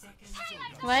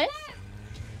 What?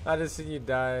 I just seen you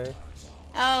die.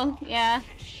 Oh, yeah.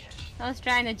 I was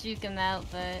trying to juke him out,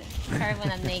 but it's hard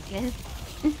when I'm naked.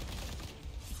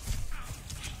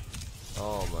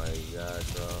 Oh my god,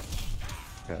 bro.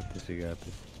 You got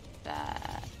this.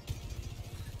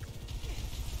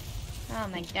 Oh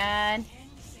my god.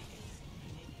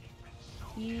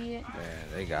 Yeah. Yeah,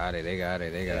 they got it.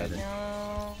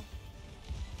 No.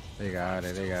 They got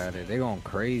it. They going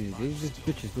crazy. This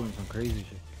bitch is doing some crazy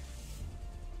shit.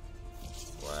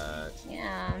 Whack.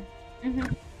 Yeah.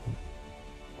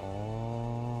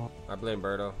 Oh. I blame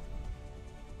Birdo.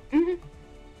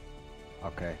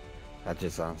 Okay. That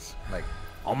just sounds like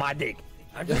on my dick.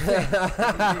 I'm just saying.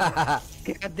 God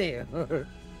damn.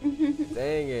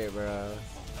 Dang it, bro.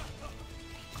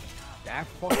 That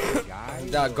fucking guy.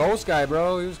 That ghost guy,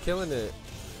 bro. He was killing it.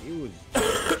 He was.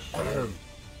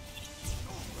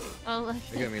 Oh,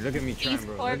 Look at me trying, He's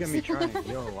bro. corpse. Look at me trying.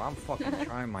 Yo, I'm fucking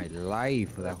trying my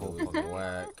life for that whole fucking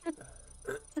Whack.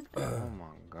 Oh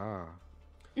my god.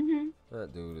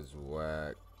 That dude is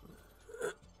whack.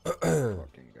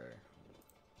 Fucking guy.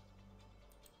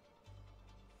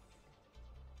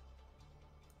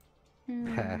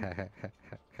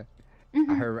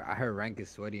 I heard rank is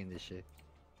sweaty in this shit.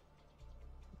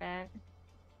 Bet.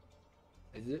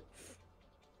 Is it?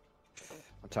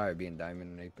 I'm tired of being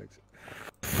diamond in Apex.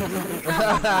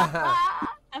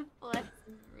 Flex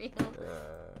is real.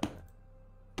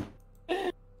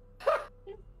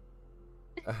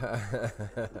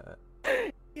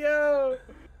 Yo!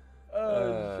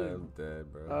 Oh shit. I'm dead,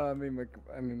 bro. I made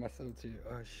myself to you.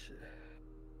 Oh shit.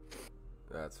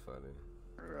 That's funny.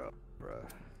 Bro.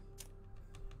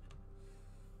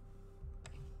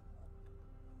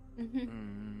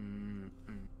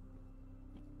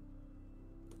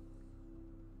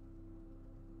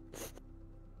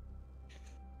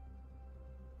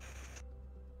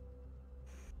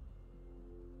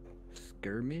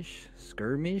 Skirmish?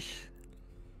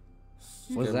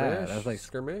 What's that? That's like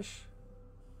skirmish.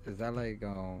 Is that like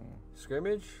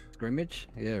scrimmage? Scrimmage?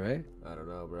 Yeah, right? I don't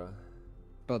know, bro.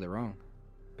 Spelled it wrong.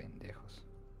 Pendejos.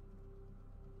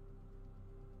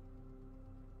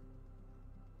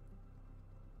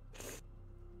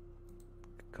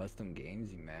 Custom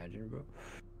games, imagine, bro.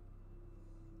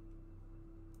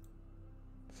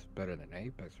 It's better than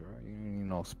Apex, bro. You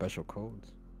know special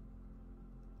codes.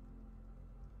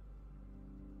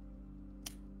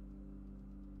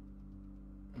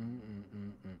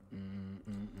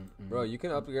 Bro, you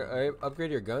can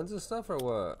upgrade your guns and stuff or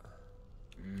what?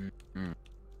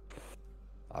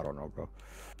 I don't know, bro.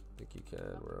 I think you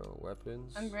can, bro.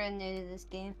 Weapons. I'm brand new to this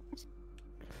game.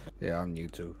 Yeah, I'm new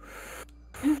too.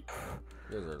 You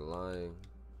guys are lying.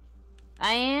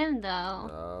 I am though.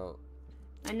 No.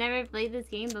 I never played this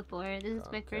game before. This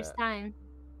is my first time.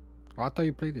 Oh, I thought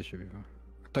you played this shit before.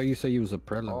 I thought you said you was a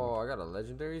pre-level. Oh, I got a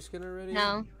legendary skin already?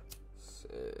 No.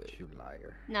 Sick. You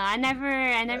liar. No, I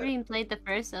never even played the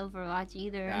first Overwatch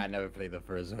either. Nah, I never played the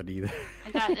first one either.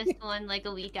 I got this one like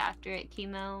a week after it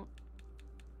came out.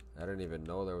 I didn't even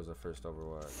know there was a first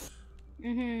Overwatch.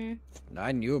 No,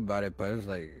 I knew about it, but it was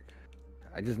like,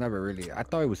 I just never really. I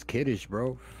thought it was kiddish,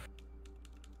 bro.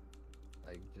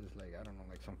 Like just like I don't know,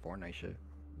 like some Fortnite shit.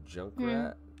 Junkrat.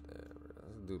 Damn,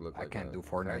 this dude look like I can't a do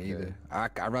Fortnite crackhead. either.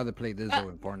 I'd rather play this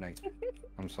than Fortnite.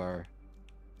 I'm sorry.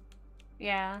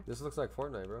 Yeah. This looks like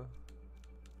Fortnite, bro.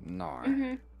 No.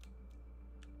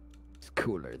 It's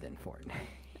cooler than Fortnite.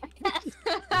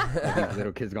 These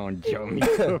little kids gonna jump me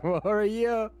tomorrow,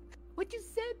 yo. What you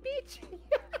said, bitch?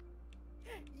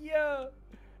 Yo.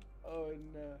 Oh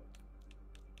no.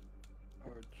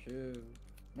 Oh chill.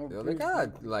 No, Yo, they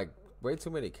got like way too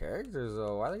many characters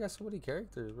though. Why they got so many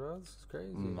characters, bro? This is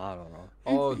crazy. I don't know.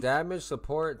 Oh, damage,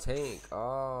 support, tank.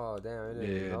 Oh, damn. I didn't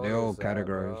Yeah, notice they all that,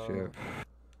 categories. bro. Yeah.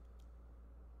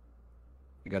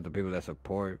 You got the people that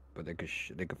support, but they could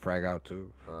frag out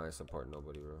too. I ain't support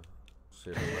nobody, bro. Just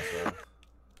here for myself.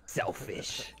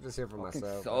 Selfish. Just here for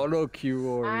myself. Solo queue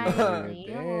oriented.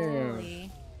 Damn.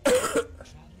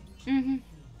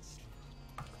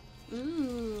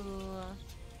 Ooh.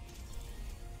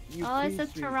 Oh, it's a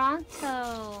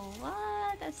Toronto.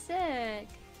 What? That's sick.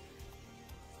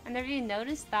 I never even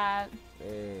noticed that.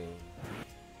 Dang.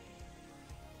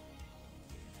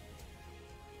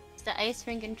 It's the ice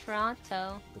rink in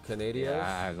Toronto. The Canadians? Yeah,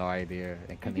 I have no idea.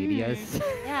 And Canadians?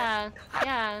 Yeah,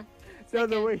 yeah. It's The like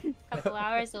other a way. couple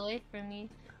hours away from me.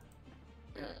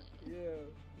 Yeah.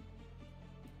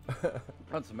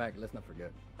 Front smack, let's not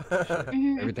forget.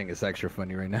 Everything is extra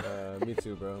funny right now. Me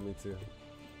too, bro. Me too.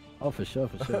 Oh, for sure,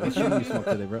 for sure. What shit you smoke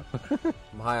today, bro?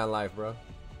 I'm high on life, bro.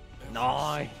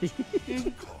 Nice.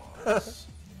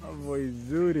 My boy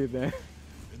Zooted, man.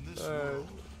 In this world,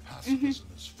 pacifism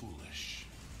is foolish.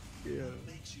 Yeah.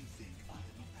 Makes you think I am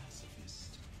a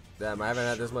pacifist. Damn, I haven't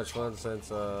had this much fun since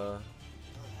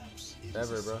Perhaps it is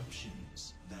ever, bro.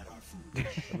 assumptions that are foolish.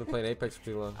 I've been playing Apex for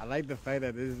too long. I like the fact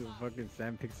that this is a fucking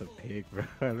Sam picks a pig,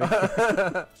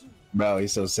 bro. Bro,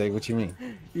 he's so sick. What you mean?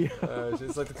 Yeah.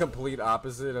 It's like the complete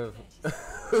opposite of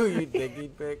who you think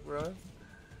he'd pick, bro.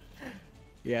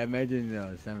 Yeah,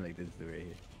 imagine Sam like this dude right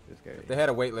here. This guy. If they had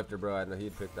a weightlifter, bro, I know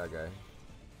he'd pick that guy.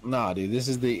 Nah, dude, this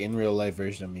is the in real life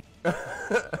version of me.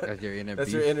 That's your inner That's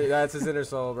beast. your inner. That's his inner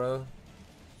soul, bro.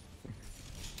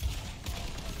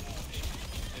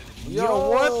 Yo,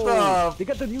 what the? They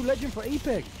got the new legend for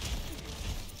Apex.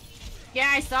 Yeah,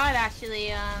 I saw it actually.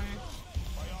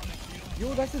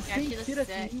 Yo, that's the Yeah, same she looks shit as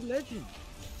sick. the new legend.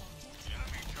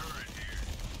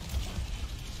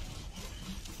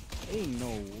 Ain't no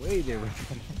way they were.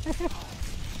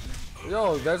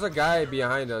 Yo, there's a guy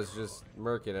behind us just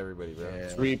murking everybody, bro.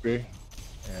 It's Reaper. Yeah,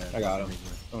 I got him.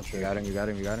 Don't You trip. got him. You got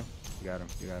him. You got him. You got him.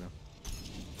 You got him.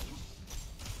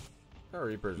 That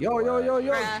Reaper's Yo, yo, yo,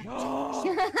 yo.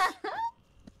 Bruh.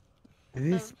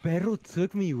 This perro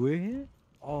took me with him?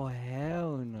 Oh,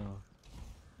 hell no.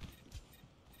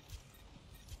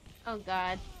 Oh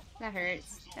god, that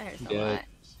hurts. That hurts a Yeah. lot.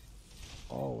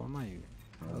 Oh, what am I?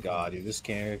 Oh god, dude, this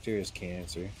character is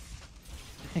cancer.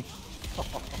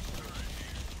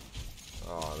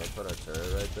 Oh, they put a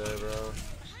turret right there, bro.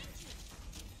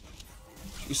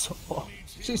 She's so low.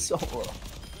 She's so low.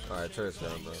 Alright, turret's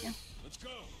down, bro. Yeah. Let's go.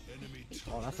 Enemy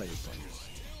Oh, that's how you play.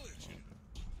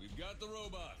 We've got the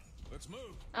robot. Let's move.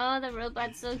 Oh, the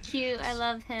robot's so cute. I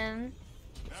love him.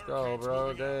 Let's go,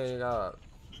 bro. Dang, you got.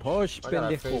 Push, I got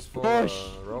a pendejo, face full push.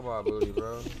 of robot booty,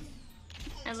 bro.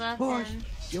 I love Push. him.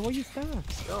 Yo, what you stop?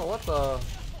 Yo, what the?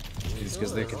 It's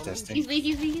because they're He's contesting. weak,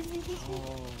 he's weak, he's weak, he's weak.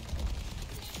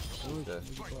 Okay.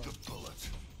 Bite the bullet.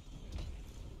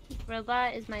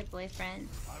 Robot is my boyfriend.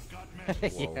 I've got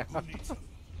men. Yeah. Who needs them?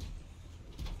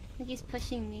 I think he's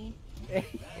pushing me.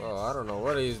 Well, I don't know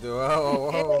what he's doing.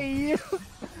 Whoa, whoa, whoa.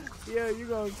 Yeah, you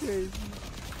going crazy.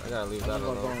 I gotta leave that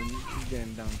alone. He's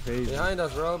getting down crazy. Behind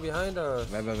us, bro. Behind us.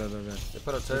 Blah, blah, blah, blah, blah. They put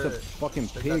a There's turret. a fucking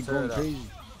Take pig that going turret out. crazy.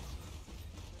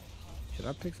 Should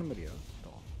I pick somebody else?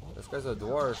 This guy's a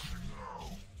dwarf.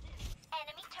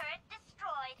 Enemy turret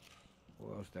destroyed.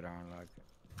 Who else did I unlock?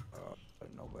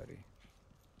 Nobody.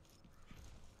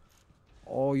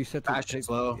 Oh, you said to Fast and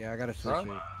slow. Yeah, I gotta switch Huh? it.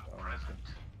 Oh, okay.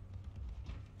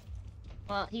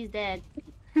 Well, he's dead.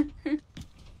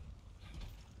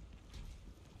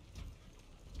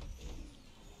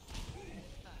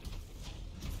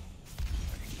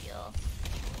 Heal.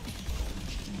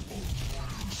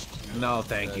 No,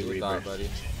 thank you, You Reaper. thought, buddy.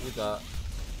 You thought.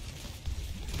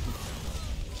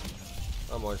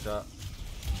 I'm one shot.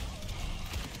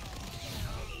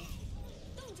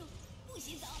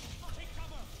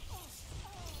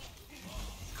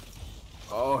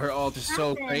 Oh, her ult is so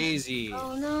Happened? crazy.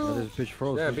 Oh Yeah, no. this bitch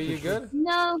froze. Yeah, This be you bitch froze. good?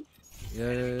 No. Yeah, yeah,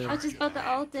 I yeah. was just about to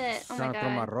ult it. Oh my Trying to throw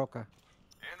my god. roca.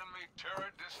 Enemy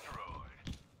turret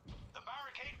destroyed. The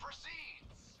barricade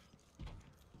proceeds.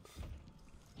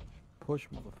 Push,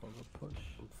 motherfucker, push.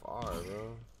 I'm far,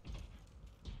 bro.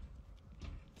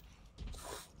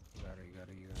 You got it.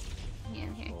 Yeah,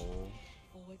 I'm here. Oh.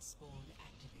 Forward spawn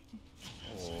activated.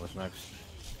 Oh, what's next?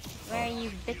 Where are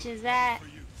you bitches at?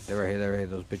 They're right here, they're right here.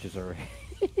 Those bitches are right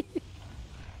here.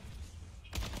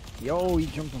 Yo, he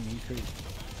jumped on me. He's crazy.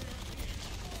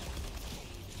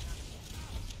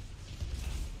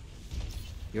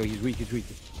 Yo, he's weak, he's weak.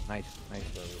 Nice, nice.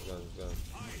 Gun.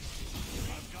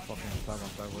 Fucking on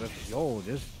top. What is Yo,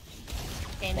 this.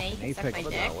 Okay, now you can suck Apex. my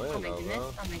Look dick. at that Oh my window, goodness.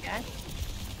 bro. Oh my god.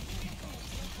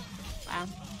 Wow.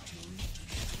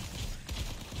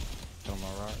 Tell him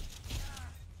all right.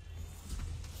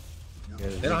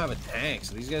 They don't have a tank,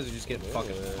 so these guys are just getting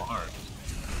fucking farmed.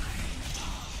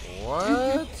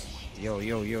 What?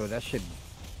 Yo, that shit.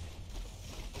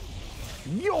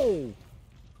 Yo!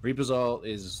 Reaper's ult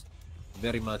is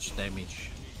very much damage.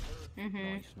 Mm-hmm.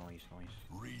 Nice.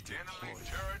 Enemy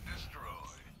turret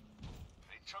destroyed.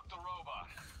 They took the robot.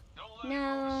 Don't let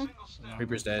No. it go a single step.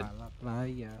 Reaper's dead.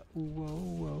 Playa. Whoa,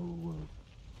 whoa.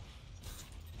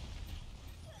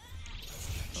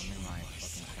 Don't make my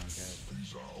fucking sound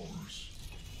These are ours.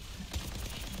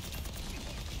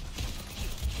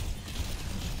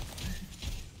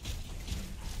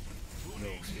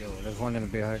 Yo, there's one in the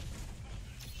behind.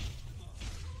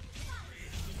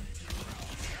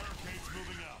 Barricades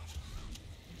moving out.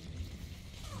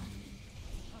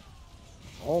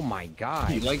 Oh my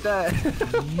god. You like that?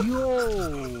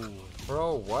 Yo!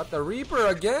 Bro, what? The Reaper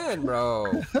again,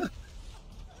 bro.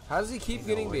 How does he keep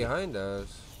getting way. behind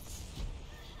us?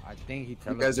 I think he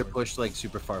You guys are teleported. pushed like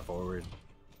super far forward.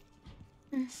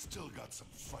 Still got some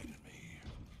fight in me.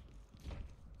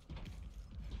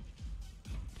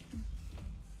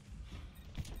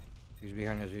 He's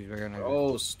behind us, he's behind us.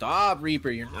 Oh, stop,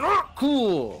 Reaper. You're not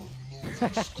cool.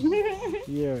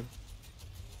 Yeah. It's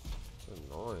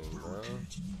annoying, bro.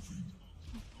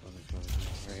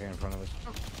 Right here in front of us.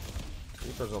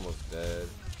 Reaper's almost dead.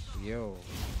 Yo.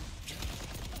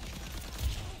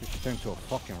 He just turned into a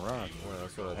fucking rock. Yeah,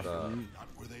 that's what I thought. Not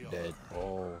where they Dead. are.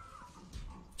 Oh.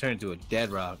 Turn into a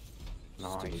dead rock.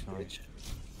 Nice, Stupid nice. bitch.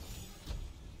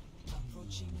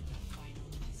 Approaching the final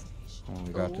destination. Oh,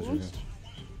 we got this. Oh.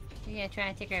 You're gonna try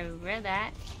and take rid of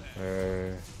that.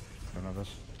 Front of us.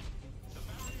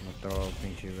 No throw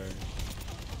pinche verga.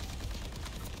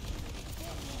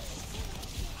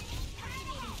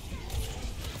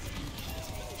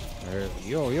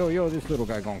 Yo, this little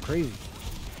guy going crazy.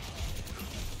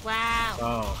 Wow.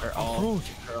 Oh, her ult.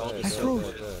 Her ult is so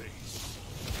good.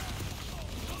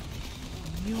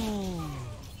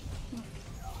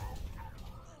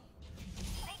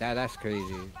 That's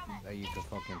crazy. That you can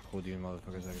fucking pull these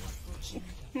motherfuckers like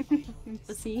that.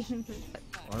 Pussy.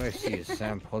 All I see is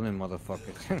Sam pulling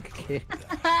motherfuckers.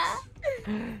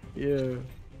 Yeah.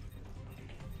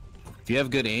 you have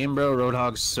good aim, bro,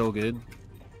 Roadhog's so good.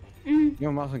 You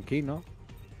know mouse and key, no?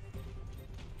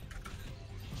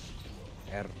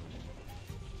 R.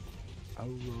 Oh.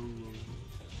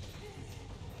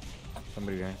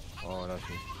 Somebody behind. Oh, that's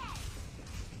you.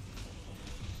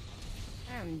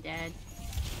 I'm dead.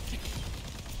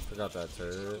 Forgot that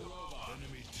turret.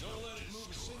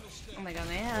 Oh my god,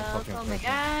 my health. Oh my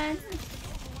god.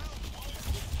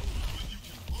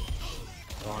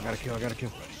 Oh, I gotta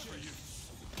kill.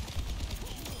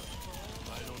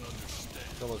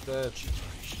 It's almost dead.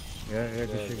 Yeah, good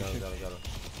shit. Got him.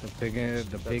 The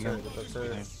pig.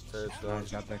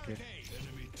 Turret. Got that kid.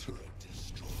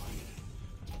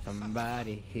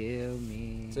 Somebody heal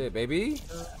me. That's it, baby.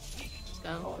 Let's go.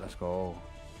 Oh, let's go.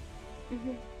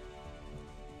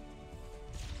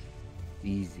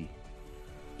 Easy.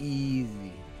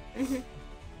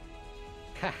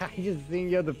 I just seen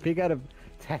you the pig out of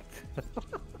attacked.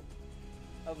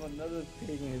 Of another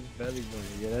pig in his belly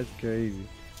button. Yeah, that's crazy.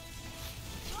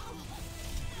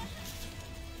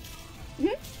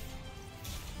 What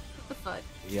the fuck?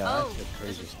 Yeah, oh, that's a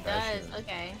crazy this special. does.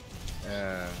 Okay.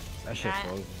 Yeah, that shit's Right.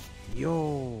 frozen.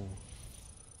 Yo.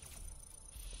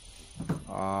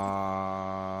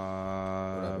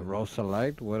 Roll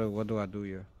select. What do I do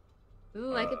here?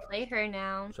 Ooh, I could play her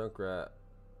now. Junkrat.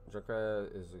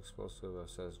 Junkrat is explosive,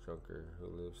 says Junker, who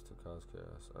lives to cause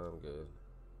chaos. I'm good.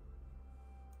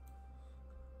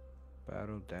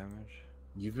 Battle damage.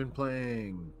 You've been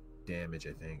playing damage,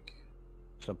 I think.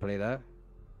 So play that.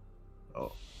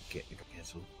 Oh, get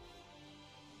canceled.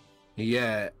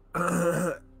 Yeah,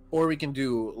 or we can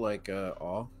do like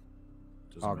all.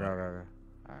 Oh, go. Alright.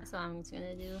 That's what I'm just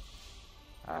gonna do.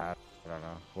 I don't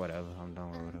know. Whatever. I'm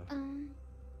done with it.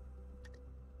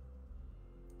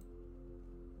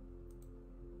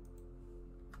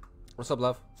 What's up,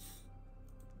 love?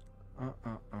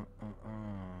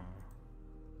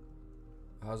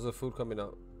 How's the food coming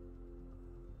out?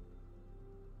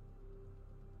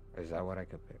 Is that what I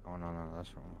could pick? Oh, no, that's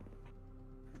wrong.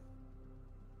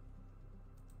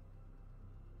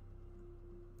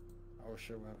 Oh,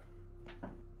 shit, man.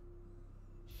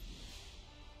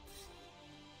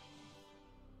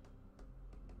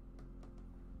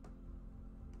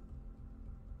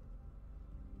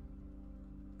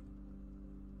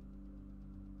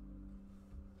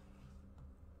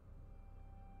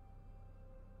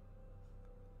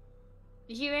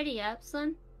 Is you ready up,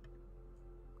 Slim?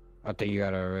 I think you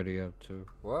got it already up too.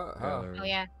 What? How? Oh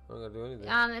yeah. I'm not gonna do anything.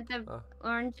 At the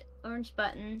orange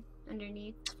button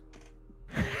underneath.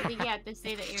 I think you have to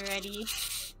say that you're ready.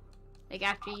 Like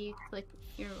after you click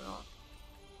your roll.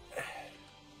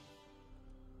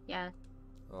 Yeah.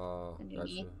 Oh,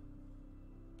 underneath. gotcha.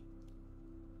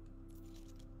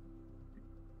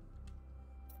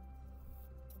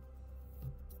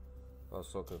 I was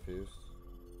so confused.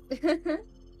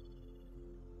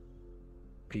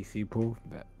 PC pool.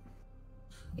 Bet.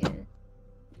 Yeah.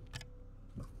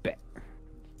 Bet.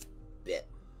 Bet.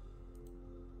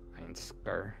 I ain't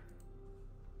scared.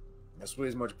 This way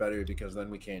is much better because then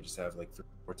we can't just have like 3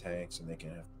 or 4 tanks and they can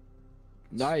have.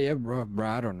 Nah, yeah, bro.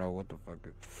 I don't know what the fuck.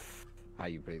 How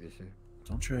you play this shit?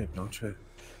 Don't trip.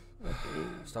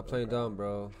 Stop playing dumb,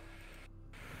 bro.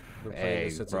 Been playing Hey,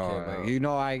 this since it bro. came out.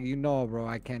 You know, bro.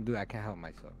 I can't do. I can't help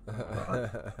myself.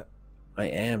 I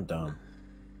am dumb.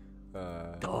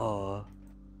 Duh.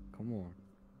 Come on.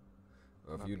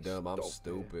 If you dumb, I'm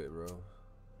stupid, bro.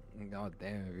 God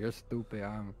damn, if you're stupid,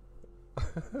 I'm.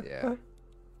 Yeah.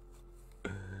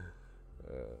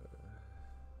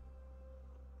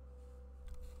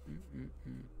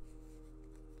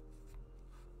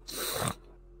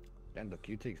 And the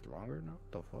queue takes longer now?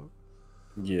 The fuck?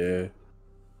 Yeah.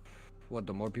 What,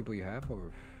 the more people you have,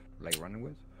 or like running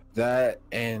with? That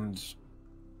and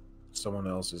someone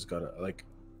else has got to like.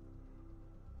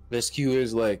 This queue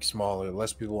is like smaller.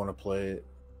 Less people want to play it.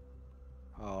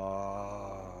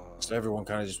 So everyone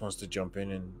kind of just wants to jump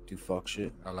in and do fuck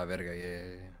shit. A la verga,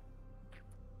 yeah.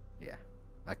 Yeah,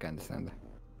 I can understand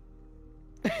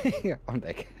that. I'm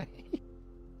that guy.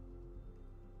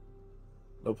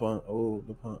 No pun. Oh,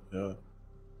 no pun. Yeah.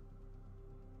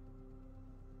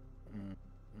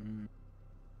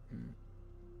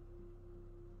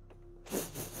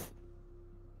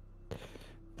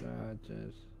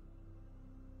 Just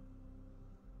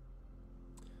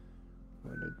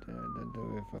what did they do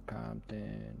it for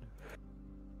Compton?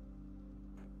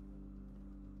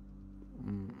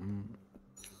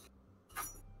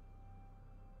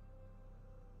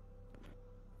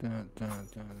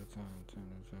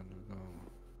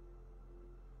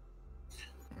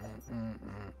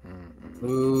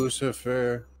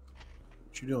 Lucifer.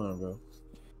 What you doing, bro?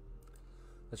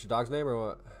 That's your dog's name or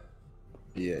what?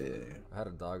 Yeah. I had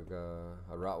a dog,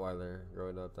 a Rottweiler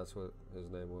growing up. That's what his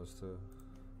name was too.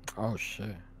 Oh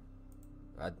shit.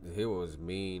 He was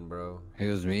mean, bro. He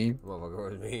was mean.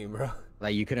 Motherfucker was mean, bro.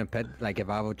 Like you couldn't pet. Like if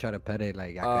I would try to pet it,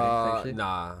 like I couldn't say shit.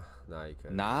 Nah, you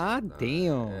couldn't. Nah,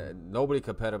 damn. Yeah, nobody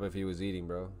could pet him if he was eating,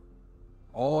 bro.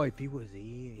 Oh, if he was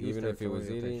eating. Even if he was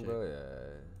eating, bro,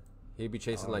 yeah. He'd be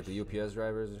chasing like the UPS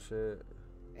drivers and shit.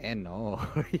 And no.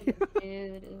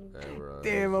 Yeah, bro.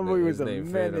 Damn, my boy was a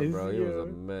menace, bro. He yo. was a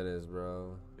menace,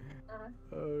 bro.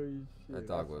 Oh shit. That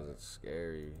dog wasn't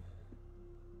scary.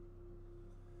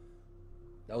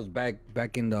 That was back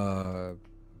in the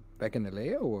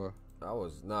LA or? I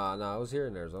was I was here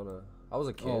in Arizona. I was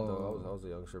a kid though. I was a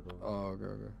youngster, bro. Oh, okay.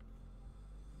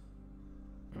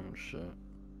 Oh shit.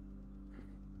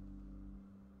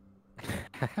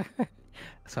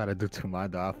 That's how to do to my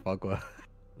dog. Fuck with.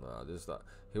 Nah,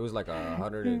 he was like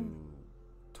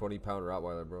 120-pound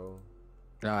Rottweiler, bro.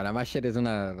 Nah, my shit isn't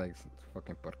like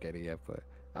fucking porqueria, but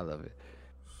I love it.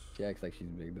 She acts like she's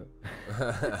big though.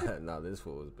 Nah, this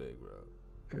fool was big, bro.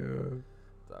 Yeah.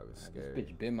 Dog was scary. This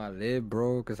bitch bit my lip,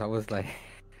 bro, cause I was like,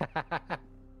 I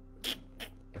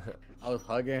was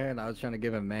hugging her and I was trying to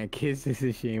give her man kisses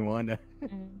and she ain't wanna.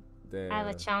 Damn. I have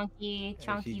a chunky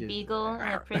beagle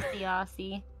and a prissy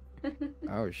Aussie.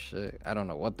 Oh shit! I don't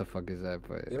know what the fuck is that,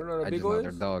 but You don't know what a I beagle just know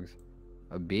is? they're dogs.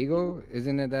 A beagle?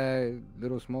 Isn't it that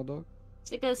little small dog?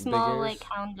 It's like a small, ears? like,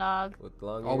 hound dog. With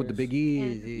long Oh, with the ears? big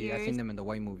ears. His Yeah, I ears. seen them in the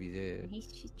white movies. Yeah.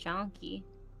 She's chunky.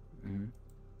 Mm-hmm.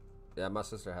 Yeah, my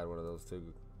sister had one of those too,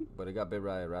 but it got bit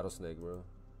by a rattlesnake, bro.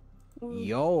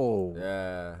 Yo.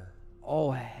 Yeah.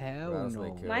 Oh hell no.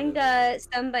 Rattlesnake killed Mine it. got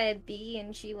stung by a bee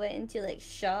and she went into like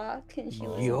shock and she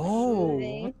was Yo,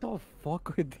 moving. what the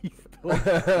fuck with these dogs?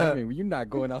 I mean, you're not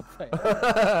going outside.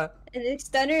 And it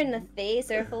stung her in the face.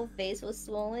 Her whole face was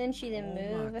swollen. She didn't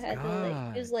Oh move. my I had to like,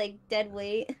 God. it was like dead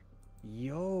weight.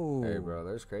 Yo. Hey, bro,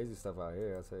 there's crazy stuff out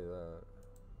here. I'll tell you that.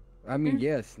 I mean,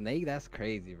 yeah, snake. That's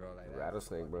crazy, bro. Like that.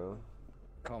 Rattlesnake, bro.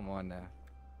 Come on now.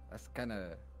 That's kind of.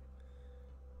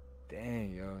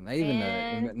 Dang, yo. Not even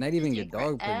Man, not even this your take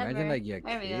dog, but imagine forever. like your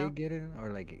There we go. kid getting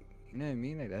or like, you know what I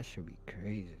mean? Like that should be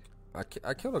crazy. I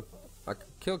killed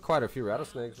quite a few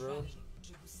rattlesnakes, bro.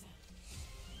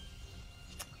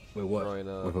 With what? Growing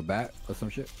up. With a bat or some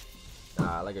shit?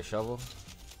 Like a shovel.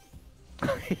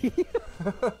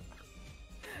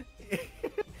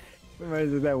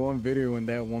 Imagine that one video when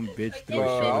that one bitch threw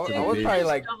Bro, a shovel to the I was bitch. probably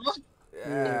like, Yeah,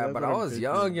 yeah, that's but what I I'm was thinking.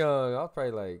 young. I was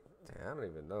probably like, damn, I don't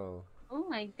even know. Oh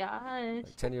my gosh.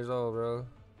 Like 10 years old, bro.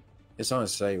 It's on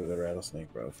site with a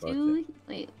rattlesnake, bro. Fuck it.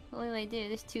 Wait, dude,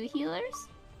 there's 2 healers?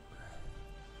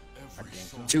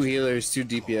 Two healers, 2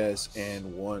 DPS,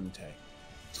 and 1 tank.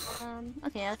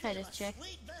 Okay, I'll try this trick.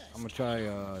 I'm gonna try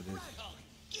this.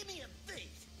 Give me a beat.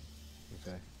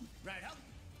 Okay. Right up.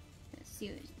 Let's see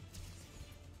what...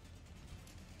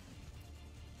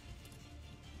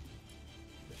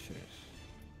 This shit is.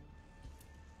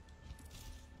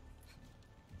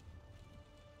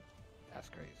 That's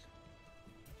crazy.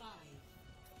 5,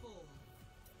 4,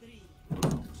 3,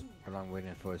 While I'm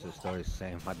waiting for us to start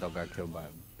saying my dog got killed by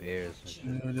bears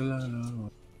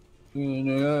and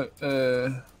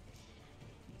shit.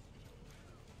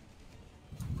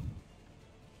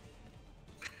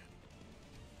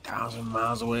 Thousand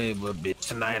miles away, but bitch,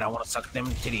 tonight I want to suck them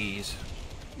titties.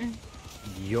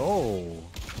 Yo.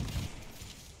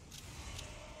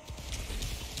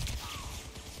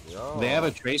 Yo. They have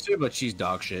a tracer, but she's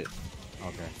dog shit.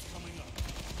 Okay.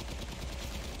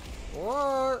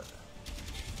 What?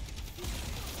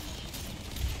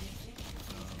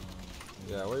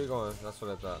 Yeah, where you going? That's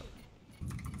what I thought.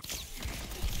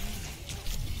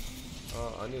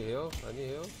 Oh, I need heals. I need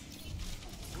heals.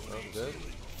 Oh, I'm good.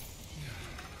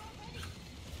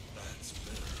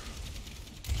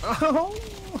 Oh!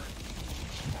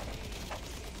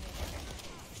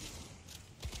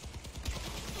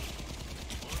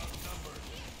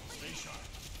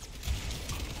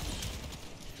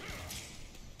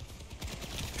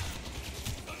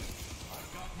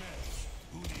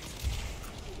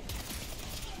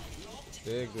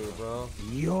 Big dude, bro.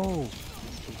 Yo.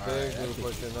 Big dude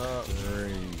pushing up.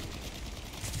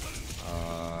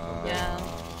 Yeah,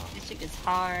 this shit gets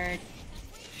hard.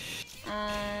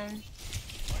 I'm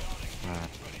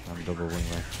double wing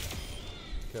right.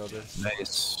 Killed her.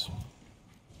 Nice.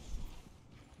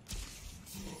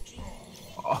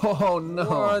 Oh no!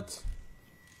 What?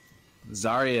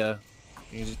 Zarya,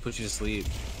 you can just put you to sleep.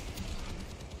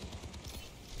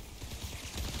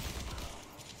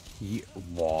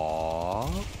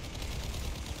 What?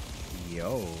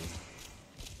 Yo.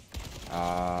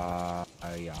 Yeah.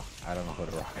 I don't know how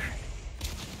to rock.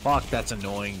 Fuck, that's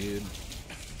annoying, dude.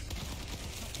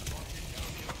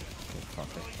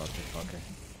 Fucker.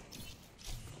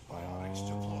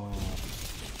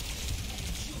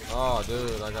 Oh,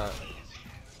 dude, I got.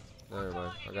 Never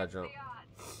mind. I got jumped.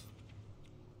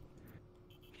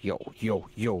 Yo,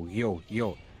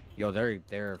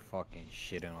 they're fucking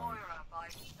shitting on me.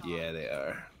 Yeah, they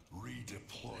are.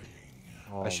 Redeploying.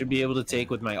 Oh I should be able to take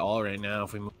with my all right now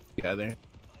if we move together.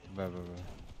 Trying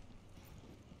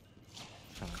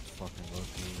to fucking look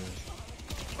through this.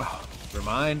 Oh,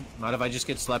 remind? Not if I just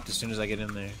get slept as soon as I get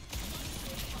in there.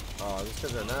 Oh, these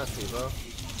kids are nasty, bro.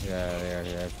 Yeah,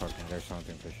 they are fucking. There's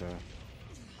something for sure.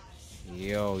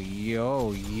 Yo. Yeah,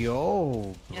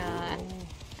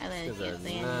 I let These it are get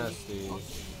playing. nasty.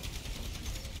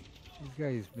 These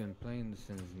guys been playing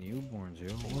since newborns, yo.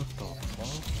 What the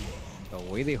fuck? The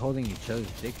way they holding each other's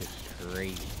dick is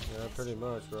crazy. Yeah, pretty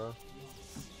much, bro.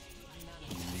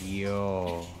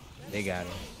 Yo, they got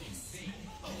it.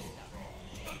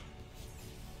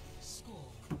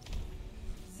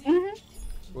 It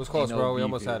was close, Ain't no bro. We beef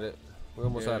almost here. had it. We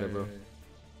almost had it, bro.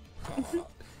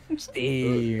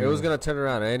 Damn. It was gonna turn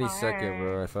around any second,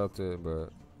 bro. I felt it, but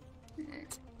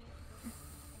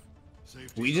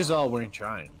We just all weren't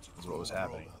trying. Is what was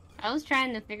happening. I was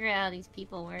trying to figure out how these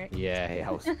people work. Yeah,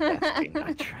 I was definitely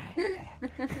not trying.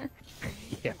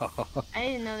 Yo. I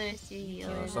didn't know there was two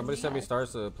healers. somebody sent me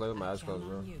stars to play with my eyes closed,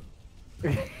 bro.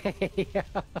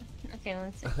 Okay,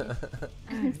 one second.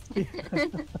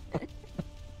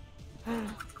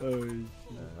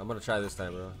 I'm gonna try this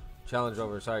time, bro. Challenge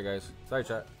over. Sorry, guys. Sorry,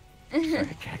 chat.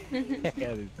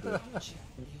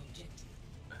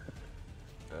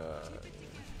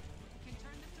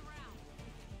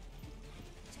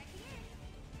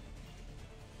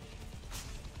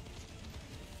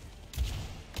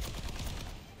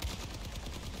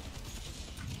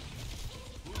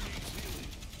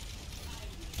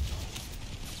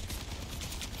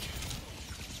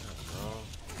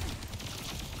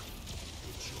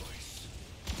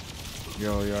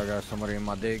 Yo, I got somebody in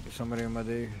my dick. I'm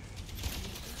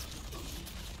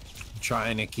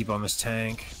trying to keep on this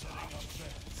tank.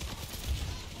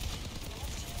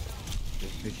 This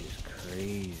bitch is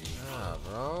crazy. Ah,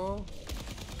 bro.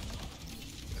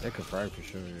 They could frag for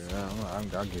sure. Yeah, I'll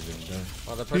give it a done.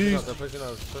 Oh, they're pushing up. They're pushing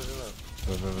up. Pushing up.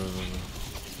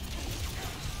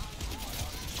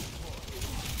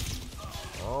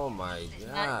 Oh my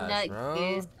gosh, bro.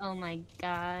 Goose. Oh my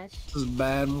gosh. This is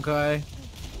bad, Makai.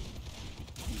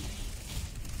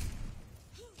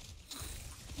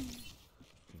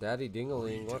 Daddy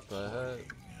Dingaling, what the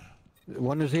heck?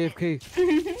 One is AFK.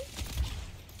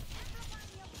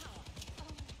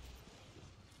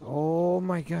 Oh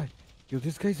my god. Yo,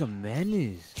 this guy's a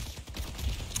menace.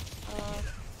 Oh,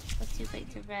 that's too late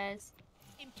to res.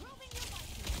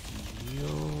 Yo,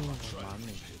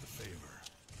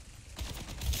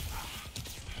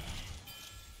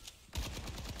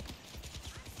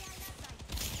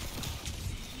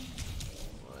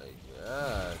 My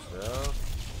gosh, bro.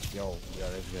 Yo,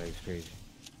 this guy's crazy.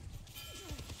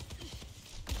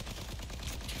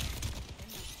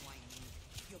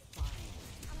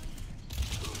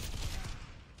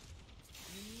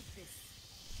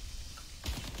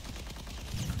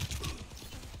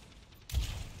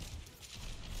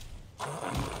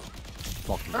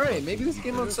 Alright, maybe this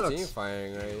game mode sucks. Team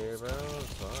firing right here, bro.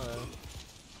 It's fine.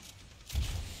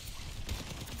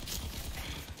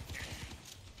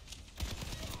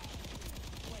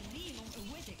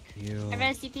 Yo. I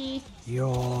res CP.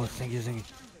 Yo, thank you.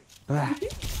 But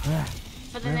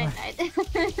then I died.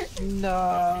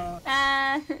 No.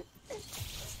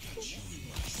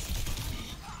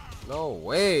 No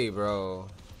way, bro.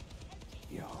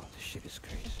 Yo, this shit is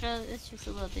crazy. Bro, it's just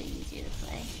a little bit easier to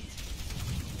play.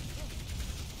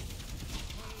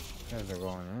 Guys are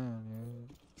going on,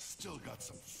 Still got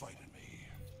some fight in me.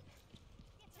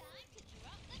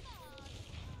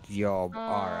 Yo,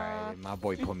 alright. My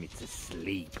boy put me to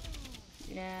sleep.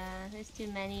 Yeah, there's too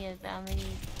many of them. We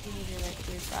need to like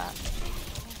group up.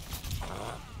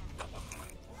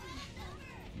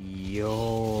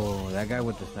 Yo, that guy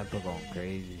with the sniper going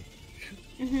crazy.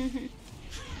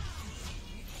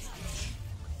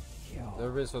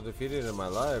 Never been so defeated in my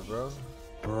life, bro.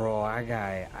 Bro, I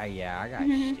got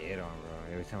shit on, bro.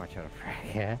 Every time I try to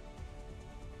frag, yeah.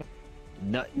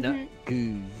 Nut,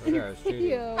 goose. That guy's cheating.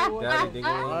 Yo, what Daddy the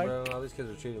Dingaling, fuck? bro. All these kids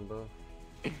are cheating, bro.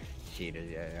 Cheaters,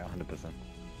 yeah, 100%.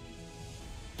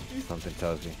 Something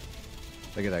tells me.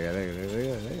 Look at that guy, look at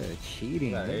that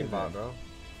cheating. That Look at aimbot, that. bro.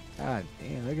 God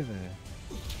damn, look at that.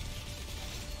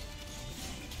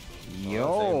 Yo,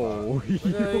 Oh, look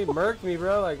at how he murked me,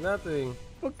 bro, like nothing.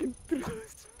 Fucking through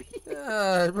speed.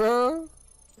 Yeah, bro.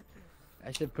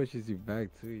 That shit pushes you back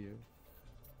too, yo.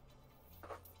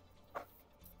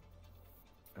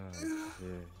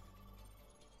 shit.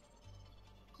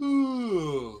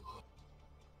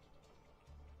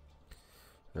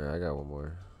 Alright, I got one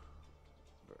more.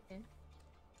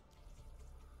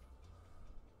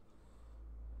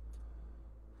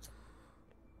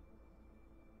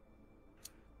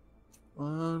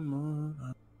 One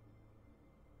more.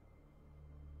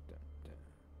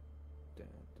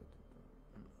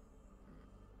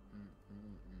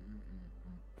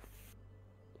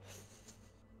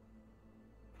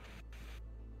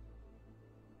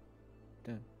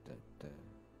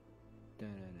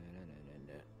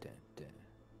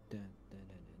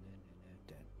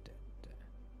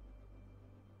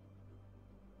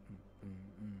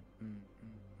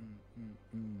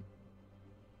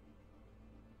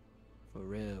 For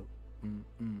real.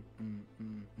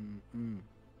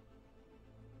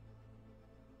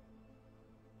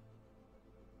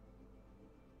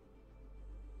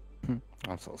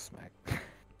 I'm so smacked.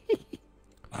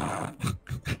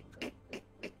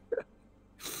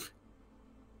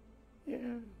 Yeah.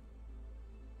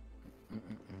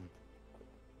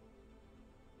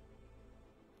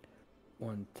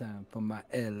 One time for my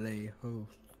LA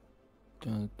host.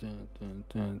 Dun, dun, dun,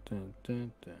 dun, dun,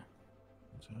 dun,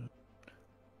 dun.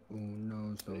 Who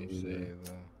knows, don't save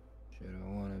her. She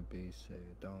don't wanna be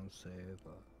saved, don't save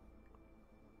her.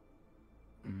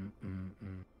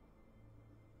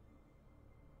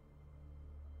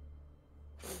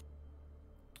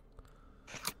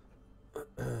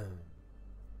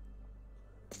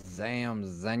 Damn,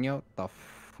 Zenyo, the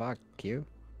fuck you?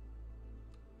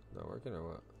 Not working or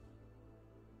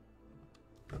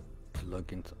what?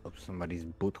 Looking up somebody's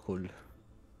butthole.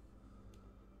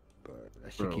 But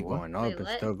that shit Bro, keep what? going up, Wait, it's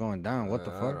what? still going down. What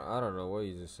the fuck? I don't know what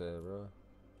you just said, bro.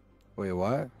 Wait,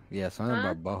 what? Yeah, something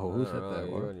Huh? about butthole. Who said that?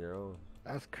 You What? on your own.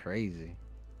 That's crazy.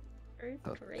 The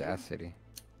Crazy. audacity.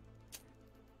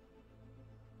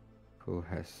 Who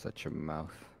has such a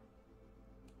mouth?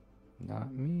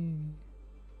 Not me.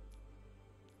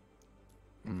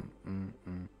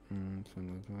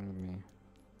 Someone's one of me.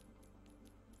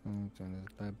 Someone's on his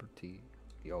liberty.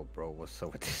 Yo, bro, what's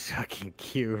up with this fucking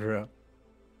queue, bro?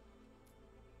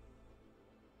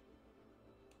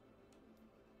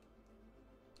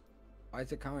 Why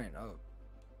is it coming up?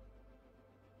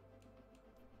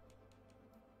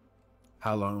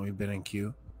 How long we been in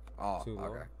queue? Oh, Too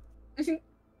long. okay.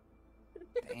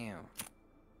 Damn.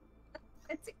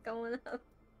 What's it going up?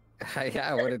 Yeah,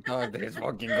 I would have thought that it's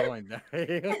fucking going down.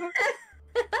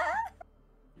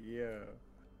 Yeah.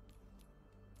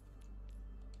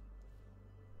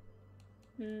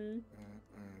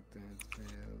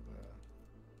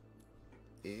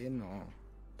 No.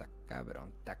 Está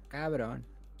cabrón, está cabrón.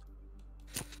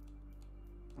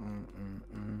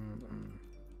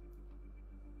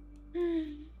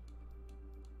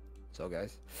 So,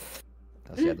 guys,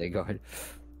 let's see how they go.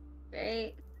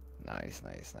 Great. Nice,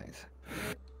 nice, nice.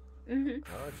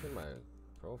 I'll actually my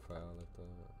profile at the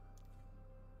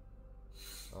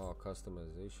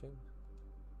customization.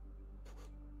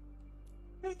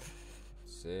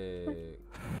 Sick.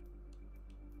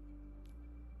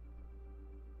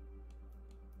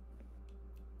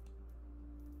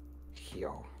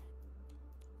 Yo.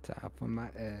 Top of my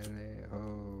LA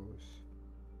hoes.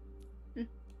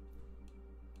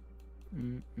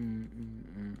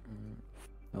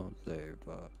 Don't save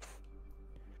up.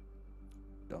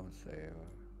 Don't save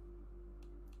up.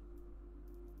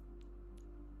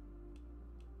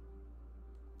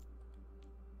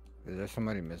 Is there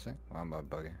somebody missing? Why am I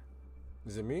bugging?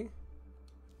 Is it me?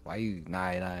 Why you?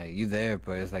 Nah, you there,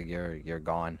 but it's like you're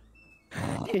gone.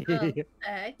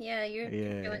 Yeah, you're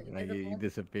Yeah, like you invisible.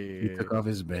 disappeared. He took off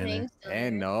his Your banner. name's still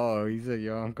And there. no, he said,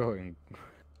 yo, I'm going.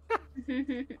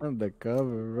 I'm the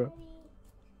cover, bro.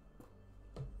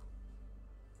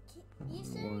 You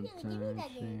said One you were gonna give me time, that game.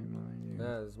 shame on you.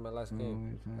 Yeah, this is my last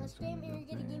game. Last game, you were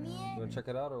gonna give me You it? wanna check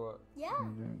it out or what? Yeah.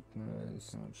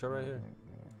 Show right here.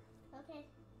 Okay.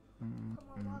 Come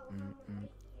on, I'll over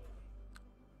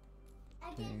I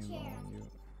get a chair.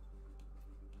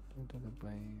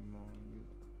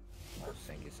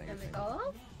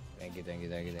 Oh, thank you. There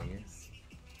we go. Thank you.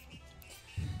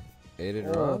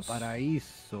 Aiden Oh, Ross.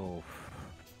 Paraíso.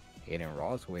 Aiden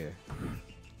Ross, where?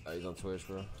 He's on Twitch,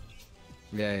 bro.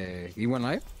 Yeah. He went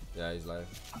live? Yeah, he's live.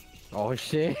 Oh,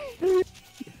 shit.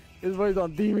 His boy's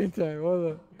on demon time.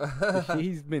 What the shit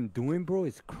he's been doing, bro,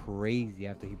 is crazy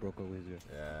after he broke a wizard.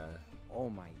 Yeah. Oh,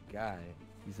 my God.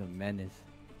 He's a menace.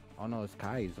 Oh, no, it's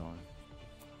Kai is on.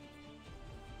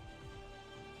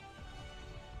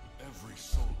 Every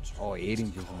soldier. Oh,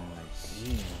 Aiden just went like,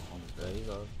 damn. Yeah, he's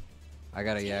on. I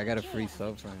got a free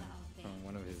sub from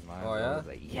one of his mods. Oh, I yeah? was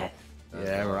like, yes. That's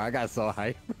Yeah, bro, dope. I got so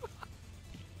hyped.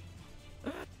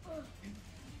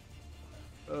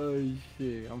 Oh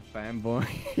shit, I'm fanboy.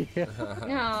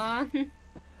 Aww.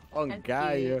 On That's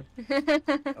Gaia. cute.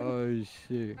 Oh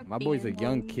shit. My boy's a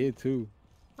young Fanboy. kid too.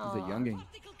 He's a Aw. youngin.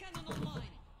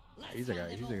 He's a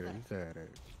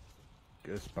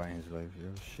good spot in his life, yo.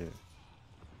 Shit.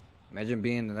 Imagine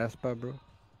being in that spot, bro.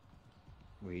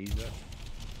 Where he's at.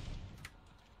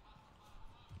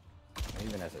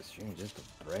 Even as a stream, just the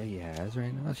bread he has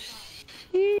right now.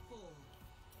 Shit.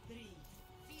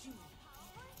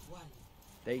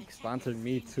 They sponsored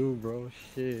me too, bro.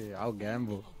 Shit, I'll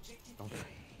gamble.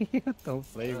 Don't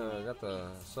play with I got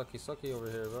the sucky over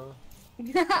here, bro.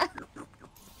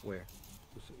 Where?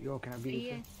 Yo, can I be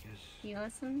Yeah. this? You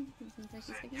want some?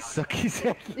 Sucky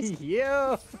sucky.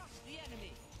 Yo!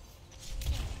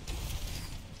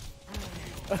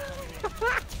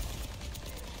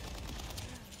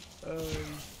 Oh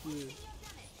shit.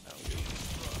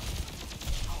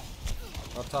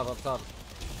 Up top.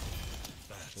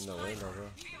 In the window, bro.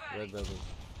 Red building.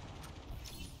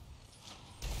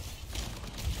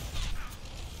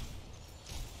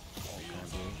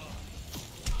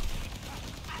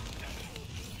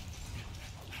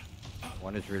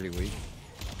 One is really weak.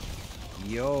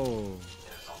 Yo.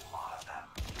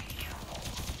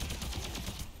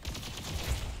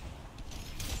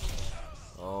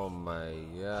 Oh my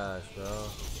gosh, bro.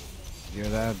 Yo,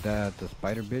 the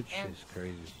spider bitch is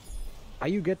crazy. How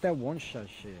you get that one shot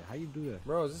shit? How you do that?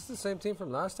 Bro, is this the same team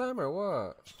from last time or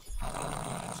what?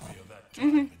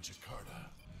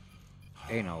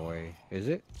 Ain't no way. Is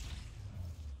it?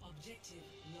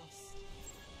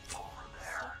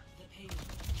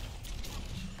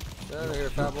 Get out of here,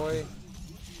 fat boy.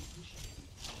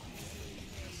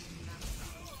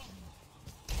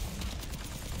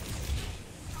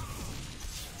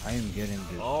 I am getting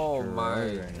this. Oh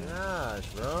my right now. gosh,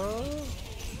 bro.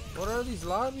 What are these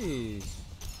lobbies?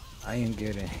 I am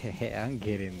getting. I'm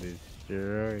getting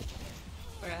destroyed.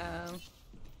 Bro.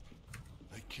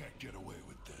 I can't get away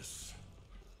with this.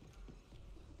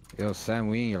 Yo, Sam,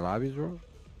 we in your lobbies, bro?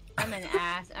 I'm an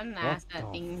ass at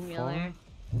being healer.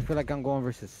 I feel like I'm going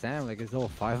versus Sam. Like it's all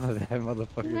 5 of them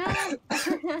motherfuckers.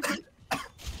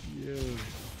 Yo.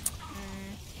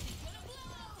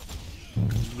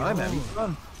 I'm having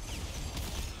fun.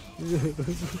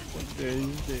 There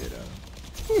you did.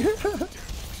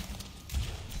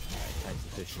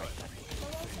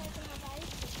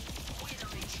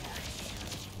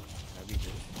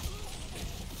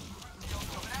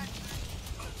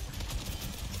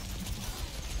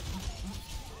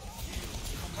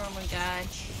 Oh my god.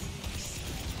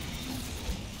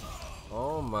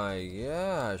 Oh my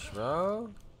gosh, bro.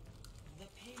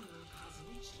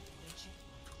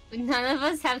 None of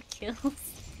us have kills.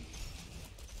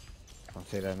 Don't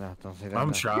say that now. Don't say that. I'm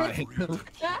now. trying.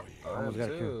 Almost got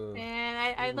a kill.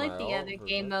 Man, I like the other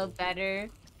game mode better.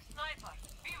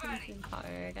 This is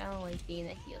hard. I don't like being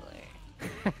a healer.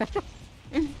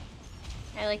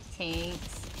 I like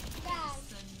tanks.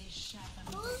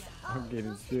 I'm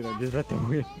getting shit. I just let them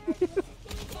win.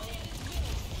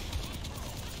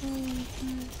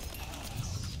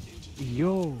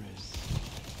 Yo.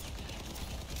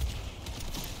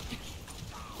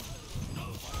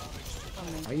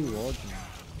 Are you watching?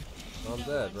 I'm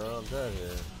dead, bro. I'm dead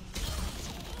here.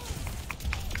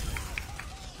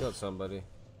 Killed somebody.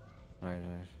 Nice.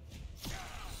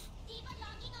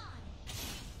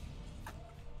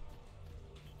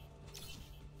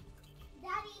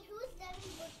 Daddy, who's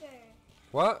Devin Booker?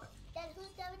 What? Dad,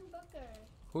 who's Devin Booker?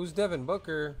 Who's Devin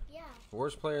Booker? Yeah.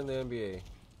 Worst player in the NBA.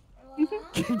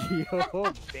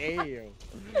 Yo, damn.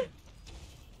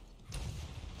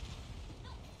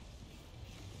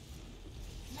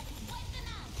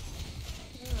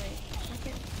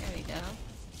 There we go.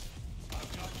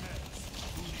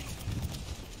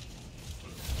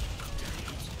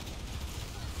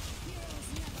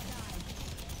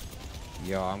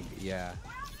 Yo, yeah,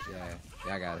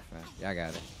 I got it, fam. Yeah, I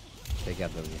got it. Take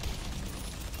out W.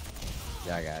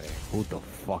 Yeah, I got it. Who the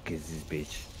fuck is this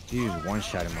bitch? She is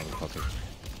one-shotting motherfucker.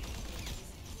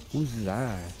 Who's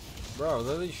that? Bro,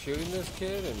 literally shooting this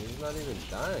kid and he's not even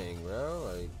dying, bro.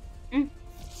 Like.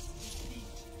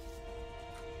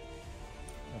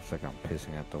 Looks like I'm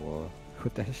pissing at the wall.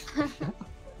 What the shit?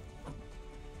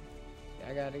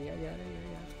 I got it.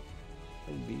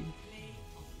 Oh, B.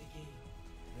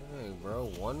 Dang, bro,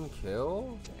 1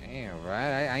 kill? Damn,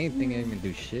 right? I ain't think I even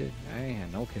do shit. I ain't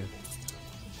had no kill.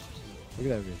 Look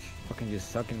at that bitch. Fucking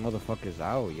just sucking motherfuckers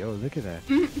out. Yo, look at that.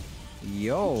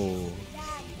 Yo.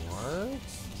 What?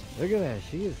 Look at that.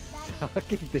 She is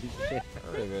sucking this shit.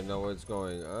 I don't even know what's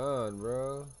going on,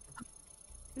 bro.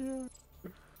 Yeah.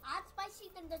 Hot spicy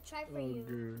gonna try for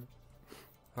you.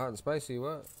 Hot and spicy,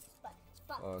 what?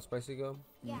 spicy gum? Spicy gum?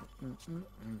 Yeah.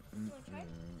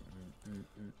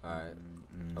 Alright,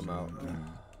 I'm out.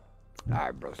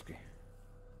 Alright, broski.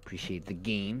 Appreciate the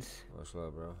games. Much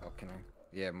love, bro. Oh, can I?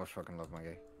 Yeah, much fucking love, my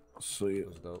guy. See It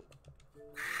was dope.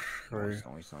 Nice.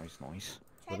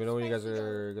 Let me know when you guys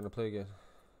are gonna play again.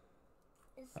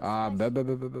 Wait,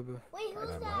 who's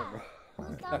that?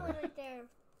 Who's that one right there?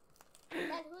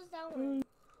 Who's that one?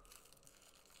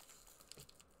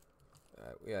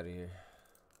 Alright, we out of here.